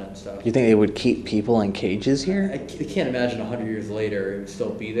chains on it and stuff. You think they would keep people in cages here? I can't imagine 100 years later it would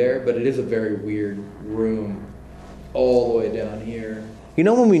still be there, but it is a very weird room all the way down here. You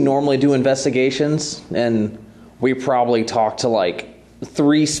know when we normally do investigations and we probably talk to like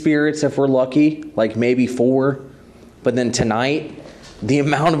 3 spirits if we're lucky, like maybe 4, but then tonight, the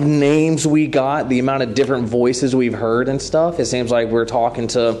amount of names we got, the amount of different voices we've heard and stuff, it seems like we're talking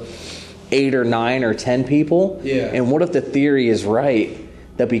to 8 or 9 or 10 people. Yeah. And what if the theory is right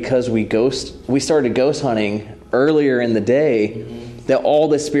that because we started ghost hunting earlier in the day, that all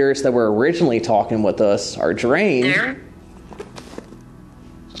the spirits that were originally talking with us are drained.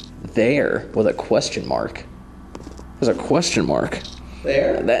 There with a question mark. There's a question mark.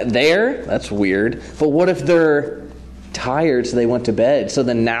 There? There? That's weird. But what if they're tired so they went to bed? So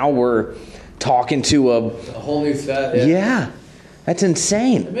then now we're talking to a whole new set. Yeah. That's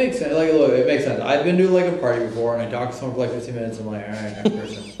insane. It makes sense. Like, look, it makes sense. I've been to like a party before, and I talked to someone for like 15 minutes. I'm like, all right, next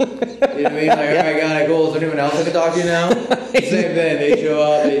person. You know what I mean? Like, all right, got it, cool. Is there anyone else I can talk to now? Same thing. They show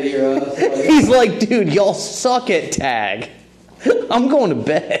up, they hear us. Like, he's like, dude, y'all suck at tag. I'm going to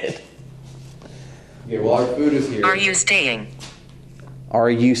bed. Okay, well, our food is here. Are you staying?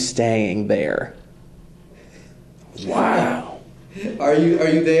 Are you staying there? Wow. Are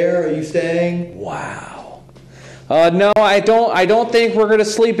you there? Are you staying? Wow. No, I don't think we're gonna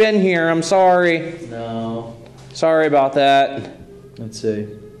sleep in here. I'm sorry. No. Sorry about that. Let's see.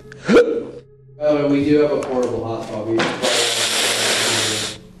 Oh, we do have a portable hotspot.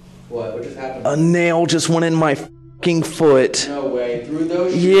 What just happened? A nail just went in my fucking foot. No way. Through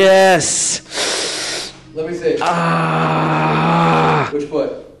those? Yes. Let me see. Ah. Which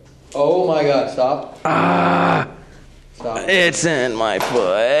foot? Oh my God! Stop. Ah. Stop. It's in my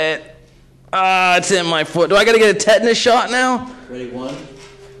foot. Ah, it's in my foot. Do I gotta get a tetanus shot now? Ready? 1,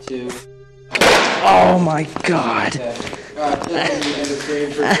 2. Oh my God. Okay. Alright, this will be end of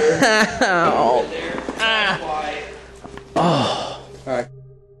stream for sure. Ow. Oh. Alright.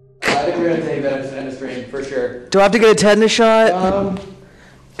 I think we're gonna take that as end of stream for sure. Do I have to get a tetanus shot?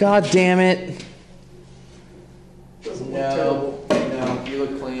 God damn it. No, you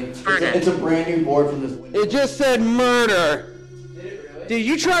look clean. It's a brand new board from this window. It just said murder. Did it really? Dude,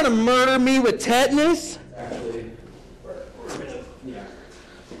 you trying to murder me with tetanus? Actually, we're gonna, yeah.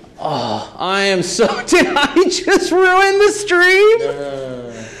 Oh, I am so... Did I just ruin the stream?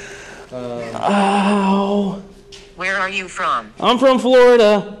 Oh. Where are you from? I'm from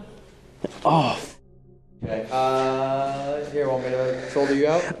Florida. Oh. Okay. Here, want me to shoulder you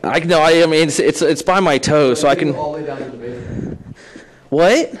out? I mean, it's by my toe, so I can... All the way down to the basement.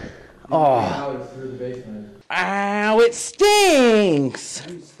 What? Oh. Out through the basement. Ow, it stings.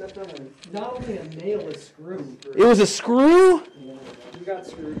 You stepped on not only a nail, a screw. It was a screw? Yeah, you got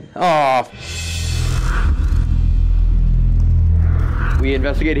screwed. Oh. We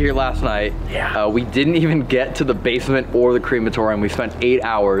investigated here last night. Yeah. We didn't even get to the basement or the crematorium. We spent 8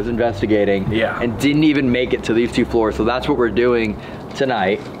 hours investigating. Yeah. And didn't even make it to these 2 floors. So that's what we're doing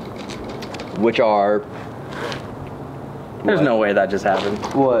tonight, which are... There's no way that just happened.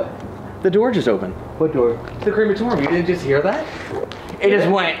 What? The door just opened. What door? The crematorium. You didn't just hear that? It just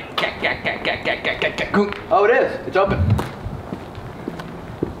went. Oh, it is. It's open.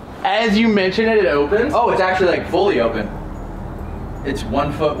 As you mentioned it, it opens. Oh, it's actually like fully open. It's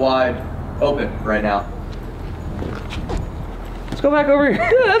 1 foot wide open right now. Let's go back over here.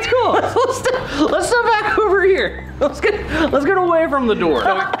 Yeah, that's cool. Let's step back over here. Let's get away from the door.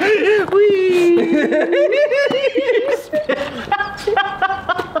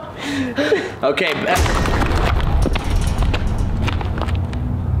 Okay.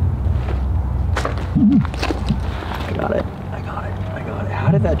 I got it.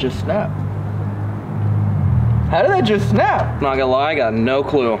 How did that just snap? How did that just snap? Not gonna lie, I got no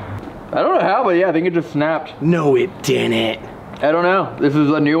clue. I don't know how, but yeah, I think it just snapped. No, it didn't. I don't know. This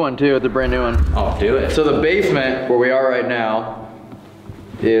is a new one too. It's a brand new one. Oh, do it. So the basement where we are right now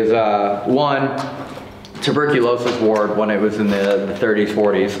is one tuberculosis ward when it was in the 30s,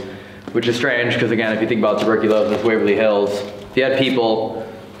 40s, which is strange because again, if you think about tuberculosis, Waverly Hills, if you had people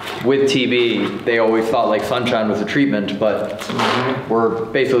with TB, they always thought like sunshine was a treatment, but we're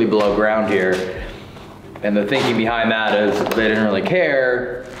basically below ground here. And the thinking behind that is they didn't really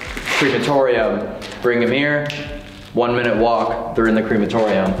care. Crematorium, bring them here, 1 minute walk, they're in the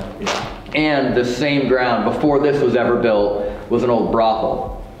crematorium. And the same ground, before this was ever built, was an old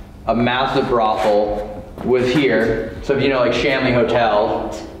brothel. A massive brothel was here. So if you know like Shanley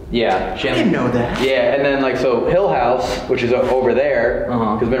Hotel, yeah. Shanley, I didn't know that. Yeah, and then like so Hill House, which is over there,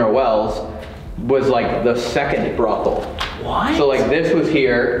 because Mineral Wells, was like the second brothel. What? So like this was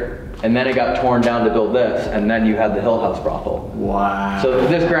here, and then it got torn down to build this, and then you had the Hill House brothel. Wow. So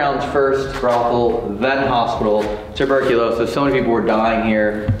this ground's first brothel, then hospital, tuberculosis. So many people were dying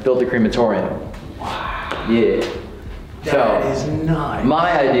here, built a crematorium. Wow. Yeah. That is nuts.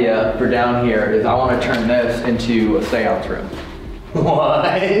 My idea for down here is I want to turn this into a seance room.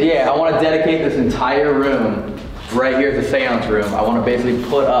 What? Yeah, I want to dedicate this entire room right here as a seance room. I want to basically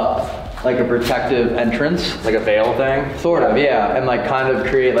put up like a protective entrance. Like a veil thing? Sort of, yeah. And like kind of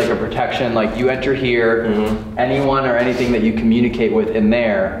create like a protection, like you enter here, anyone or anything that you communicate with in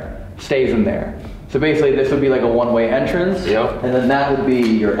there stays in there. So basically this would be like a one-way entrance, and then that would be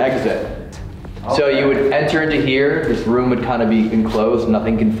your exit. Okay. So you would enter into here, this room would kind of be enclosed,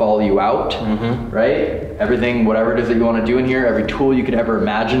 nothing can follow you out, right? Everything, whatever it is that you want to do in here, every tool you could ever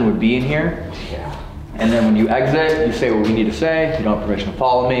imagine would be in here. Yeah. And then when you exit, you say what we need to say. You don't have permission to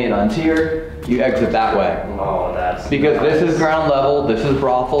follow me, it ends here. You exit that way. Oh, that's because this is ground level, this is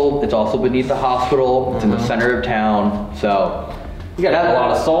brothel, it's also beneath the hospital, it's in the center of town, so. You gotta have a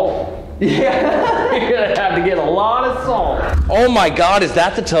lot of salt. Yeah. You're gonna have to get a lot of salt. Oh my God, is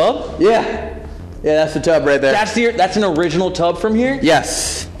that the tub? Yeah. Yeah, that's the tub right there. That's an original tub from here?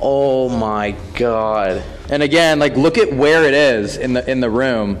 Yes. Oh my God. And again, like look at where it is in the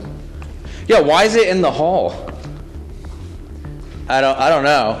room. Yeah, why is it in the hall? I don't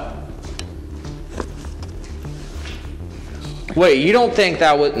know. Wait, you don't think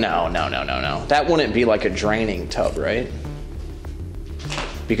that would, no. That wouldn't be like a draining tub, right?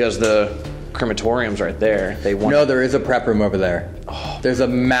 Because the crematorium's right there. No, there is a prep room over there. Oh. There's a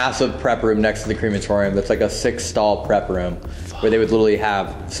massive prep room next to the crematorium that's like a 6-stall prep room where they would literally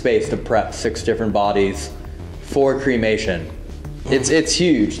have space to prep 6 different bodies for cremation. It's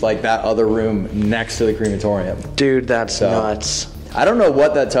huge, like that other room next to the crematorium. Dude, that's nuts. I don't know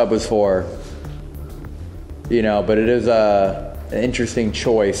what that tub was for, you know, but it is an interesting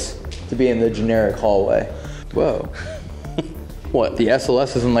choice to be in the generic hallway. Whoa. What? The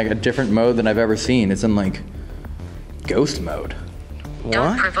SLS is in like a different mode than I've ever seen. It's in like ghost mode. What?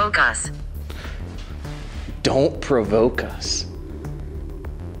 Don't provoke us. Don't provoke us.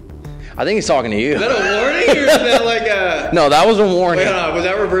 I think he's talking to you. Is that a warning or is that like a... No, that was a warning. Wait, hold on. Was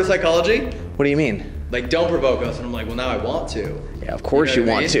that reverse psychology? What do you mean? Like, don't provoke us. And I'm like, well, now I want to. Yeah, of course you,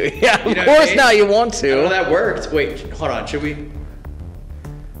 want to. Yeah, of course now you want to. I don't know that worked. Wait, hold on. Should we...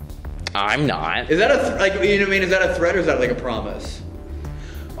 I'm not. Is that a, like, you know what I mean? Is that a threat or is that like a promise?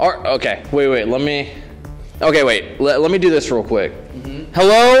 Okay, wait, let me... Okay, wait, let me do this real quick.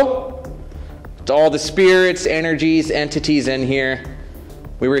 Hello? To all the spirits, energies, entities in here.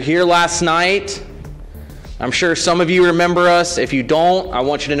 We were here last night. I'm sure some of you remember us. If you don't, I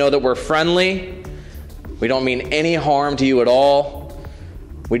want you to know that we're friendly. We don't mean any harm to you at all.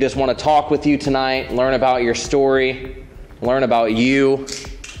 We just want to talk with you tonight, learn about your story, learn about you.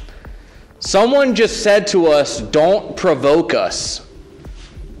 Someone just said to us, don't provoke us.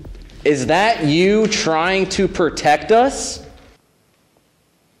 Is that you trying to protect us?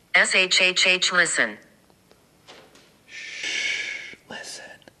 SHHH, listen. Listen.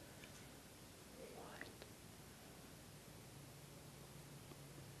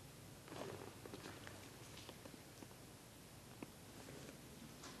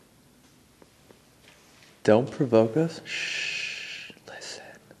 Don't provoke us. Shh. Listen.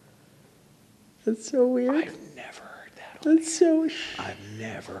 That's so weird. I've never heard that on That's so. I've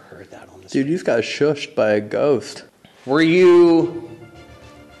never heard that on this. Dude, you just got shushed by a ghost. Were you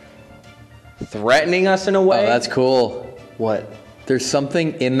threatening us in a way? Oh, that's cool. What? There's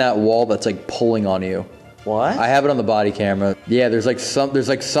something in that wall that's like pulling on you. What? I have it on the body camera. Yeah, there's like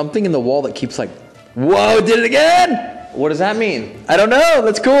something in the wall that keeps like, whoa, did it again! What does that mean? I don't know.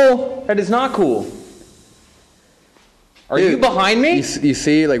 That's cool. That is not cool. Are Dude, you behind me? You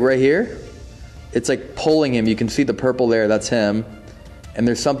see, like right here, it's like pulling him. You can see the purple there. That's him. And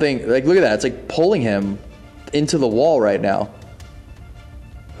there's something like, look at that. It's like pulling him into the wall right now.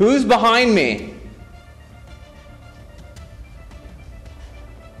 Who's behind me?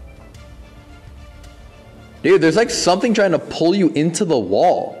 Dude, there's like something trying to pull you into the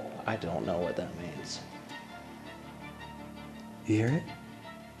wall. I don't know what that means. You hear it?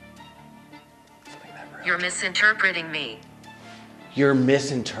 You're misinterpreting me. You're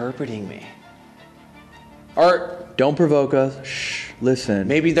misinterpreting me. Or Don't provoke us. Shh. Listen.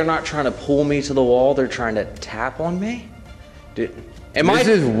 maybe they're not trying to pull me to the wall. They're trying to tap on me. Dude, This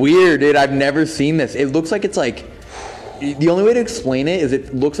is weird, dude. I've never seen this. It looks like it's like, the only way to explain it is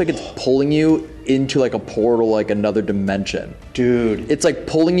it looks like it's pulling you into like a portal, like another dimension. Dude. It's like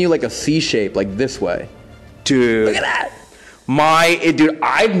pulling you like a C shape, like this way. Dude. Look at that. Dude,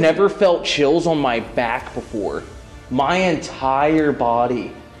 I've never felt chills on my back before. My entire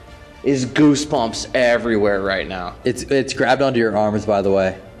body is goosebumps everywhere right now. It's grabbed onto your arms, by the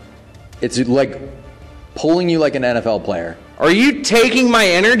way. It's like pulling you like an NFL player. Are you taking my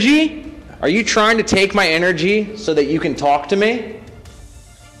energy? Are you trying to take my energy so that you can talk to me?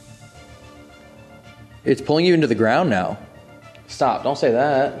 It's pulling you into the ground now. Stop, don't say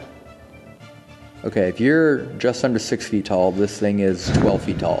that. Okay, if you're just under 6 feet tall, this thing is 12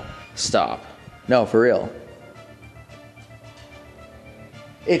 feet tall. Stop. No, for real.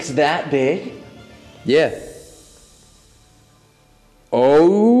 It's that big? Yeah.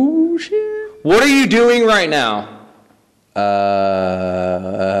 Oh, shit. What are you doing right now?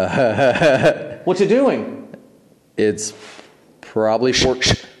 What's it doing? It's probably for...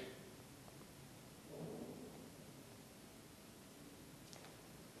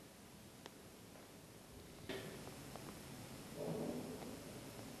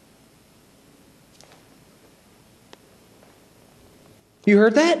 You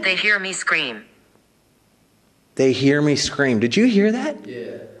heard that? They hear me scream. They hear me scream. Did you hear that?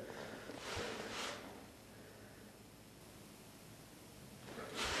 Yeah.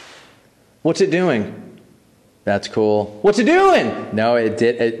 What's it doing? That's cool. What's it doing? No, it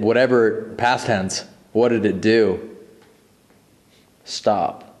did, whatever, past tense. What did it do?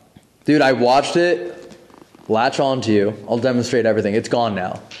 Stop. Dude, I watched it latch onto you. I'll demonstrate everything. It's gone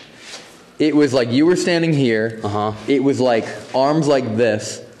now. It was like you were standing here. Uh-huh. It was like arms like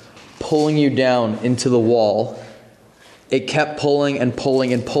this, pulling you down into the wall. It kept pulling and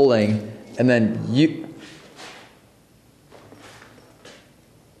pulling and pulling, and then you...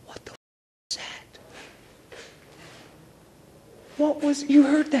 What the f is that? What was... You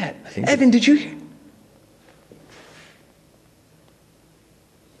heard that? Evan, did you hear...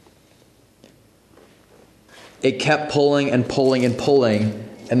 It kept pulling and pulling and pulling,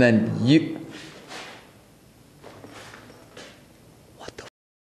 and then you... What the f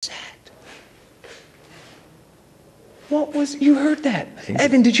is that? What was... You heard that?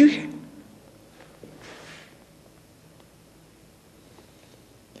 Evan, did you hear...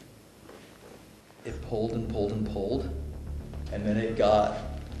 It pulled and pulled and pulled, and then it got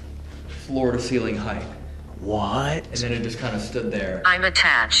floor to ceiling height. What? And then it just kind of stood there. I'm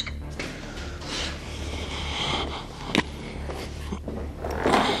attached.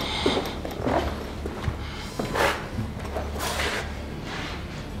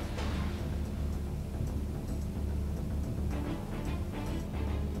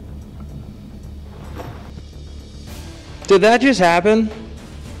 Did that just happen?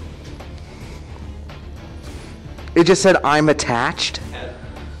 It just said, I'm attached?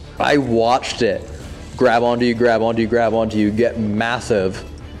 I watched it grab onto you, grab onto you, grab onto you, get massive,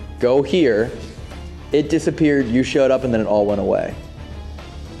 go here, it disappeared, you showed up, and then it all went away.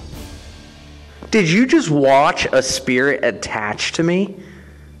 Did you just watch a spirit attach to me?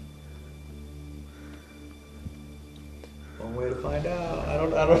 One way to find out. I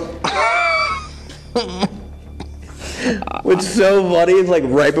don't What's so funny is like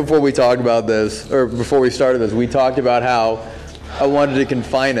right before we talked about this, or before we started this, we talked about how I wanted to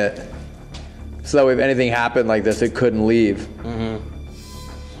confine it. So that way if anything happened like this, it couldn't leave. Mm-hmm.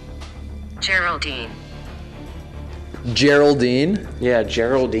 Geraldine. Geraldine? Yeah,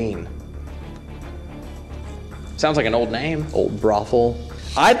 Geraldine. Sounds like an old name. Old brothel.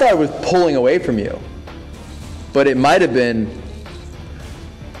 I thought it was pulling away from you. But it might have been...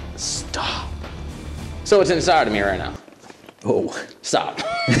 Stop. So it's inside of me right now. Oh. Stop.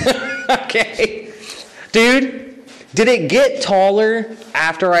 Okay. Dude, did it get taller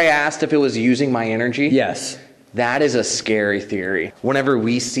after I asked if it was using my energy? Yes. That is a scary theory. Whenever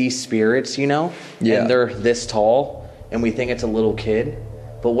we see spirits, you know, yeah. and they're this tall, and we think it's a little kid,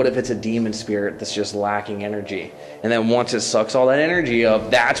 but what if it's a demon spirit that's just lacking energy? And then once it sucks all that energy up,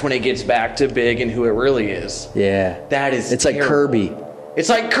 that's when it gets back to big and who it really is. Yeah. That is It's terrible. like Kirby. It's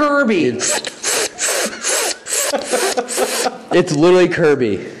like Kirby. It's literally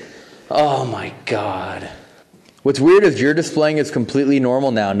Kirby. Oh my God. What's weird is your displaying is completely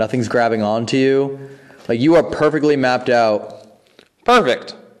normal now. Nothing's grabbing onto you. Like you are perfectly mapped out.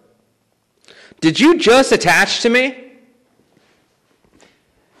 Perfect. Did you just attach to me?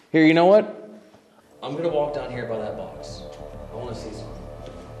 Here, you know what? I'm going to walk down here by that box. I want to see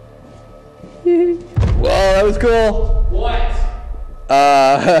something. Whoa, that was cool. What?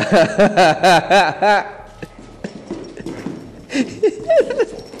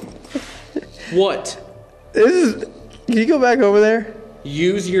 What? This is... Can you go back over there?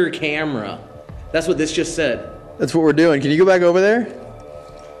 Use your camera. That's what this just said. That's what we're doing. Can you go back over there?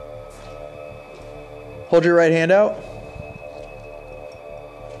 Hold your right hand out.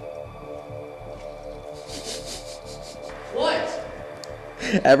 What?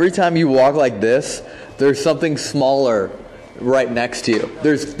 Every time you walk like this, there's something smaller right next to you.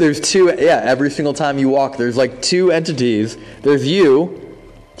 There's two, yeah, every single time you walk, there's like two entities. There's you,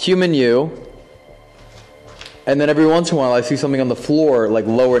 human you, and then every once in a while I see something on the floor like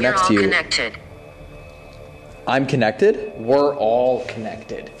lower You're next all to you. connected. I'm connected? We're all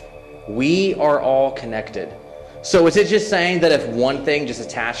connected. We are all connected. So is it just saying that if one thing just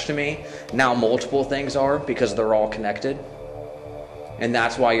attached to me, now multiple things are because they're all connected? And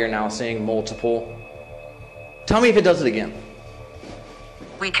that's why you're now seeing multiple. Tell me if it does it again.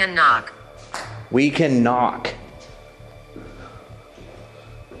 We can knock. We can knock.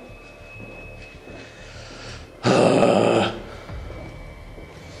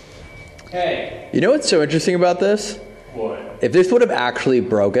 Hey. You know what's so interesting about this? What? If this would have actually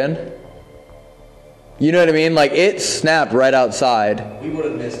broken, you know what I mean? Like it snapped right outside. We would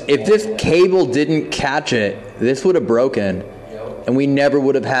have missed. If this cable didn't catch it, this would have broken. And we never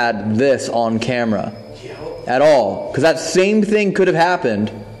would have had this on camera at all. Because that same thing could have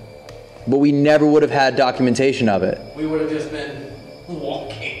happened, but we never would have had documentation of it. We would have just been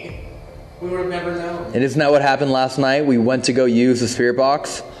walking. We would have never known. And isn't that what happened last night? We went to go use the spirit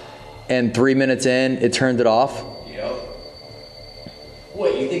box, and 3 minutes in, it turned it off. Yep.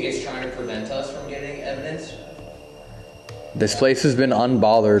 What, you think it's trying to prevent us from getting evidence? This place has been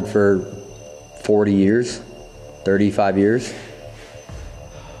unbothered for 40 years, 35 years.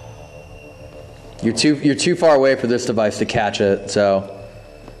 You're too far away for this device to catch it, so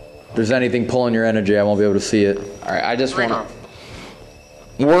if there's anything pulling your energy, I won't be able to see it. All right, I just want to...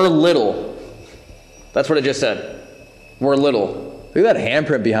 We're little. That's what it just said. We're little. Look at that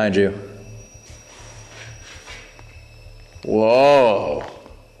handprint behind you. Whoa.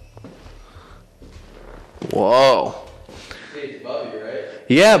 Whoa. It's above you, right?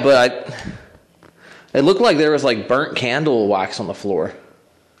 Yeah, but it looked like there was like burnt candle wax on the floor.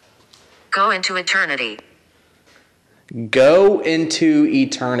 Go into eternity. Go into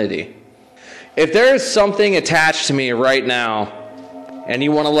eternity. If there is something attached to me right now, and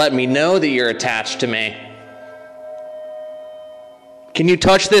you want to let me know that you're attached to me, can you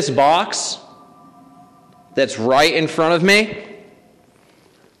touch this box that's right in front of me?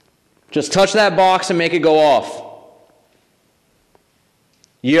 Just touch that box and make it go off.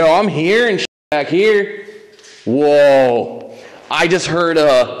 Yo, I'm here and back here. Whoa. I just heard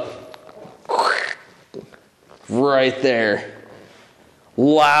a right there.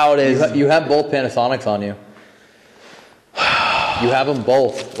 Loud as... You have both Panasonics on you. You have them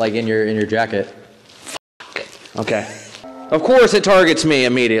both, like in your jacket. Okay. Of course it targets me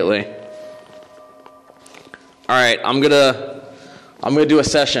immediately. Alright, I'm gonna do a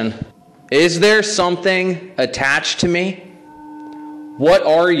session. Is there something attached to me? What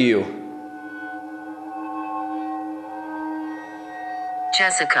are you?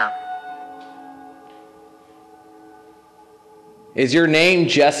 Jessica. Is your name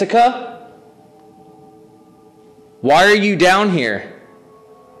Jessica? Why are you down here?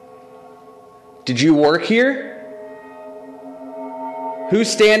 Did you work here? Who's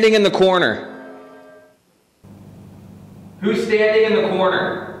standing in the corner? Who's standing in the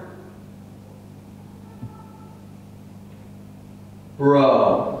corner?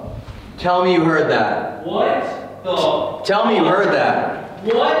 Bro, tell me you heard that. What the? Tell me you heard that.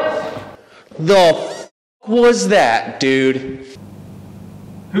 What? The f was that, dude?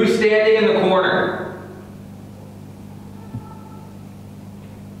 Who's standing in the corner?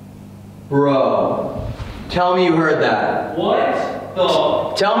 Bro, tell me you heard that. What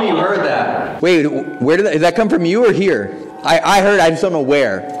the? Tell me you heard that. Wait, where did that come from? You or here? I heard. I just don't know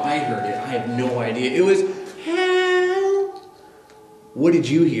where. I heard it. I have no idea. It was hell. What did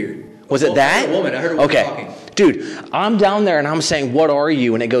you hear? Was it that? A woman. I heard a woman Okay. talking. Dude, I'm down there and I'm saying, what are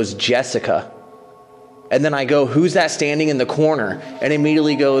you? And it goes, Jessica. And then I go, who's that standing in the corner? And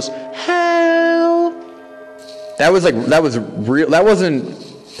immediately goes, help. That was real. That was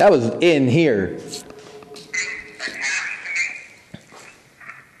in here.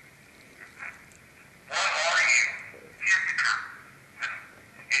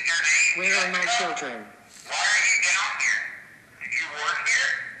 Where are my children? Why are you down here? Did you work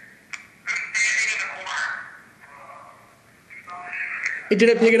here? Who's standing in the corner? It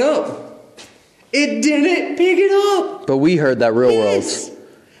didn't pick it up. It didn't pick it up. But we heard that real world. Yes.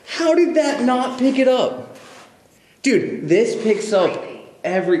 How did that not pick it up? Dude, this picks up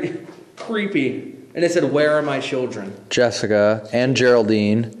every... Creepy. And it said, where are my children? Jessica and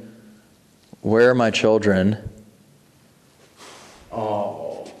Geraldine, where are my children?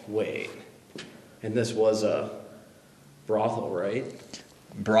 Oh, wait. And this was a brothel, right?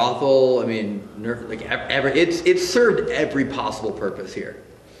 Brothel, I mean, it's served every possible purpose here.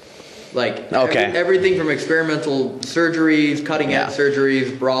 Like, okay. Everything from experimental surgeries, cutting edge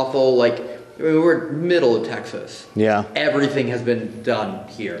surgeries, brothel, like, I mean, we're middle of Texas. Yeah. Everything has been done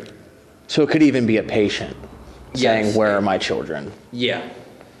here. So it could even be a patient saying, Yes. where are my children? Yeah.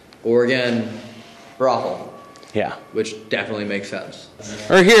 Oregon, brothel, Yeah. which definitely makes sense.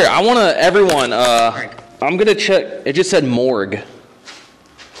 Or here, I want to, everyone, I'm going to check, it just said morgue.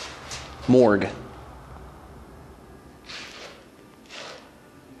 Morgue.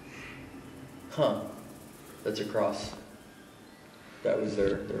 Huh. That's a cross. That was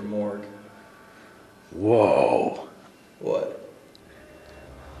their morgue. Whoa. What?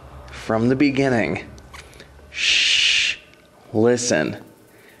 From the beginning. Shh. Listen.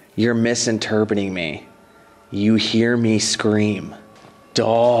 You're misinterpreting me. You hear me scream.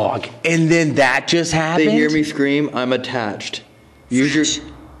 Dog. And then that just happened? They hear me scream, I'm attached. Use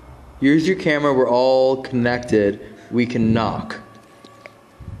your camera, we're all connected. We can knock.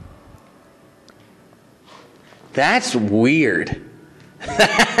 That's weird.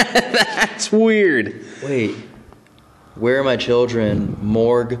 That's weird. Wait. Where are my children?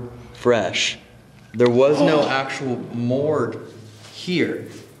 Morgue fresh. There was no actual morgue here.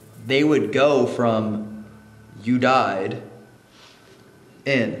 They would go from you died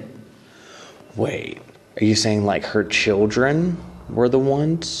in. Wait. Are you saying like her children were the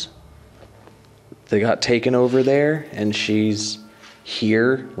ones that got taken over there and she's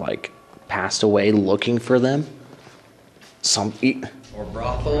here, like passed away looking for them? Or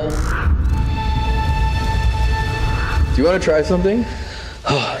brothel. Do you want to try something?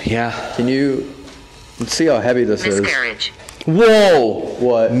 Oh, yeah. Let's see how heavy this is. Miscarriage. Whoa!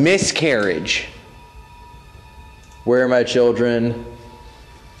 What? Miscarriage. Where are my children?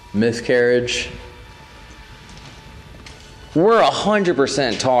 Miscarriage. We're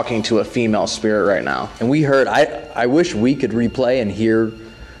 100% talking to a female spirit right now. And we heard, I wish we could replay and hear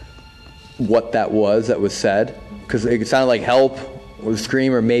what that was said. Because it sounded like help or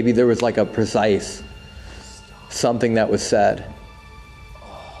scream, or maybe there was like a precise something that was said.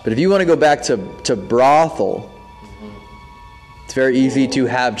 But if you want to go back to brothel, it's very easy to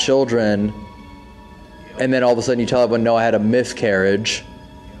have children and then all of a sudden you tell everyone, no, I had a miscarriage,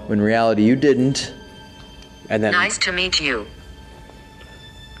 when in reality you didn't. And then, Nice to meet you.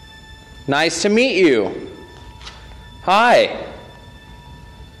 nice to meet you. Hi.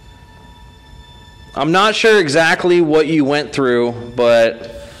 I'm not sure exactly what you went through,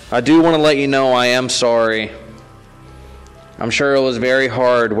 but I do want to let you know I am sorry. I'm sure it was very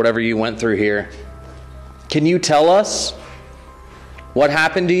hard, whatever you went through here. Can you tell us what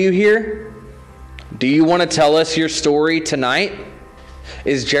happened to you here? Do you want to tell us your story tonight?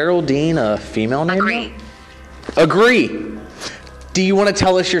 Is Geraldine a female name? Agree. Agree. Do you want to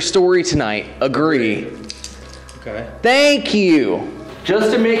tell us your story tonight? Agree. Okay. Thank you.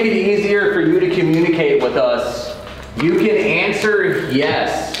 Just to make it easier for you to communicate with us, you can answer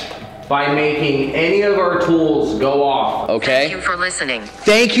yes. by making any of our tools go off, okay? Thank you for listening.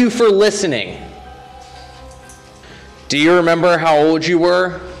 Thank you for listening. Do you remember how old you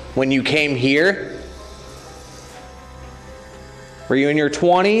were when you came here? Were you in your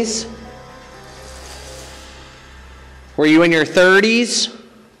 20s? Were you in your 30s?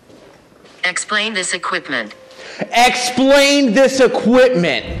 Explain this equipment. Explain this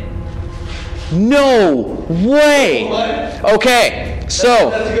equipment. No way. What? Okay, so.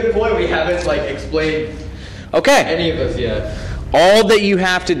 That's a good point. We haven't like explained any of this yet. All that you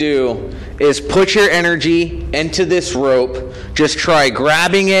have to do is put your energy into this rope. Just try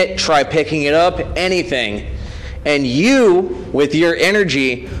grabbing it, try picking it up, anything. And you, with your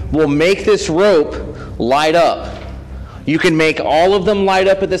energy, will make this rope light up. You can make all of them light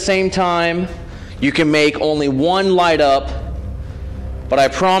up at the same time. You can make only one light up. But I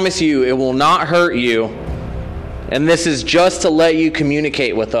promise you, it will not hurt you. And this is just to let you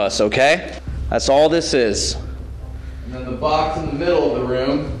communicate with us, okay? That's all this is. And then the box in the middle of the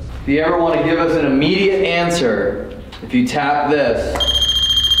room. If you ever want to give us an immediate answer, if you tap this,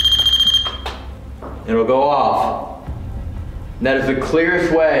 it'll go off. And that is the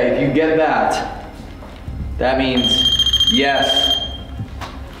clearest way. If you get that, that means yes,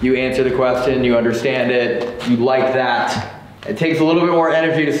 you answer the question, you understand it, you like that. It takes a little bit more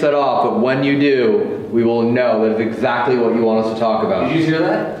energy to set off, but when you do, we will know that it's exactly what you want us to talk about. Did you hear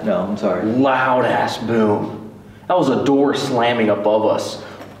that? No, I'm sorry. Loud ass boom. That was a door slamming above us.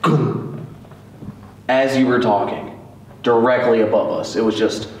 Goom. As you were talking, directly above us. It was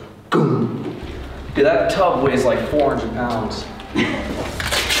just goom. Dude, that tub weighs like 400 pounds.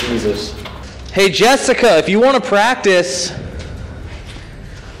 Jesus. Hey, Jessica, if you want to practice,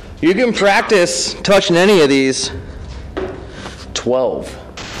 you can practice touching any of these.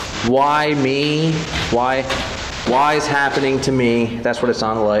 12. Why me? Why is happening to me? That's what it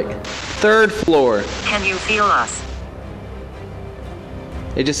sounded like. 3rd floor. Can you feel us?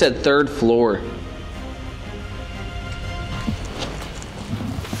 It just said 3rd floor.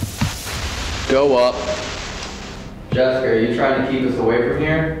 Go up. Jessica, are you trying to keep us away from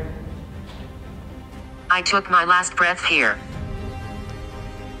here? I took my last breath here.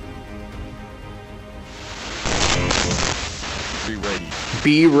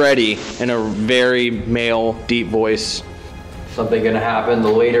 Be ready in a very male, deep voice. Something gonna happen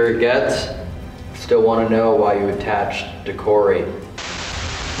the later it gets. Still want to know why you attached to Corey.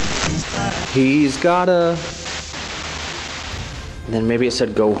 He's gotta. And then maybe it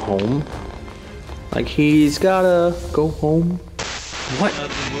said go home. Like he's gotta go home. What?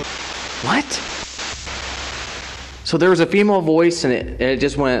 What? So there was a female voice and it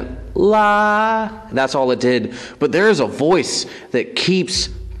just went la. That's all it did. But there is a voice that keeps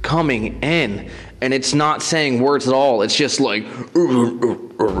coming in and it's not saying words at all. It's just like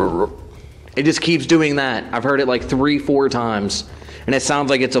it just keeps doing that. I've heard it like 3-4 times and it sounds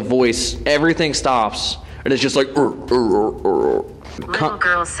like it's a voice. Everything stops and it's just like Little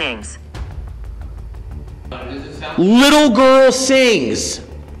girl sings. Little girl sings.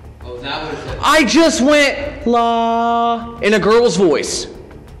 Oh, is that what it said? I just went la in a girl's voice.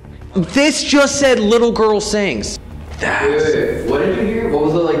 This just said little girl sings. Wait. What did you hear? What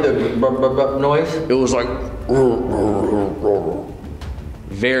was it like the noise? It was like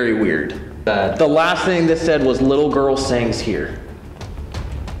very weird. The last thing that said was little girl sings here.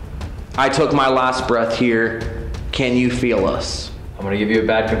 I took my last breath here. Can you feel us? I'm gonna give you a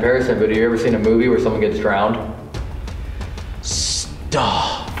bad comparison, but have you ever seen a movie where someone gets drowned?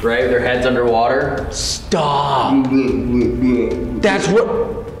 Stop. Right? Their head's underwater. Stop. That's what.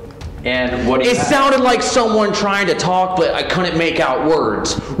 And what do you It have? sounded like someone trying to talk, but I couldn't make out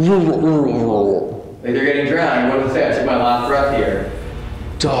words. Like they're getting drowned. What does it say? I took my last breath here.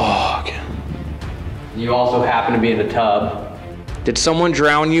 Dog. You also happen to be in the tub. Did someone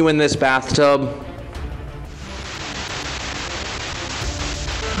drown you in this bathtub?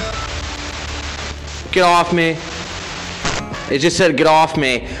 Get off me. It just said get off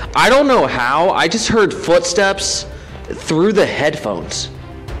me. I don't know how. I just heard footsteps through the headphones.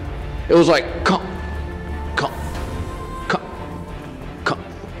 It was like, come.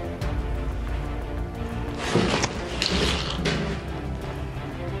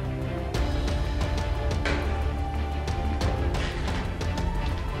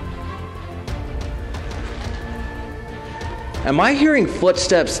 Am I hearing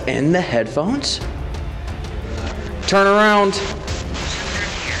footsteps in the headphones? Turn around.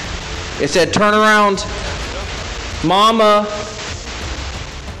 It said turn around. Mama.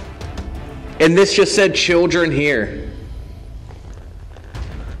 And this just said children here.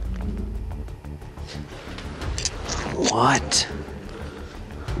 What?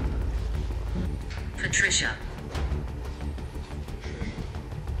 Patricia.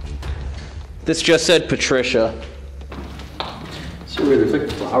 This just said Patricia. So weird, there's like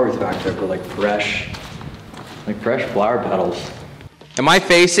flowers back there, but like fresh flower petals. Am I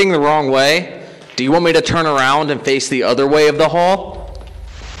facing the wrong way? Do you want me to turn around and face the other way of the hall?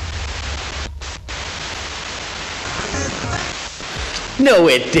 No,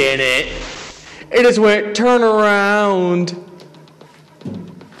 it didn't. It just went, turn around.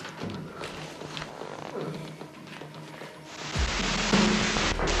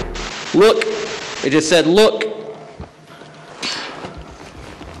 Look. It just said, look.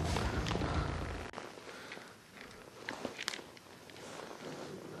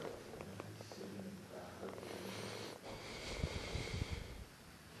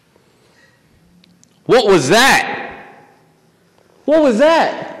 What was that? What was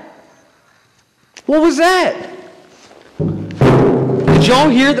that? What was that? Did y'all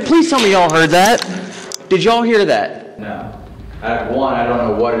hear that? Please tell me y'all heard that. Did y'all hear that? No. One, I don't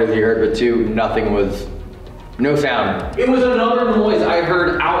know what it is you heard, but two, no sound. It was another noise I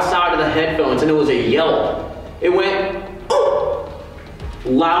heard outside of the headphones, and it was a yelp. It went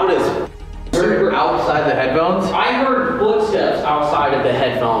loud as. Heard outside the headphones? I heard footsteps outside of the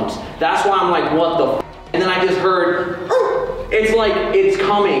headphones. That's why I'm like, what the f? And then I just heard, it's like it's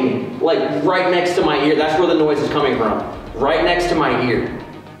coming, like right next to my ear. That's where the noise is coming from. Right next to my ear.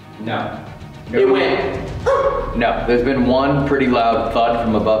 No. It went. No, there's been one pretty loud thud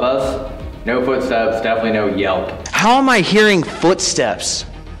from above us. No footsteps, definitely no yelp. How am I hearing footsteps?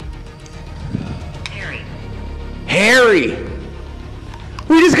 Harry. Harry!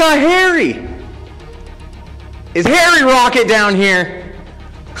 We just got Harry! Is Harry Rocket down here?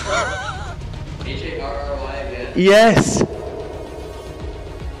 H-A-R-R-Y again? Yes.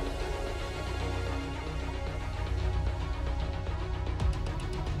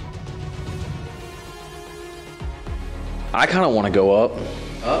 I kind of want to go up.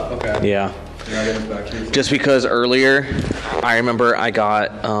 Oh, okay. Yeah. Back to you. Just because earlier, I remember I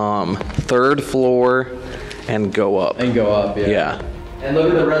got 3rd floor and go up. And go up, yeah. Yeah. And look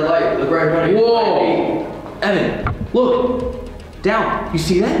at the red light. Look right in front of you. Whoa! Evan, look! Down. You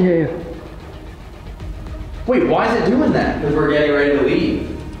see that? Yeah, yeah. Wait, why is it doing that? Because we're getting ready to leave.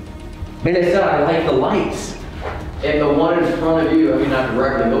 And it said I like the lights. And the one in front of you, I mean not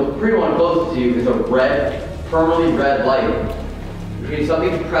directly, the pretty one closest to you is a red, permanently red light. Which means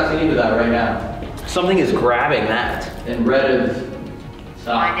something's pressing into that right now. Something is grabbing that. And red is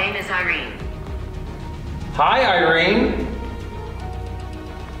My name is Irene. Hi, Irene.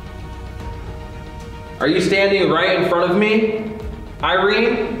 Are you standing right in front of me?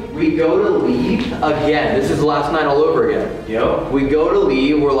 Irene? We go to leave again. This is the last night all over again. Yep. We go to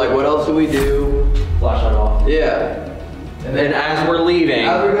leave, we're like, what else do we do? Flashlight off. Yeah. And then as we're leaving.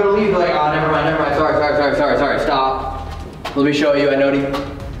 As we're gonna leave, like, oh, never mind, sorry, stop. Let me show you, I know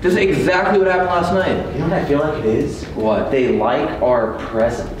this is exactly what happened last night. You know what I feel like it is? What? They like our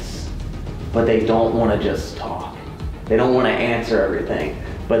presence, but they don't want to just talk. They don't want to answer everything,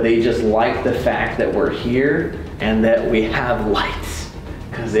 but they just like the fact that we're here and that we have lights,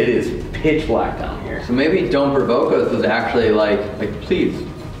 because it is pitch black down here. So maybe don't provoke us is actually like please,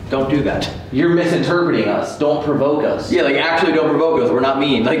 don't do that. You're misinterpreting us. Don't provoke us. Yeah, like actually don't provoke us. We're not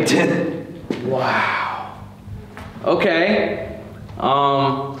mean. Like, Wow. Okay.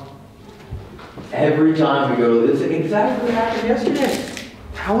 every time we go to this, exactly what happened yesterday.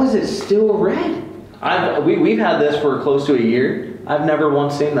 How is it still red? We've had this for close to a year. I've never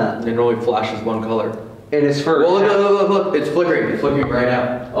once seen that. It only flashes one color. It is for. Well, look, it's flickering. It's flickering right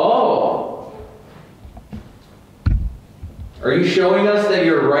now. Oh. Are you showing us that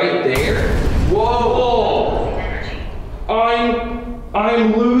you're right there? Whoa.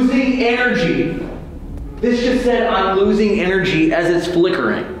 I'm losing energy. This just said I'm losing energy as it's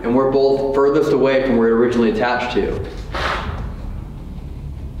flickering. And we're both furthest away from where it originally attached to.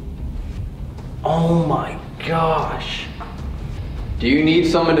 Oh my gosh. Do you need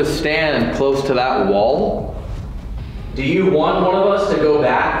someone to stand close to that wall? Do you want one of us to go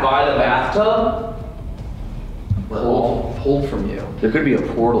back by the bathtub? Pulled from you. There could be a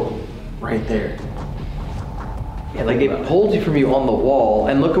portal right there. Yeah, like it pulls you from you on the wall,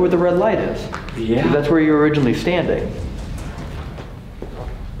 and look at where the red light is. Yeah. That's where you were originally standing.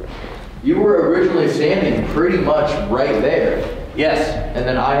 You were originally standing pretty much right there. Yes. And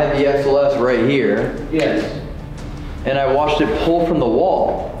then I had the SLS right here, Yes. and I watched it pull from the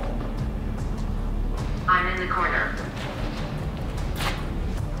wall. I'm in the corner.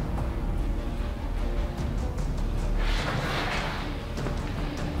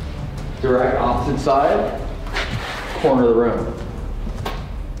 Direct opposite side, corner of the room.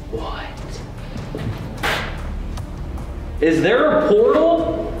 What? Is there a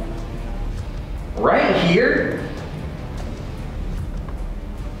portal right here?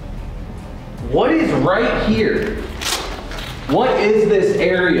 What is right here? What is this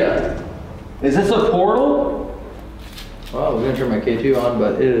area? Is this a portal? Oh, I was gonna turn my K2 on,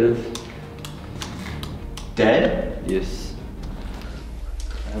 but it is. Dead? Yes.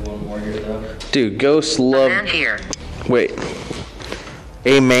 I have one more here though. Dude, ghosts love. A man here. Wait.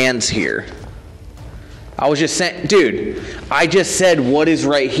 A man's here. I was just saying, dude, I just said, what is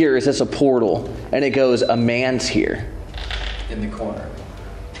right here? Is this a portal? And it goes, a man's here. In the corner.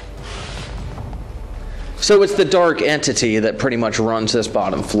 So it's the dark entity that pretty much runs this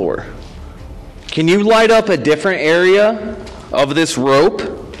bottom floor. Can you light up a different area of this rope?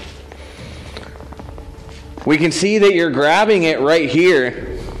 We can see that you're grabbing it right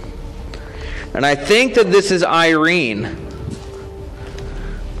here. And I think that this is Irene.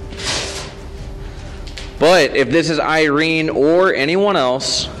 But if this is Irene or anyone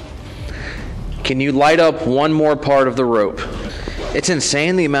else, can you light up one more part of the rope? It's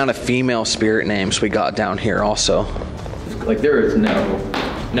insane the amount of female spirit names we got down here also. Like there is no.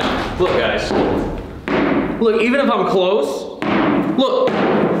 Look guys. Look, even if I'm close, look.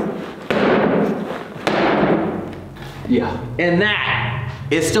 Yeah. And that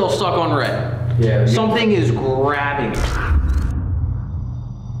is still stuck on red. Yeah. Something is grabbing it.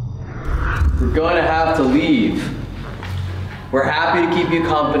 We're going to have to leave. We're happy to keep you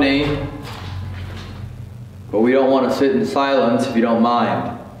company, but we don't want to sit in silence if you don't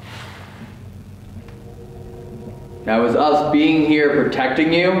mind. Now, is us being here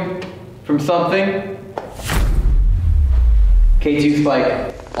protecting you from something? K2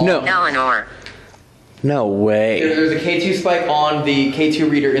 spike. No. Eleanor. No way. There's a K2 spike on the K2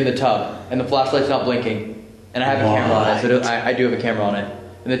 reader in the tub, and the flashlight's not blinking. And I have a camera on it, so I do have a camera on it.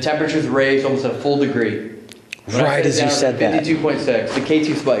 And the temperature's raised almost a full degree. Right as you said that. 52.6. The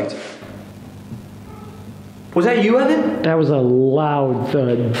K2 spiked. Was that you, Evan? That was a loud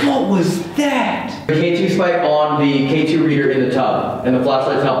thud. What was that? The K2 spike on the K2 reader in the tub, and the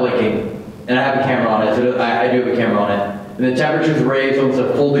flashlight's not blinking. And I have a camera on it, so I do have a camera on it. And the temperature's raised almost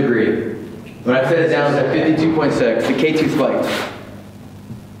a full degree. When I set it down, it's at 52.6. The K2 spiked.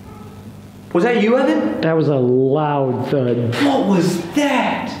 Was that you, Evan? That was a loud thud. What was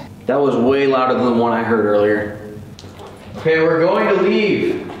that? That was way louder than the one I heard earlier. Okay, we're going to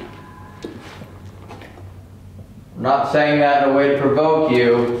leave. I'm not saying that in a way to provoke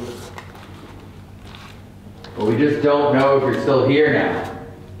you, but we just don't know if you're still here now.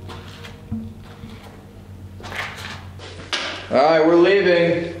 All right, we're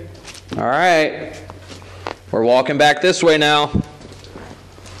leaving. All right. We're walking back this way now.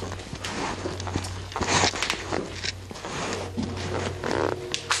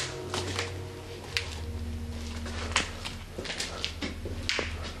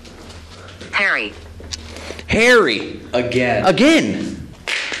 Harry. Harry. Again. Again.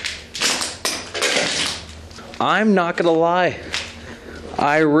 I'm not gonna lie.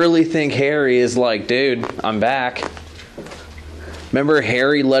 I really think Harry is like, dude, I'm back. Remember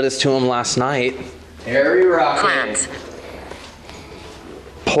Harry led us to him last night. Harry Rocket. Plans.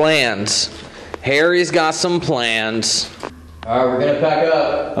 Plans. Harry's got some plans. All right, we're gonna pack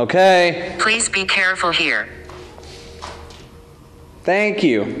up. Okay. Please be careful here. Thank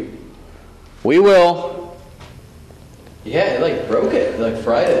you. We will. Yeah, it like broke it. It like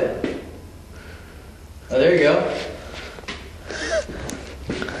fried it. Oh, there you go.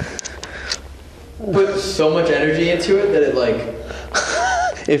 Put so much energy into it that it like...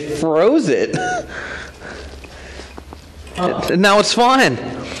 It froze it. And now it's fine.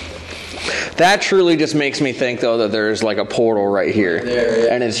 That truly just makes me think, though, that there's like a portal right here. There,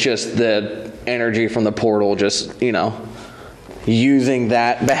 yeah. And it's just the energy from the portal just, you know, using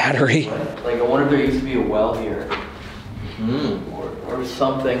that battery. Like, I wonder if there used to be a well here. Or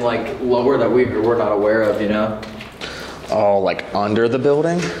something like lower that we're not aware of, you know? Oh, like under the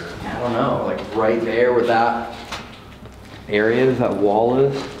building? I don't know, like right there where that area is, that wall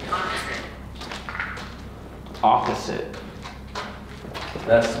is. Opposite.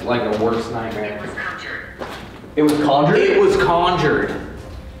 That's like a worst nightmare. It was conjured? It was conjured.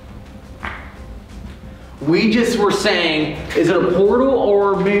 We just were saying, is it a portal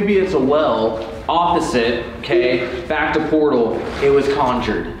or maybe it's a well? Opposite, okay, back to portal, it was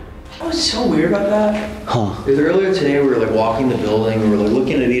conjured. What's so weird about that? Huh. Is earlier today we were like walking the building, we were like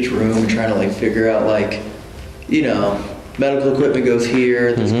looking at each room and trying to like figure out like, you know, medical equipment goes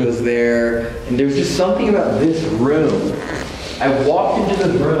here, this goes there, and there's just something about this room. I walked into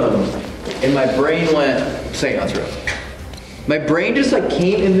the room and my brain went, seance room. My brain just like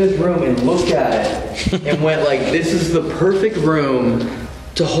came in this room and looked at it and went like, this is the perfect room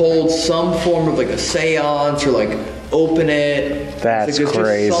to hold some form of like a seance or like open it. That's like,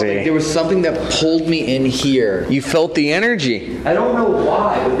 crazy. There was something that pulled me in here. You felt the energy. I don't know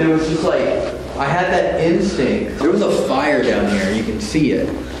why, but there was just like, I had that instinct. There was a fire down here. You can see it.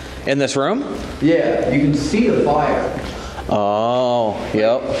 In this room? Yeah, you can see the fire. Oh,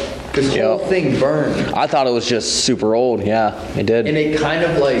 yep. This whole thing burned. I thought it was just super old. Yeah, it did. And it kind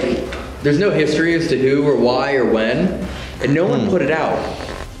of like, there's no history as to who or why or when, and no one put it out.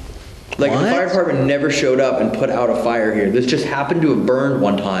 Like the fire department never showed up and put out a fire here. This just happened to have burned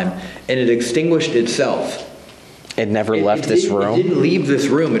one time, and it extinguished itself. It never left this room? It didn't leave this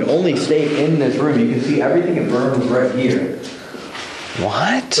room. It only stayed in this room. You can see everything it burned was right here.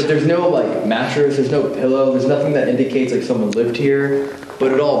 What? But there's no like mattress, there's no pillow, there's nothing that indicates like someone lived here.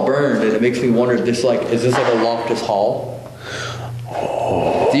 But it all burned, and it makes me wonder, is this like a Loftus Hall?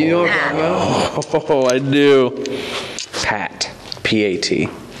 Oh. Do you know what I'm talking about? Oh, I do. Pat. P-A-T.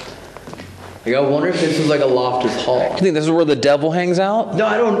 Like, I wonder if this is like a Loftus Hall. You think this is where the devil hangs out? No,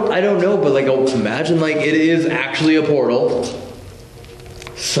 I don't know, but like, imagine like it is actually a portal.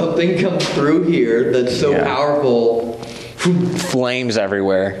 Something comes through here that's so powerful. Flames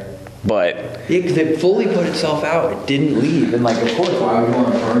everywhere, but yeah, because it fully put itself out. It didn't leave, and like, of course, why would you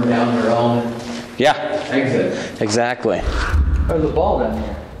want to burn down your own exit? Exactly. There's a ball down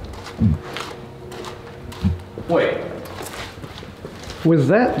here. Wait. Was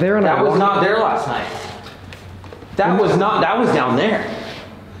that there? On That was not there last night. That was not. That was down there.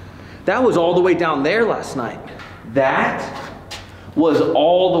 That was all the way down there last night. That was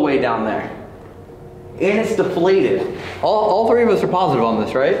all the way down there. And it's deflated. All three of us are positive on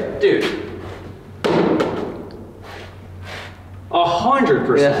this, right? Dude.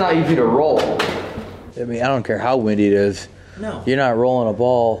 100%. That's not easy to roll. I mean, I don't care how windy it is. No. You're not rolling a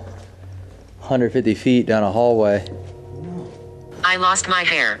ball 150 feet down a hallway. I lost my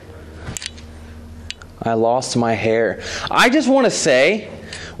hair. I lost my hair. I just want to say,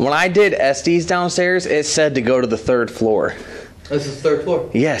 when I did Estes downstairs, it said to go to the 3rd floor. This is the 3rd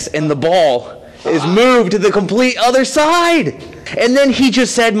floor? Yes, and the ball is moved to the complete other side. And then he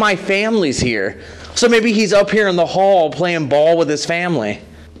just said, my family's here. So maybe he's up here in the hall playing ball with his family.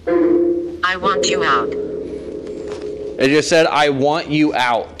 I want you out. It just said, I want you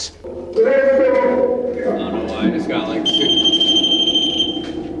out. I don't know why, I just got like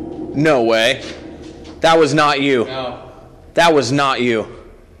No way. That was not you. No. That was not you.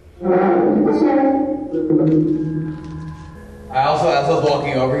 I also, as I was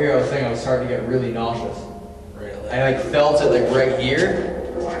walking over here, I was saying I was starting to get really nauseous. Really? I like felt it like right here,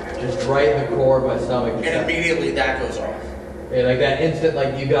 just right in the core of my stomach. And immediately that goes off. Yeah, like that instant,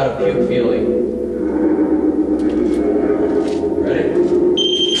 like you got a puke feeling. Ready?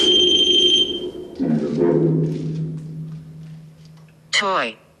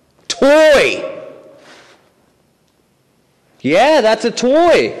 Toy. Toy! Yeah, that's a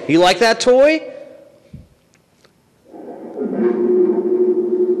toy. You like that toy? Do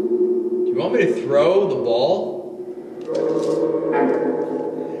you want me to throw the ball?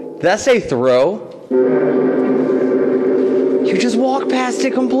 Did that say throw? You just walked past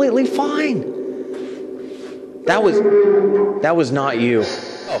it completely fine. That was not you.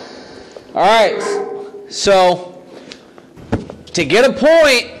 Oh. All right. So, to get a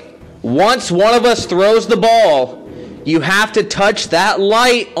point, once one of us throws the ball, you have to touch that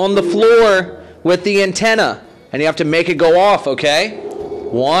light on the floor with the antenna, and you have to make it go off, okay?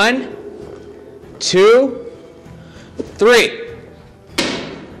 1, 2, 3.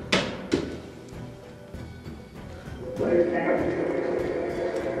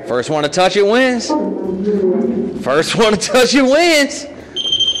 First one to touch it wins. First one to touch it wins.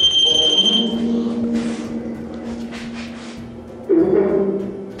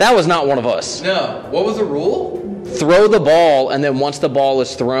 That was not one of us. No. What was the rule? Throw the ball, and then once the ball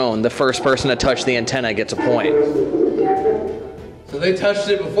is thrown, the first person to touch the antenna gets a point. So they touched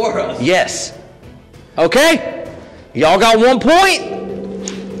it before us? Yes. Okay. Y'all got 1 point.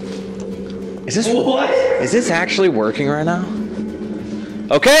 Is this what? Is this actually working right now?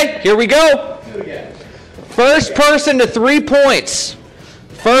 Okay, here we go. Do it again. First person to 3 points.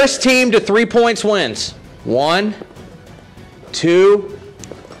 First team to 3 points wins. 1, 2,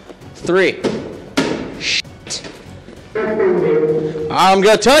 3. Shit. I'm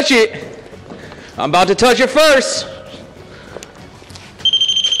gonna touch it. I'm about to touch it first.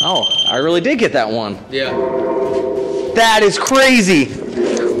 Oh, I really did get that one. Yeah. That is crazy.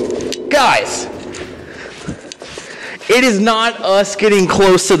 Guys, it is not us getting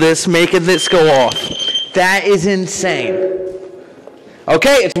close to this, making this go off. That is insane.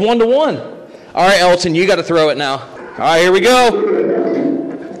 Okay, it's 1-1. All right, Elton, you got to throw it now. All right, here we go.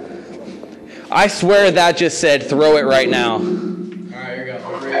 I swear that just said throw it right now. All right, here we go.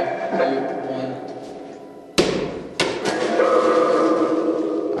 3, 2,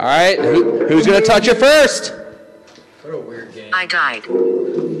 1. All right, who's going to touch it first? What a weird game. I died.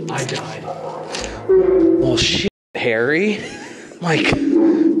 I died. Well, shit, Harry. Like,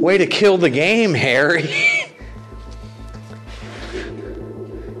 way to kill the game, Harry.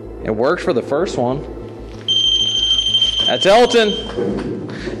 It worked for the first one. That's Elton.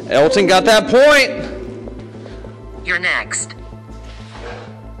 Elton got that point. You're next.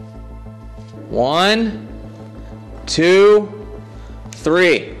 1, 2,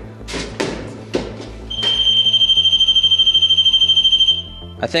 3.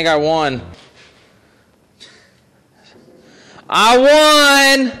 I think I won. I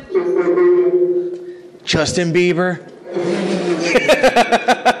won! Justin Bieber.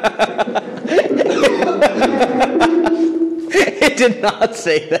 It did not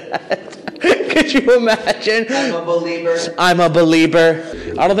say that. Could you imagine? I'm a believer. I'm a belieber.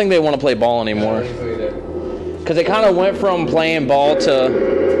 I don't think they want to play ball anymore. Because it kind of went from playing ball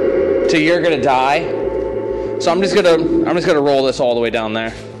to you're gonna die. So I'm just gonna roll this all the way down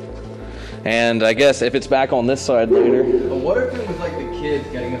there. And I guess if it's back on this side later. But what if it was like the kids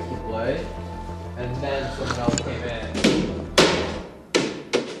getting us to play, and then someone else came in?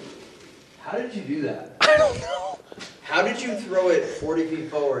 How did you do that? I don't know. How did you throw it 40 feet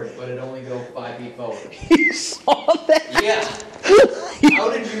forward, but it only go 5 feet forward? You saw that? Yeah. How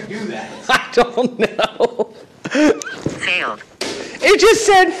did you do that? I don't know. Failed. It just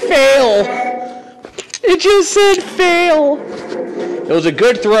said fail. It just said fail. It was a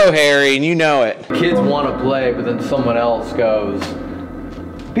good throw, Harry, and you know it. Kids want to play, but then someone else goes,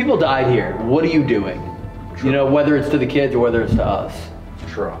 people died here. What are you doing? True. You know, whether it's to the kids or whether it's to us.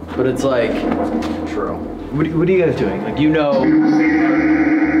 True. But it's like, True. What are you guys doing? Like, you know, I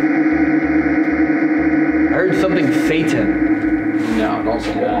heard something Satan. No, don't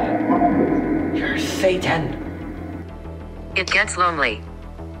say that. You're Satan. It gets lonely.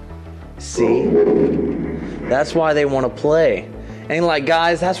 See? That's why they want to play. And like,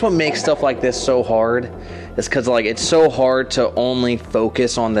 guys, that's what makes stuff like this so hard. It's because like it's so hard to only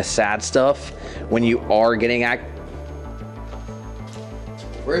focus on the sad stuff when you are getting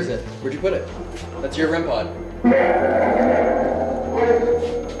Where is it? Where'd you put it? That's your REM pod.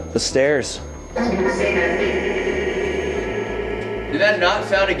 the stairs. Did that not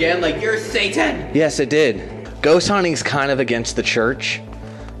sound again like you're Satan? Yes, it did. Ghost hunting's kind of against the church.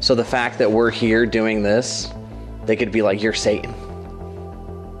 So the fact that we're here doing this, they could be like, you're Satan.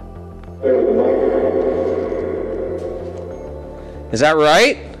 Is that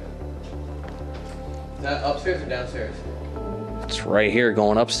right? Is that upstairs or downstairs? It's right here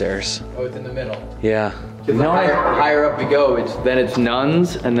going upstairs. Oh, it's in the middle. Yeah. The higher up we go, then it's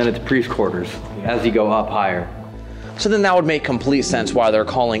nuns, and then it's priest quarters as you go up higher. So then that would make complete sense why they're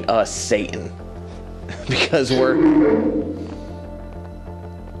calling us Satan. Because we're...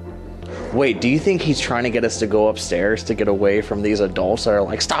 Wait, do you think he's trying to get us to go upstairs to get away from these adults that are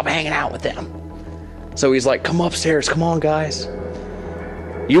like, stop hanging out with them? So he's like, come upstairs, come on, guys.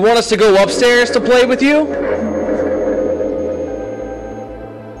 You want us to go upstairs to play with you?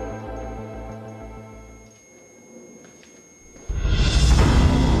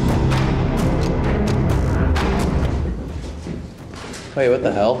 Wait, what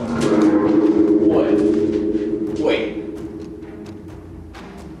the hell? What? Wait.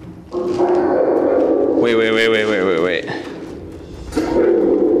 Wait.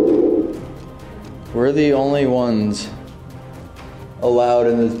 We're the only ones allowed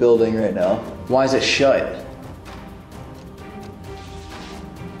in this building right now. Why is it shut?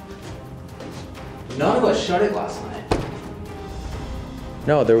 None of us shut it last night.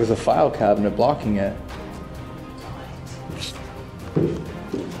 No, there was a file cabinet blocking it.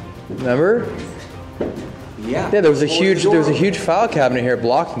 Remember? Yeah. Yeah, there was a huge file cabinet here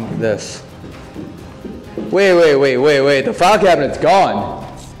blocking this. Wait. The file cabinet's gone.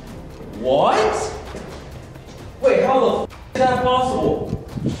 What? Wait, how the f is that possible?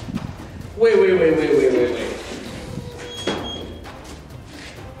 Wait.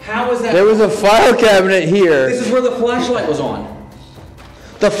 How is that? There was a file cabinet here. This is where the flashlight was on.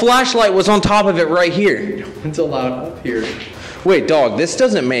 The flashlight was on top of it right here. It's allowed up here. Wait, dog, this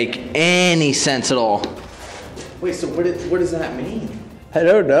doesn't make any sense at all. Wait, so what does that mean? I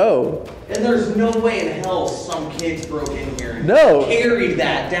don't know. And there's no way in hell some kids broke in here and No. carried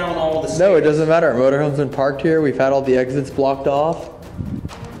that down all the stairs. No, it doesn't matter. Our motorhome's been parked here. We've had all the exits blocked off.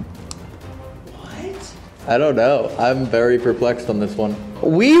 What? I don't know. I'm very perplexed on this one.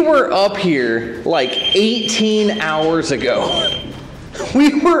 We were up here like 18 hours ago.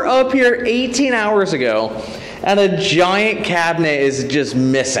 We were up here 18 hours ago, and a giant cabinet is just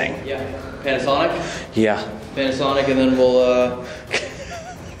missing. Yeah. Panasonic? Yeah. Panasonic, and then we'll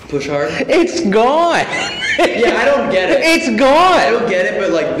push hard. It's gone. Yeah, I don't get it. It's gone. I don't get it,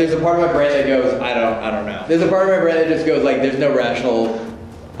 but like, there's a part of my brain that goes, I don't know. There's a part of my brain that just goes like, there's no rational.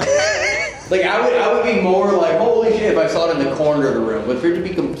 Like, I would be more like, holy shit, if I saw it in the corner of the room. But for it to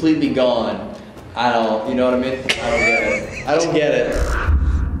be completely gone, you know what I mean? I don't get it. I don't get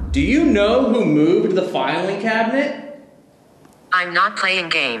it. Do you know who moved the filing cabinet? I'm not playing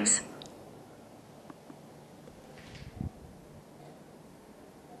games.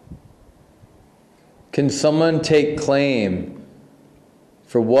 Can someone take claim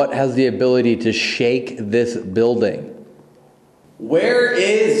for what has the ability to shake this building? Where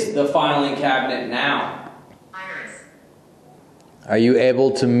is the filing cabinet now? Iris. Are you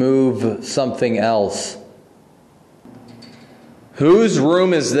able to move something else? Whose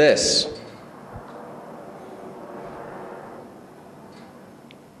room is this?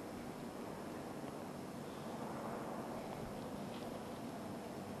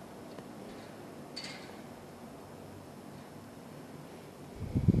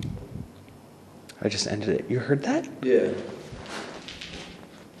 I just ended it. You heard that? Yeah.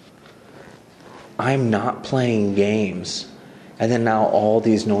 I'm not playing games. And then now all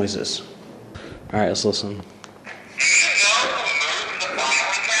these noises. All right, let's listen.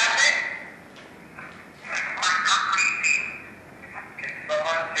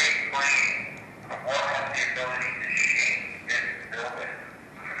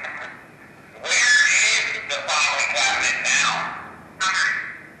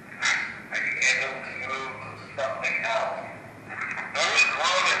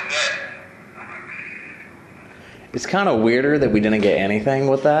 It's kind of weirder that we didn't get anything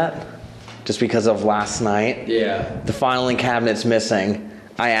with that, just because of last night. Yeah. The filing cabinet's missing.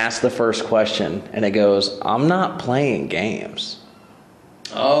 I asked the first question, and it goes, I'm not playing games.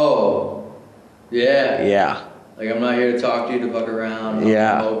 Oh. Yeah. Yeah. Like, I'm not here to talk to you to fuck around.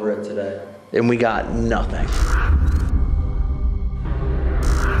 Yeah. I'm over it today. And we got nothing.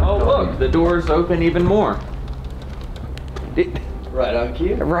 Oh, look, the door's open even more. Right on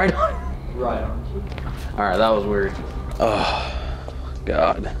cue. Right on. Right on cue. All right, that was weird. Oh,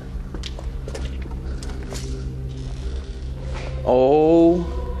 God. Oh,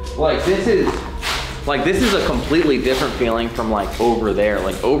 like this is a completely different feeling from like over there.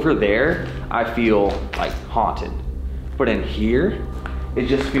 Like over there, I feel like haunted, but in here, it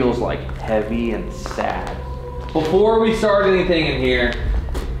just feels like heavy and sad. Before we start anything in here,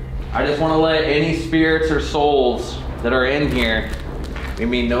 I just want to let any spirits or souls that are in here, I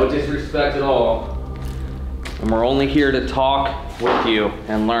mean no disrespect at all, and we're only here to talk with you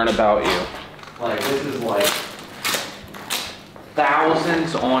and learn about you. Like this is like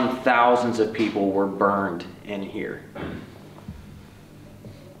thousands on thousands of people were burned in here.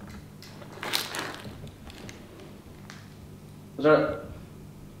 Is that?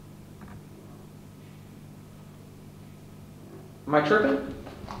 Am I tripping?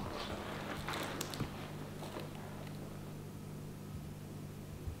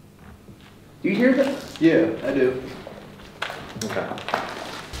 Do you hear that? Yeah, I do. Okay.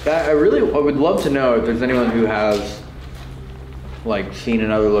 I would love to know if there's anyone who has like seen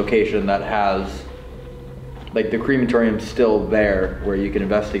another location that has like the crematorium's still there where you can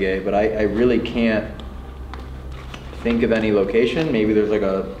investigate, but I really can't think of any location. Maybe there's like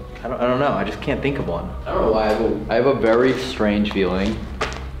a I don't know. I just can't think of one. I don't know why. I have a very strange feeling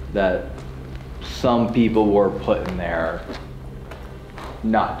that some people were put in there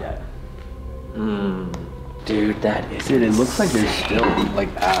not dead. Dude, that is. Dude, it looks like there's still like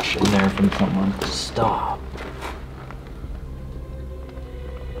ash in there from someone. Stop.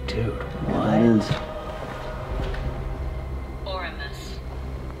 Dude, what? That is.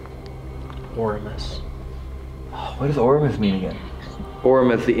 Oramus. Oh, what does Oramus mean again?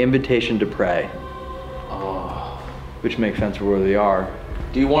 Oramus, the invitation to pray. Oh. Which makes sense for where they are.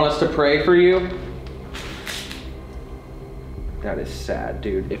 Do you want us to pray for you? That is sad,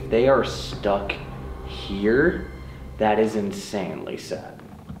 dude. If they are stuck here, that is insanely sad.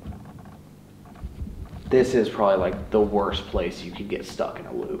 This is probably like the worst place you could get stuck in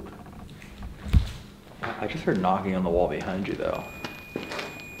a loop. I just heard knocking on the wall behind you though.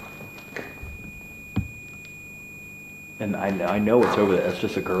 And I know what's over there. It's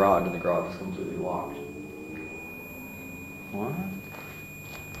just a garage, and the garage is completely locked. What?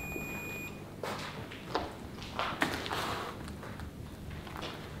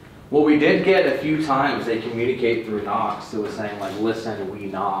 Well, we did get a few times they communicate through knocks. It was saying like, listen, we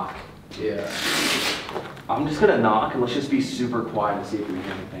knock. Yeah. I'm just gonna knock and let's just be super quiet and see if we can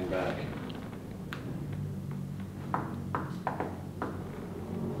hear anything back.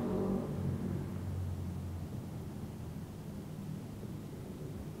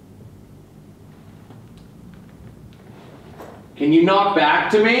 Can you knock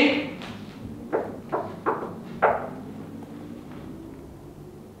back to me?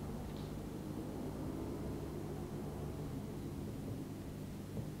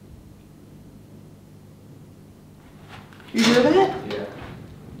 You hear that? Yeah.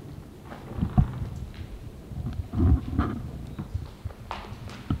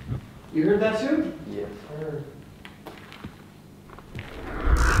 You heard that too? Yes, sir.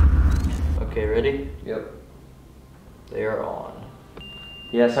 Okay, ready? Yep. They are on.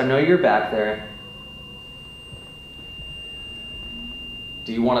 Yes, I know you're back there.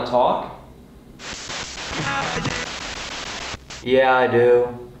 Do you want to talk? Yeah, I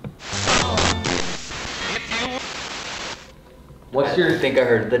do. What's your... I think I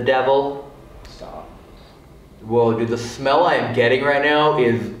heard the devil. Stop. Whoa, dude, the smell I am getting right now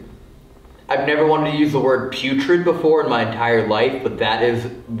is... I've never wanted to use the word putrid before in my entire life, but that is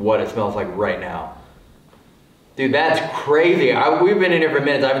what it smells like right now. Dude, that's crazy. We've been in here for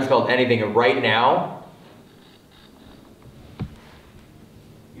minutes. I haven't smelled anything, and right now...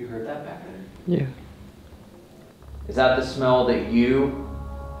 You heard that back there? Yeah. Is that the smell that you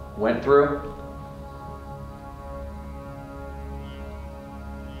went through?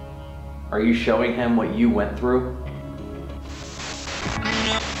 Are you showing him what you went through?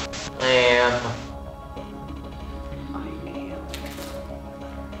 I am.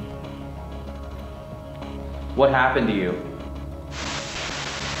 What happened to you?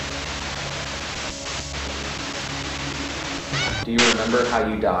 Do you remember how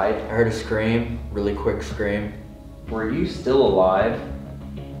you died? I heard a scream, really quick scream. Were you still alive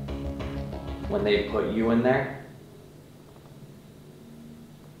when they put you in there?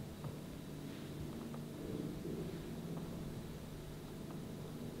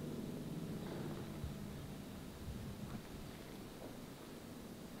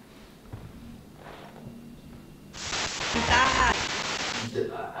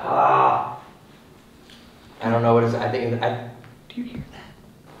 I don't know what it's. I think. Do you hear that?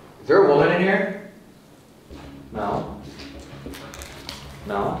 Is there a woman in here? No.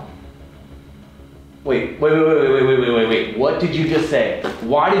 No. Wait. What did you just say?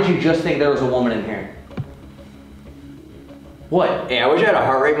 Why did you just think there was a woman in here? What? Hey, I wish I had a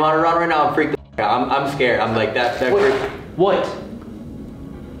heart rate monitor on right now. I'm freaked out. I'm scared. I'm like that. Wait, what?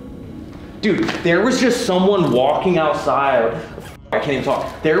 Dude, there was just someone walking outside. I can't even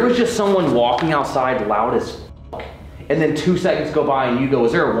talk. There was just someone walking outside loud as fuck. And then 2 seconds go by and you go,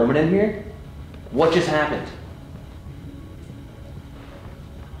 is there a woman in here? What just happened?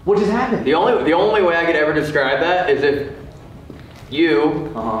 What just happened? The only way I could ever describe that is if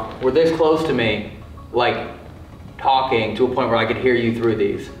you were this close to me, like talking to a point where I could hear you through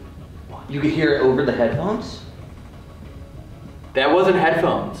these. You could hear it over the headphones? That wasn't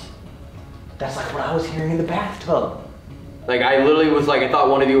headphones. That's like what I was hearing in the bathtub. Like I literally was like, I thought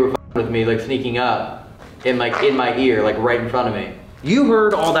one of you were with me, like sneaking up in my ear, like right in front of me. You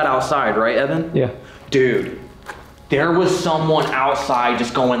heard all that outside, right, Evan? Yeah. Dude, there was someone outside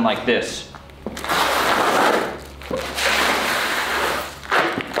just going like this.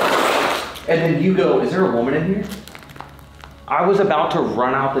 And then you go, is there a woman in here? I was about to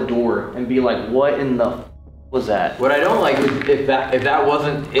run out the door and be like, what in the was that? What I don't like is if that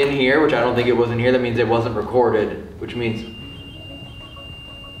wasn't in here, which I don't think it was in here, that means it wasn't recorded, which means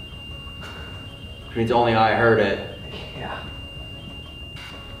only I heard it. Yeah.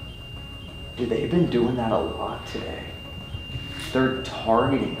 Dude, they've been doing that a lot today. They're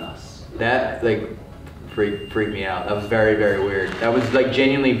targeting us. That like freaked me out. That was very, very weird. That was like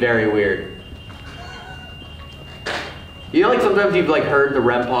genuinely very weird. You know, like sometimes you've like heard the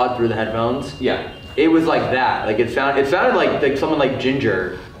REM pod through the headphones. Yeah. It was like that. Like it sounded like someone like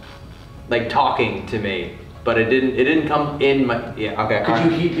Ginger, like talking to me, but it didn't come in my. Yeah. Okay.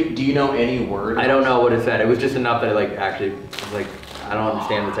 Do you know any word? I don't know what it said. It was just enough that it like actually was like I don't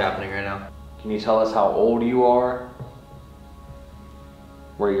understand what's happening right now. Can you tell us how old you are?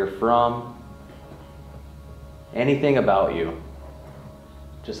 Where you're from? Anything about you?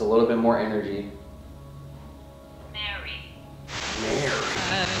 Just a little bit more energy. Mary.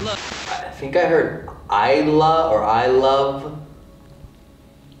 I think I heard Isla or I love.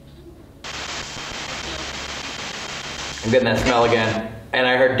 I'm getting that smell again. And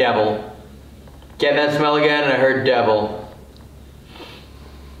I heard devil. Getting that smell again and I heard devil.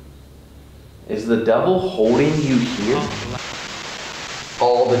 Is the devil holding you here?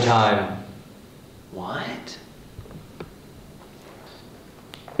 All the time. What?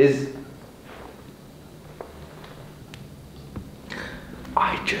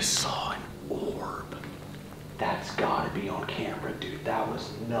 I just saw an orb. That's gotta be on camera, dude. That was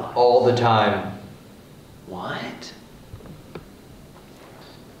nuts. All the time. What?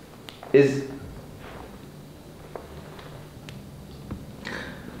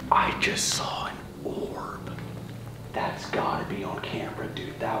 I just saw an orb. That's gotta be on camera,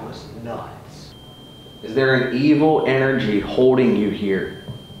 dude. That was nuts. Is there an evil energy holding you here,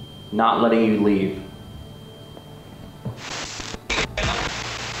 not letting you leave?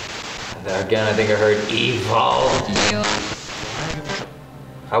 Again, I think I heard evil.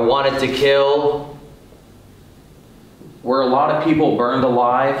 I wanted to kill. Were a lot of people burned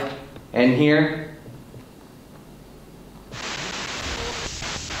alive in here?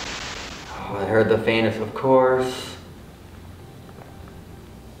 Oh, I heard the faintest, of course.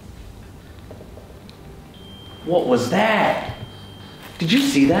 What was that? Did you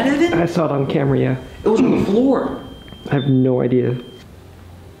see that, Evan? I saw it on camera, yeah. It was on the floor. I have no idea.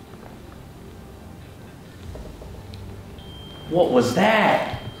 What was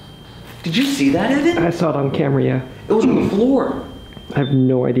that? Did you see that, Evan? I saw it on camera, yeah. It was on the floor. I have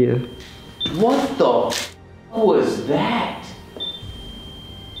no idea. What the f was that?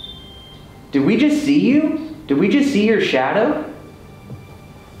 Did we just see you? Did we just see your shadow?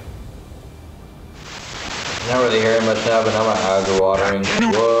 I'm not really hearing much now, but now my eyes are watering.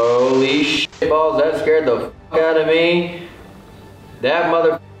 Holy shit balls, that scared the f out of me. That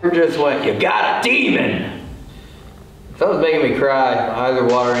motherfucker just went, "You got a demon!" Something's making me cry. My eyes are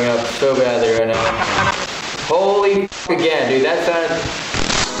watering up so badly right now. Holy f again, dude, that sounded...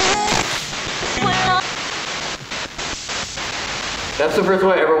 That's the first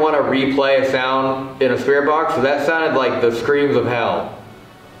time I ever want to replay a sound in a spirit box, so that sounded like the screams of hell.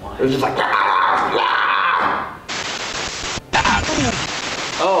 It was just like...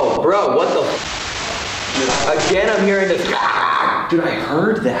 Oh, bro, what the f? Again, I'm hearing this... Dude, I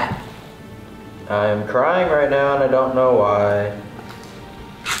heard that. I'm crying right now and I don't know why.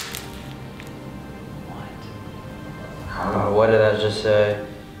 What? What did I just say?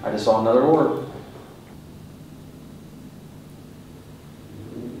 I just saw another orb.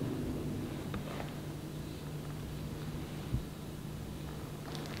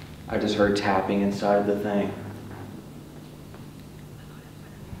 I just heard tapping inside of the thing.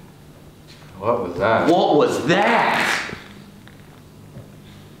 What was that? What was that?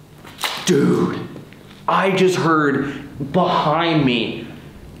 Dude, I just heard behind me.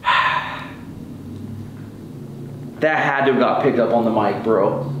 That had to have got picked up on the mic,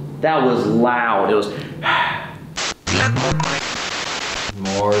 bro. That was loud. It was...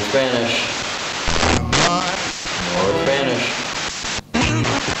 More Spanish. More Spanish.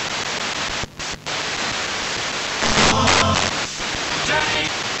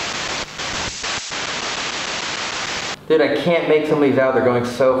 Dude, I can't make some of these out. They're going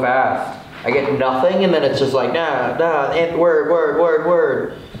so fast. I get nothing, and then it's just like, nah, and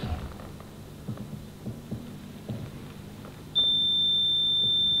word.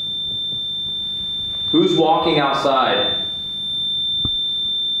 Who's walking outside?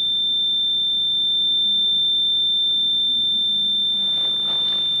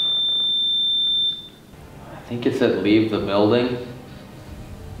 I think it said leave the building.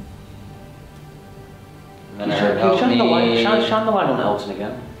 And then I heard help me. Shine the light on Elton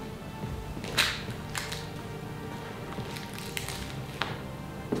again.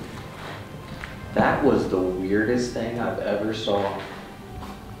 That was the weirdest thing I've ever saw.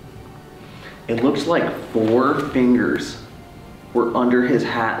 It looks like 4 fingers were under his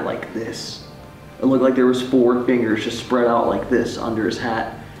hat like this. It looked like there was 4 fingers just spread out like this under his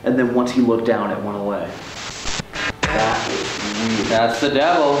hat. And then once he looked down, it went away. That was weird. That's the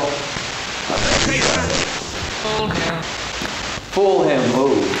devil. Fool him.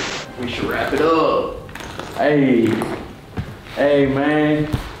 Oh, we should wrap it up. Hey man.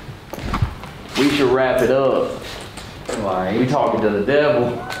 We should wrap it up. Why? We talking to the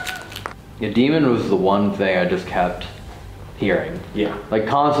devil. Yeah, demon was the one thing I just kept hearing. Yeah. Like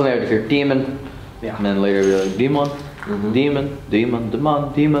constantly I would just hear demon. Yeah. And then later I'd be like demon,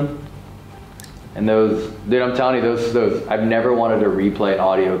 demon. And those, dude, I'm telling you, those, I've never wanted to replay an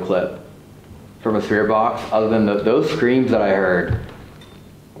audio clip from a spirit box other than those screams that I heard.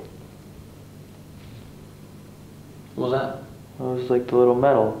 What was that? It was like the little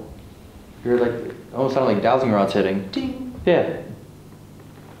metal. You're like, almost sounded like dowsing rods hitting. Ding. Yeah.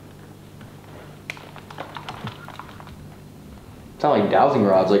 It's not like dowsing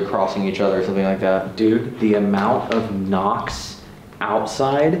rods like crossing each other or something like that. Dude, the amount of knocks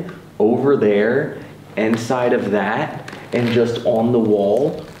outside, over there, inside of that, and just on the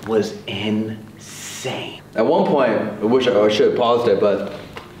wall was insane. At one point, I wish I should have paused it, but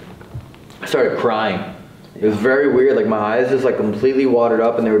I started crying. It was very weird. Like my eyes just like completely watered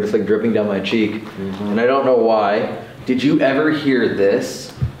up and they were just like dripping down my cheek. And I don't know why. Did you ever hear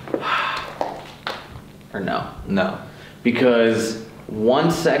this? Or no? No. Because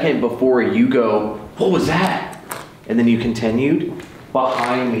 1 second before you go, what was that? And then you continued,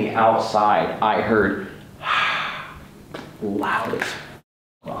 behind me outside, I heard loudest.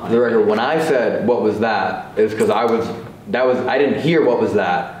 For the record, when I said what was that, it's because I didn't hear what was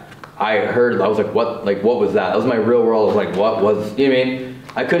that. I was like, what was that? That was my real world. I was like, what was, you know what I mean?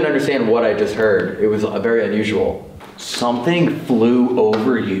 I couldn't understand what I just heard. It was very unusual. Something flew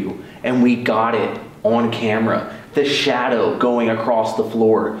over you and we got it on camera. The shadow going across the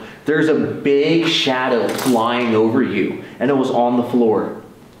floor. There's a big shadow flying over you and it was on the floor.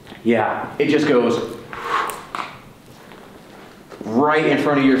 Yeah, it just goes right in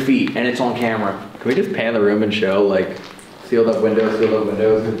front of your feet and it's on camera. Can we just pan the room and show like sealed up windows?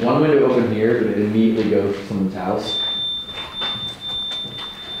 Because one window open here, but it immediately goes to someone's house.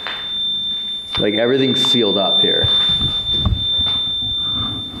 Like everything's sealed up here.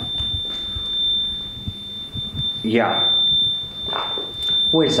 Yeah.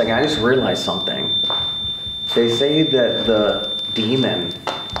 Wait a second, I just realized something. They say that the demon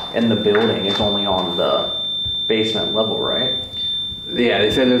in the building is only on the basement level, right? Yeah, they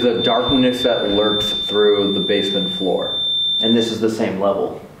said there's a darkness that lurks through the basement floor. And this is the same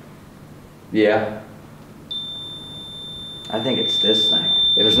level. Yeah. I think it's this thing.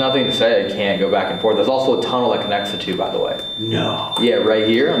 Yeah, there's nothing to say I can't go back and forth. There's also a tunnel that connects the two, by the way. No. Yeah, right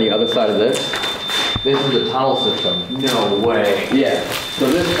here on the other side of this. This is the tunnel system. No way. Yeah. So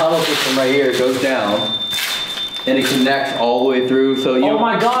this tunnel system right here goes down and it connects all the way through. So you oh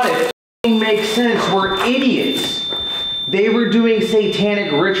my god, it makes sense. We're idiots. They were doing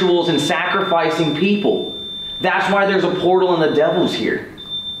satanic rituals and sacrificing people. That's why there's a portal and the devil's here.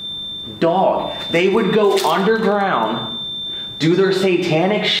 Dog. They would go underground, do their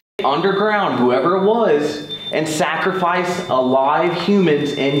satanic shit underground, whoever it was, and sacrifice alive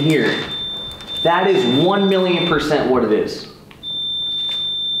humans in here. That is 1,000,000% what it is.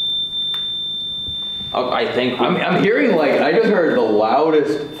 I think I'm hearing like I just heard the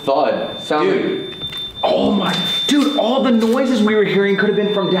loudest thud sound. Dude, oh my, dude, all the noises we were hearing could have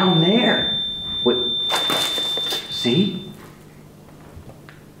been from down there. What? See?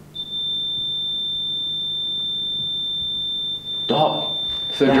 Dog.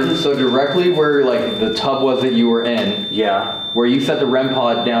 So directly where like the tub was that you were in, yeah, where you set the REM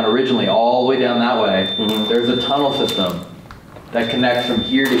pod down originally, all the way down that way, there's a tunnel system that connects from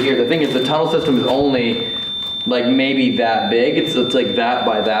here to here. The thing is, the tunnel system is only like maybe that big. It's like that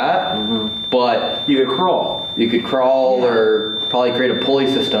by that, but you could crawl. You could crawl or probably create a pulley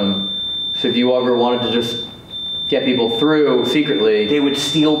system. So if you ever wanted to just get people through secretly, they would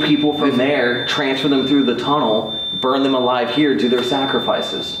steal people from there, transfer them through the tunnel, burn them alive here, do their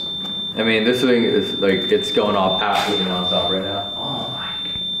sacrifices. I mean, this thing is like, it's going off absolutely nonstop right now. Oh my,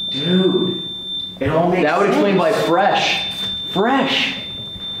 dude. It all makes sense. That would explain why fresh. Fresh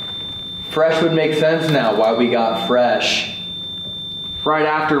would make sense now, why we got fresh. Right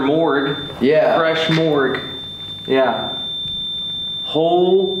after morgue. Yeah. Fresh morgue. Yeah.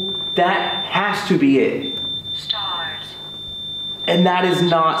 That has to be it. Stars. And that is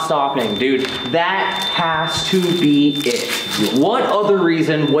not stopping, dude. That has to be it. What other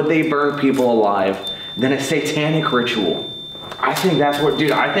reason would they burn people alive than a satanic ritual? I think that's what,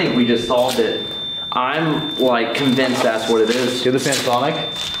 dude, I think we just solved it. I'm like convinced that's what it is. Do the Sonic?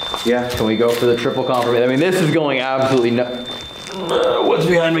 Yeah. Can we go for the triple confirmation? I mean, this is going absolutely nuts. What's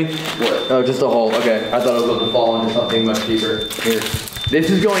behind me? What? Oh, just a hole. Okay. I thought it was going to fall into something much deeper. Here. This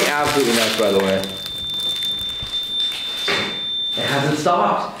is going absolutely nuts, by the way. It hasn't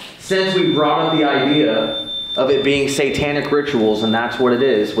stopped since we brought up the idea of it being satanic rituals, and that's what it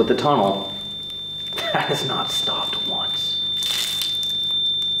is with the tunnel. That has not stopped once.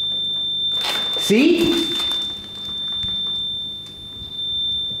 See?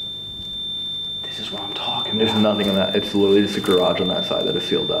 This is what I'm talking about. There's nothing on that. It's literally just a garage on that side that is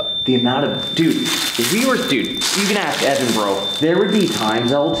sealed up. The amount of, dude, you can ask Evan, bro. There would be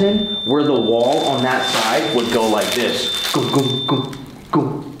times, Elton, where the wall on that side would go like this. Go, go, go,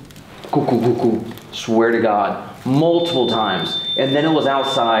 go, go, go, go, go. Swear to God. Multiple times. And then it was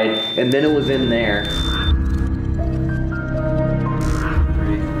outside, and then it was in there. 3, 2,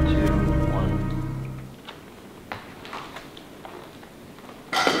 1.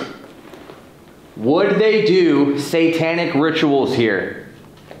 Would they do satanic rituals here?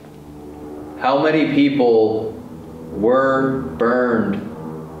 How many people were burned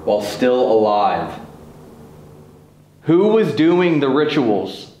while still alive? Who was doing the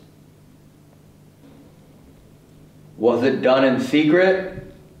rituals? Was it done in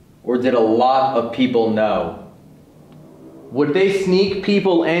secret, or did a lot of people know? Would they sneak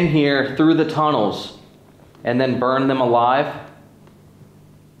people in here through the tunnels and then burn them alive?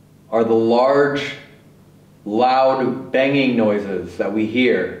 Are the large, loud banging noises that we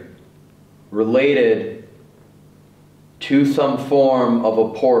hear related to some form of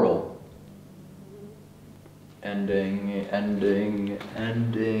a portal? Ending, ending,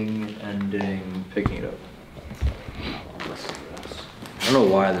 ending, ending, picking it up. Listen to this. I don't know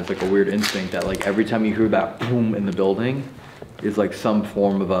why there's like a weird instinct that like every time you hear that boom in the building is like some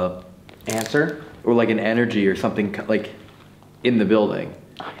form of a answer or like an energy or something like in the building.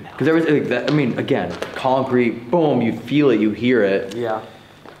 Because there was like that, I mean, again, concrete, boom, you feel it, you hear it. Yeah.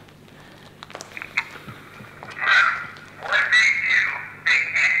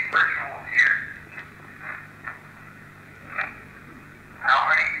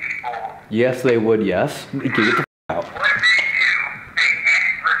 Yes, they would, yes. Get the f out.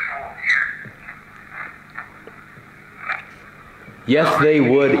 Yes, they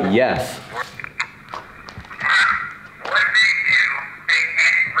would, yes.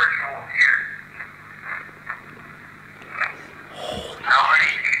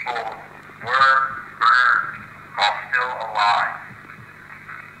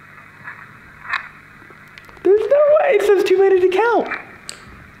 There's no way, it says too many to count.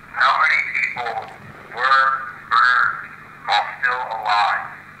 How many people were burned while still alive?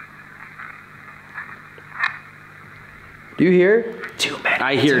 Do you hear? Too many.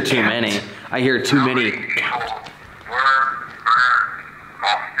 I hear too many. I hear too many. Count. Were burned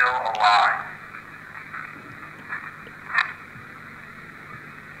while still alive?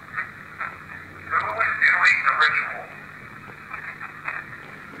 Who was doing the ritual?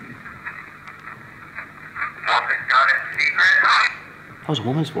 Was it done in secret? That was a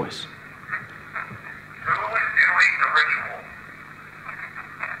woman's voice. Who was doing the ritual?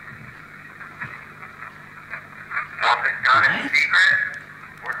 Was it done in secret?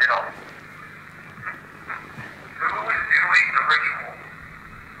 Or did all? Who was doing the ritual?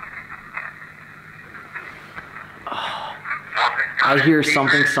 Was it done I hear in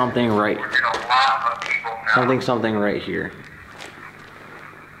something, secret? something right. Or did a lot of people know? Something, something right here.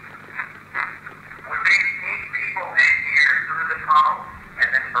 Would they sneak people in here through the tunnel and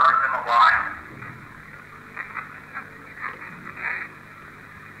then burn them alive?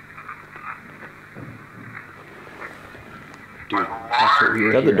 Dude, that's what we were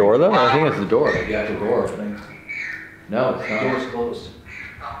Is that the hearing. door though? I think it's the door, like the actual door opening. No, it's not. Door's closed.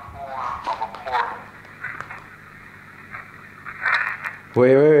 Some form of a portal.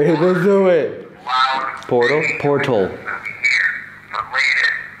 Wait, let's do it. Loud Portal? Portal. that we hear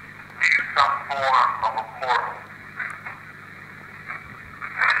related to some form of a portal.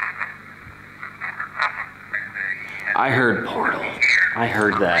 I heard portal. I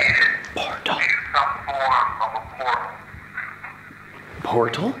heard that. To some form of a portal.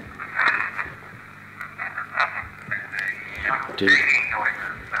 Portal? Dude. Noises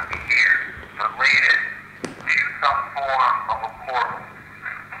that we hear related to some form of a portal.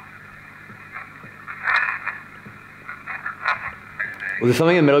 Was there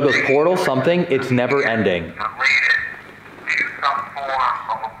something in the middle that goes portal, something? It's never ending. Related to some form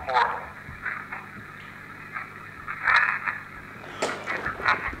of a portal.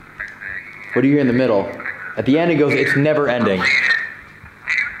 What do you hear in the middle? At the end it goes, it's never ending. To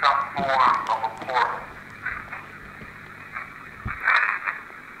some form of a portal.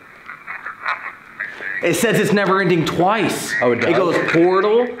 It says it's never ending twice. Oh, it does? It goes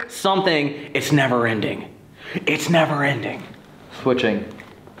portal, something, it's never ending. It's never ending. Switching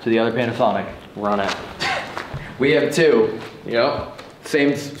to the other Panasonic. Run it. We have two. Yep.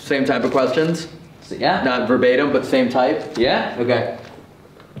 Same type of questions. So, yeah. Not verbatim, but same type. Yeah. Okay.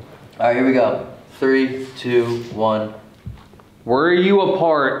 All right, here we go. 3, 2, 1. Were you a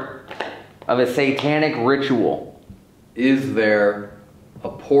part of a satanic ritual? Is there a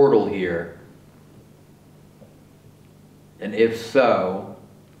portal here? And if so,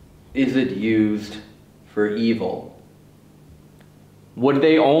 is it used for evil? Would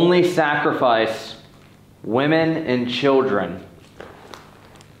they only sacrifice women and children?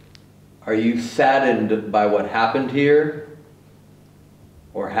 Are you saddened by what happened here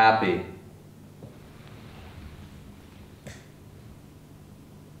or happy?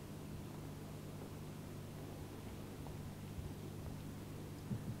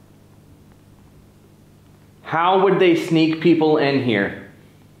 How would they sneak people in here?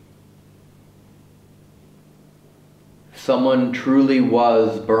 Someone truly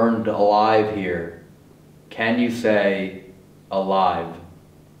was burned alive here. Can you say alive?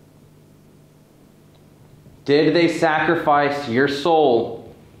 Did they sacrifice your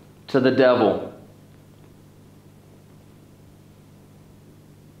soul to the devil?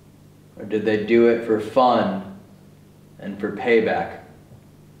 Or did they do it for fun and for payback?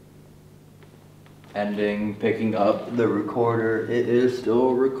 Ending, picking up the recorder. It is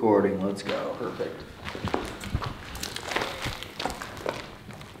still recording. Let's go. Perfect.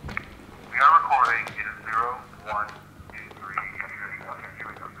 We are recording. It is 0, 1, 2, 3. Okay, here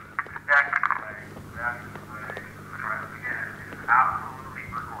we go. That's the way. That's the way. Try this again. It is absolutely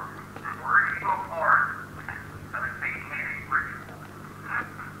recording. We're in the part of a satanic ritual.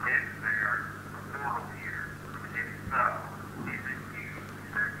 Is there a portal here? If so, is it you?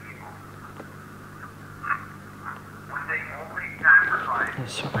 Is there evil? When they only sacrifice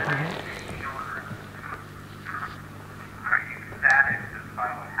children, are you saddened by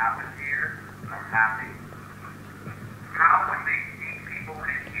what happened here or happy? How would they see people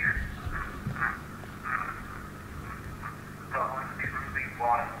in here? Someone truly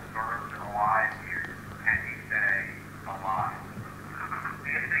was burned alive here, can you say alive?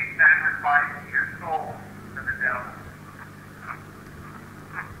 Did they sacrifice your soul to the devil?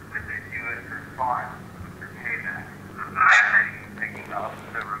 Did they do it for fun, for payback? I'm picking up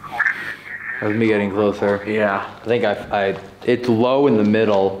the recording. That's me getting closer. Yeah. I think it's low in the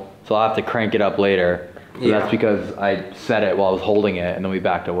middle, so I'll have to crank it up later. So Yeah. that's because I set it while I was holding it and then we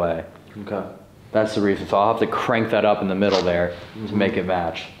backed away. Okay. That's the reason. So I'll have to crank that up in the middle there to make it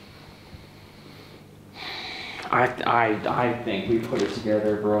match. I think we put it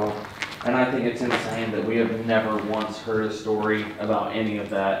together, bro. And I think it's insane that we have never once heard a story about any of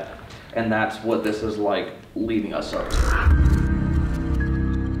that. And that's what this is like leading us up to.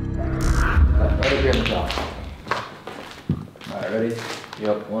 Right up here in the top. Alright, ready?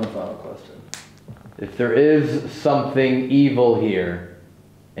 Yep, one final question. If there is something evil here,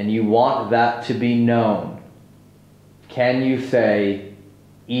 and you want that to be known, can you say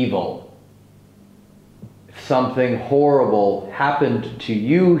evil? If something horrible happened to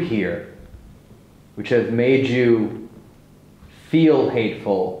you here, which has made you feel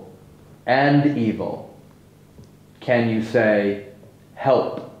hateful and evil, can you say,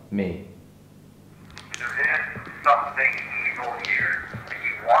 help me? There is something evil here, and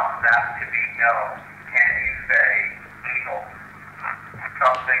you want that to be known. Can you say evil?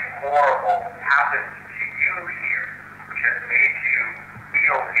 Something horrible happened to you here, which has made you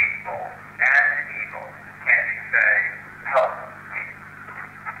feel hateful and evil. Can you say, help me?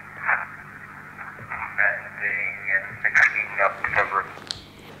 Mending and picking up the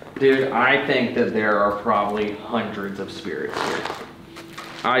Dude, I think that there are probably hundreds of spirits here.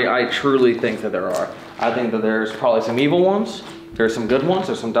 I truly think that there are. I think that there's probably some evil ones, there's some good ones,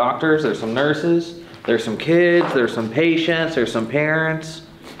 there's some doctors, there's some nurses, there's some kids, there's some patients, there's some parents.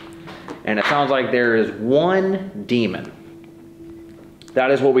 And it sounds like there is one demon.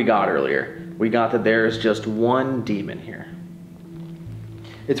 That is what we got earlier. We got that there is just one demon here.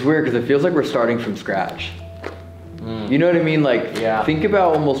 It's weird because it feels like we're starting from scratch. You know what I mean? Like, think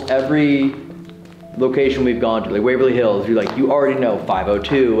about almost every location we've gone to, like Waverly Hills. You already know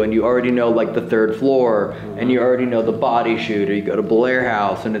 502, and you already know like the 3rd floor, and you already know the body shoot, or you go to Blair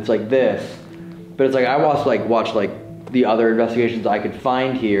House, and it's like this. But it's like I watched the other investigations I could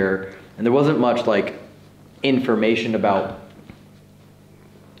find here, and there wasn't much like information about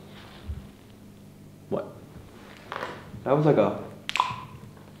what. That was like a.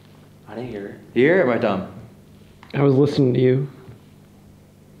 I didn't hear it. You hear it, my dumb? I was listening to you.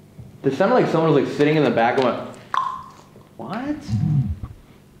 It sounded like someone was like sitting in the back and went, what?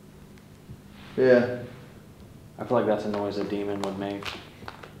 Yeah. I feel like that's a noise a demon would make.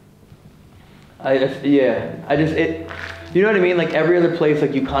 You know what I mean? Like every other place,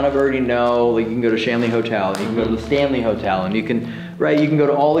 like you kind of already know, like you can go to Shanley Hotel, and you can go to the Stanley Hotel, and you can go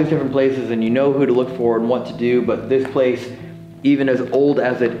to all these different places, and you know who to look for and what to do, but this place, even as old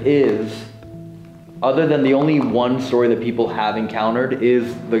as it is, other than the only one story that people have encountered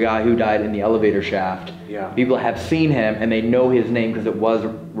is the guy who died in the elevator shaft. Yeah. People have seen him and they know his name because it was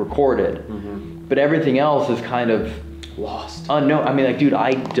recorded. But everything else is kind of lost. Unknown. I mean, like, dude,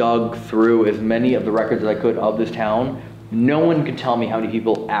 I dug through as many of the records as I could of this town. No one could tell me how many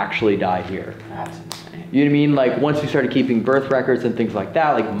people actually died here. That's insane. You know what I mean? Like, once we started keeping birth records and things like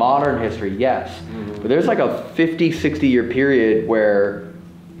that, like modern history, yes. But there's like a 50, 60 year period where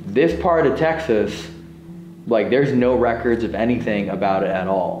this part of Texas, like there's no records of anything about it at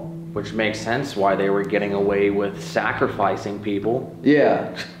all. Which makes sense why they were getting away with sacrificing people.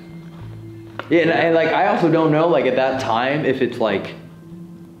 Yeah. Yeah, and like I also don't know like at that time if it's like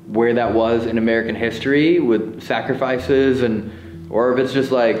where that was in American history with sacrifices or if it's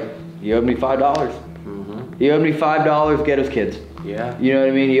just like you owe me $5. Mm-hmm. You owe me $5, get us kids. Yeah. You know what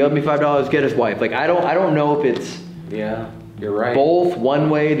I mean? You owe me $5, get us wife. Like I don't know if it's you're right. Both one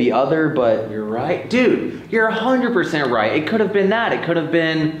way, the other, but you're right. Dude, you're 100% right. It could have been that. It could have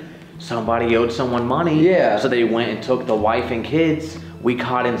been somebody owed someone money. Yeah. So they went and took the wife and kids. We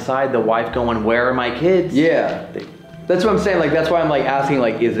caught inside the wife going, where are my kids? Yeah. That's what I'm saying. Like, that's why I'm like asking,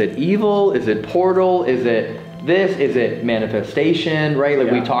 like, is it evil? Is it portal? Is it this? Is it manifestation? Right?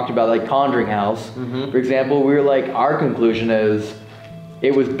 Like we talked about like Conjuring House, for example, we were like, our conclusion is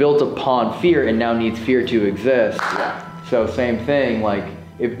it was built upon fear and now needs fear to exist. Yeah. So same thing, like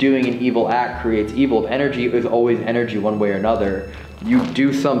if doing an evil act creates evil, energy is always energy one way or another. You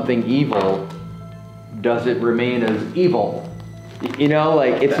do something evil, does it remain as evil? You know,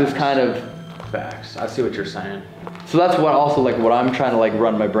 like it's this kind of... Facts. I see what you're saying. So that's what also like what I'm trying to like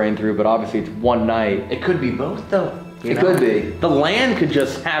run my brain through, but obviously it's one night. It could be both though. It could be. The land could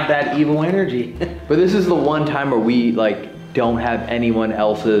just have that evil energy. But this is the one time where we like don't have anyone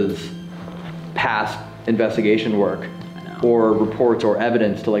else's past investigation work or reports or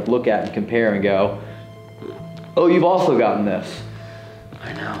evidence to like look at and compare and go, oh, you've also gotten this.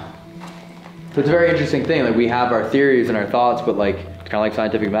 I know. So it's a very interesting thing. Like we have our theories and our thoughts, but like it's kind of like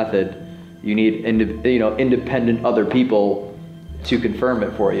scientific method. You need independent other people to confirm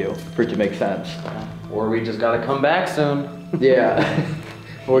it for you for it to make sense. Or we just gotta come back soon. Yeah.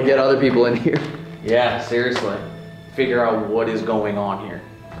 Or get other people in here. Yeah, seriously. Figure out what is going on here.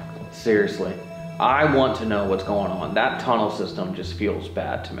 Seriously. I want to know what's going on. That tunnel system just feels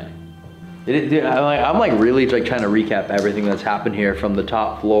bad to me. I'm like really like trying to recap everything that's happened here from the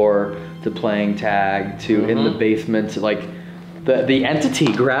top floor to playing tag to in the basement to like the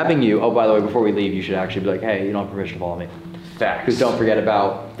entity grabbing you. Oh, by the way, before we leave, you should actually be like, hey, you don't have permission to follow me. Facts. Because don't forget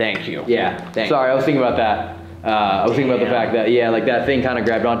about... Thank you. Yeah. Thank Sorry, I was thinking about that. I was thinking about the fact that, like that thing kind of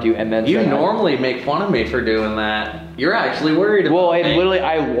grabbed onto you and then... You normally make fun of me for doing that. You're actually worried about Well, me.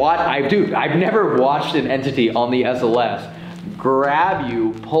 literally, dude, I've never watched an entity on the SLS grab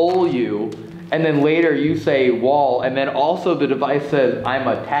you, pull you, and then later you say wall, and then also the device says, I'm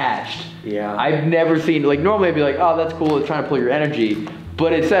attached. Yeah. I've never seen, like normally I'd be like, oh, that's cool, it's trying to pull your energy,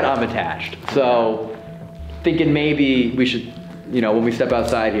 but it said I'm attached. So, thinking maybe we should, when we step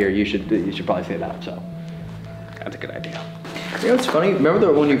outside here, you should probably say that, so. That's a good idea. You know what's funny?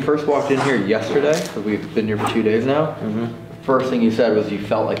 Remember when you first walked in here yesterday? Because we've been here for 2 days now? First thing you said was you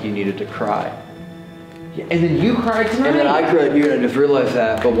felt like you needed to cry. Yeah, and then you cried tonight. And then I cried here and I just realized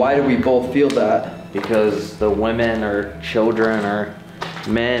that, but why did we both feel that? Because the women or children or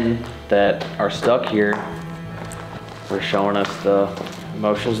men that are stuck here were showing us the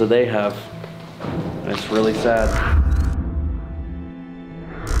emotions that they have. And it's really sad.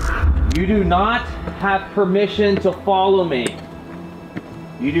 You do not have permission to follow me.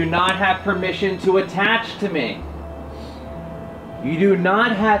 You do not have permission to attach to me. You do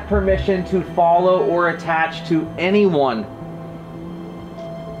not have permission to follow or attach to anyone.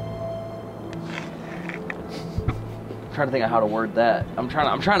 I'm trying to think of how to word that. I'm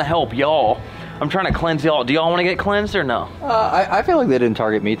trying to help y'all. I'm trying to cleanse y'all. Do y'all want to get cleansed or no? I feel like they didn't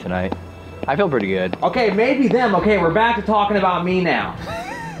target me tonight. I feel pretty good. Okay, maybe them. Okay, we're back to talking about me now.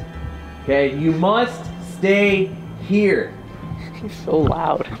 Okay, you must stay here. He's so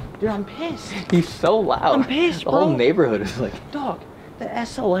loud. Dude, I'm pissed. He's so loud. I'm pissed, bro. The whole neighborhood is like... Dog, the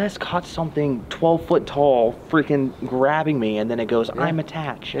SLS caught something 12 foot tall freaking grabbing me and then it goes, I'm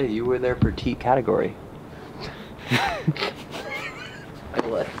attached. Yeah, you were there for T category. I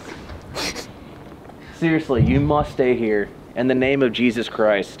was. Seriously, you must stay here. In the name of Jesus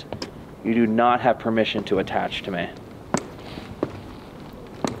Christ, you do not have permission to attach to me.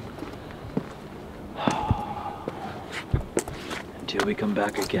 Until we come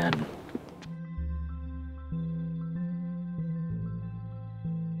back again.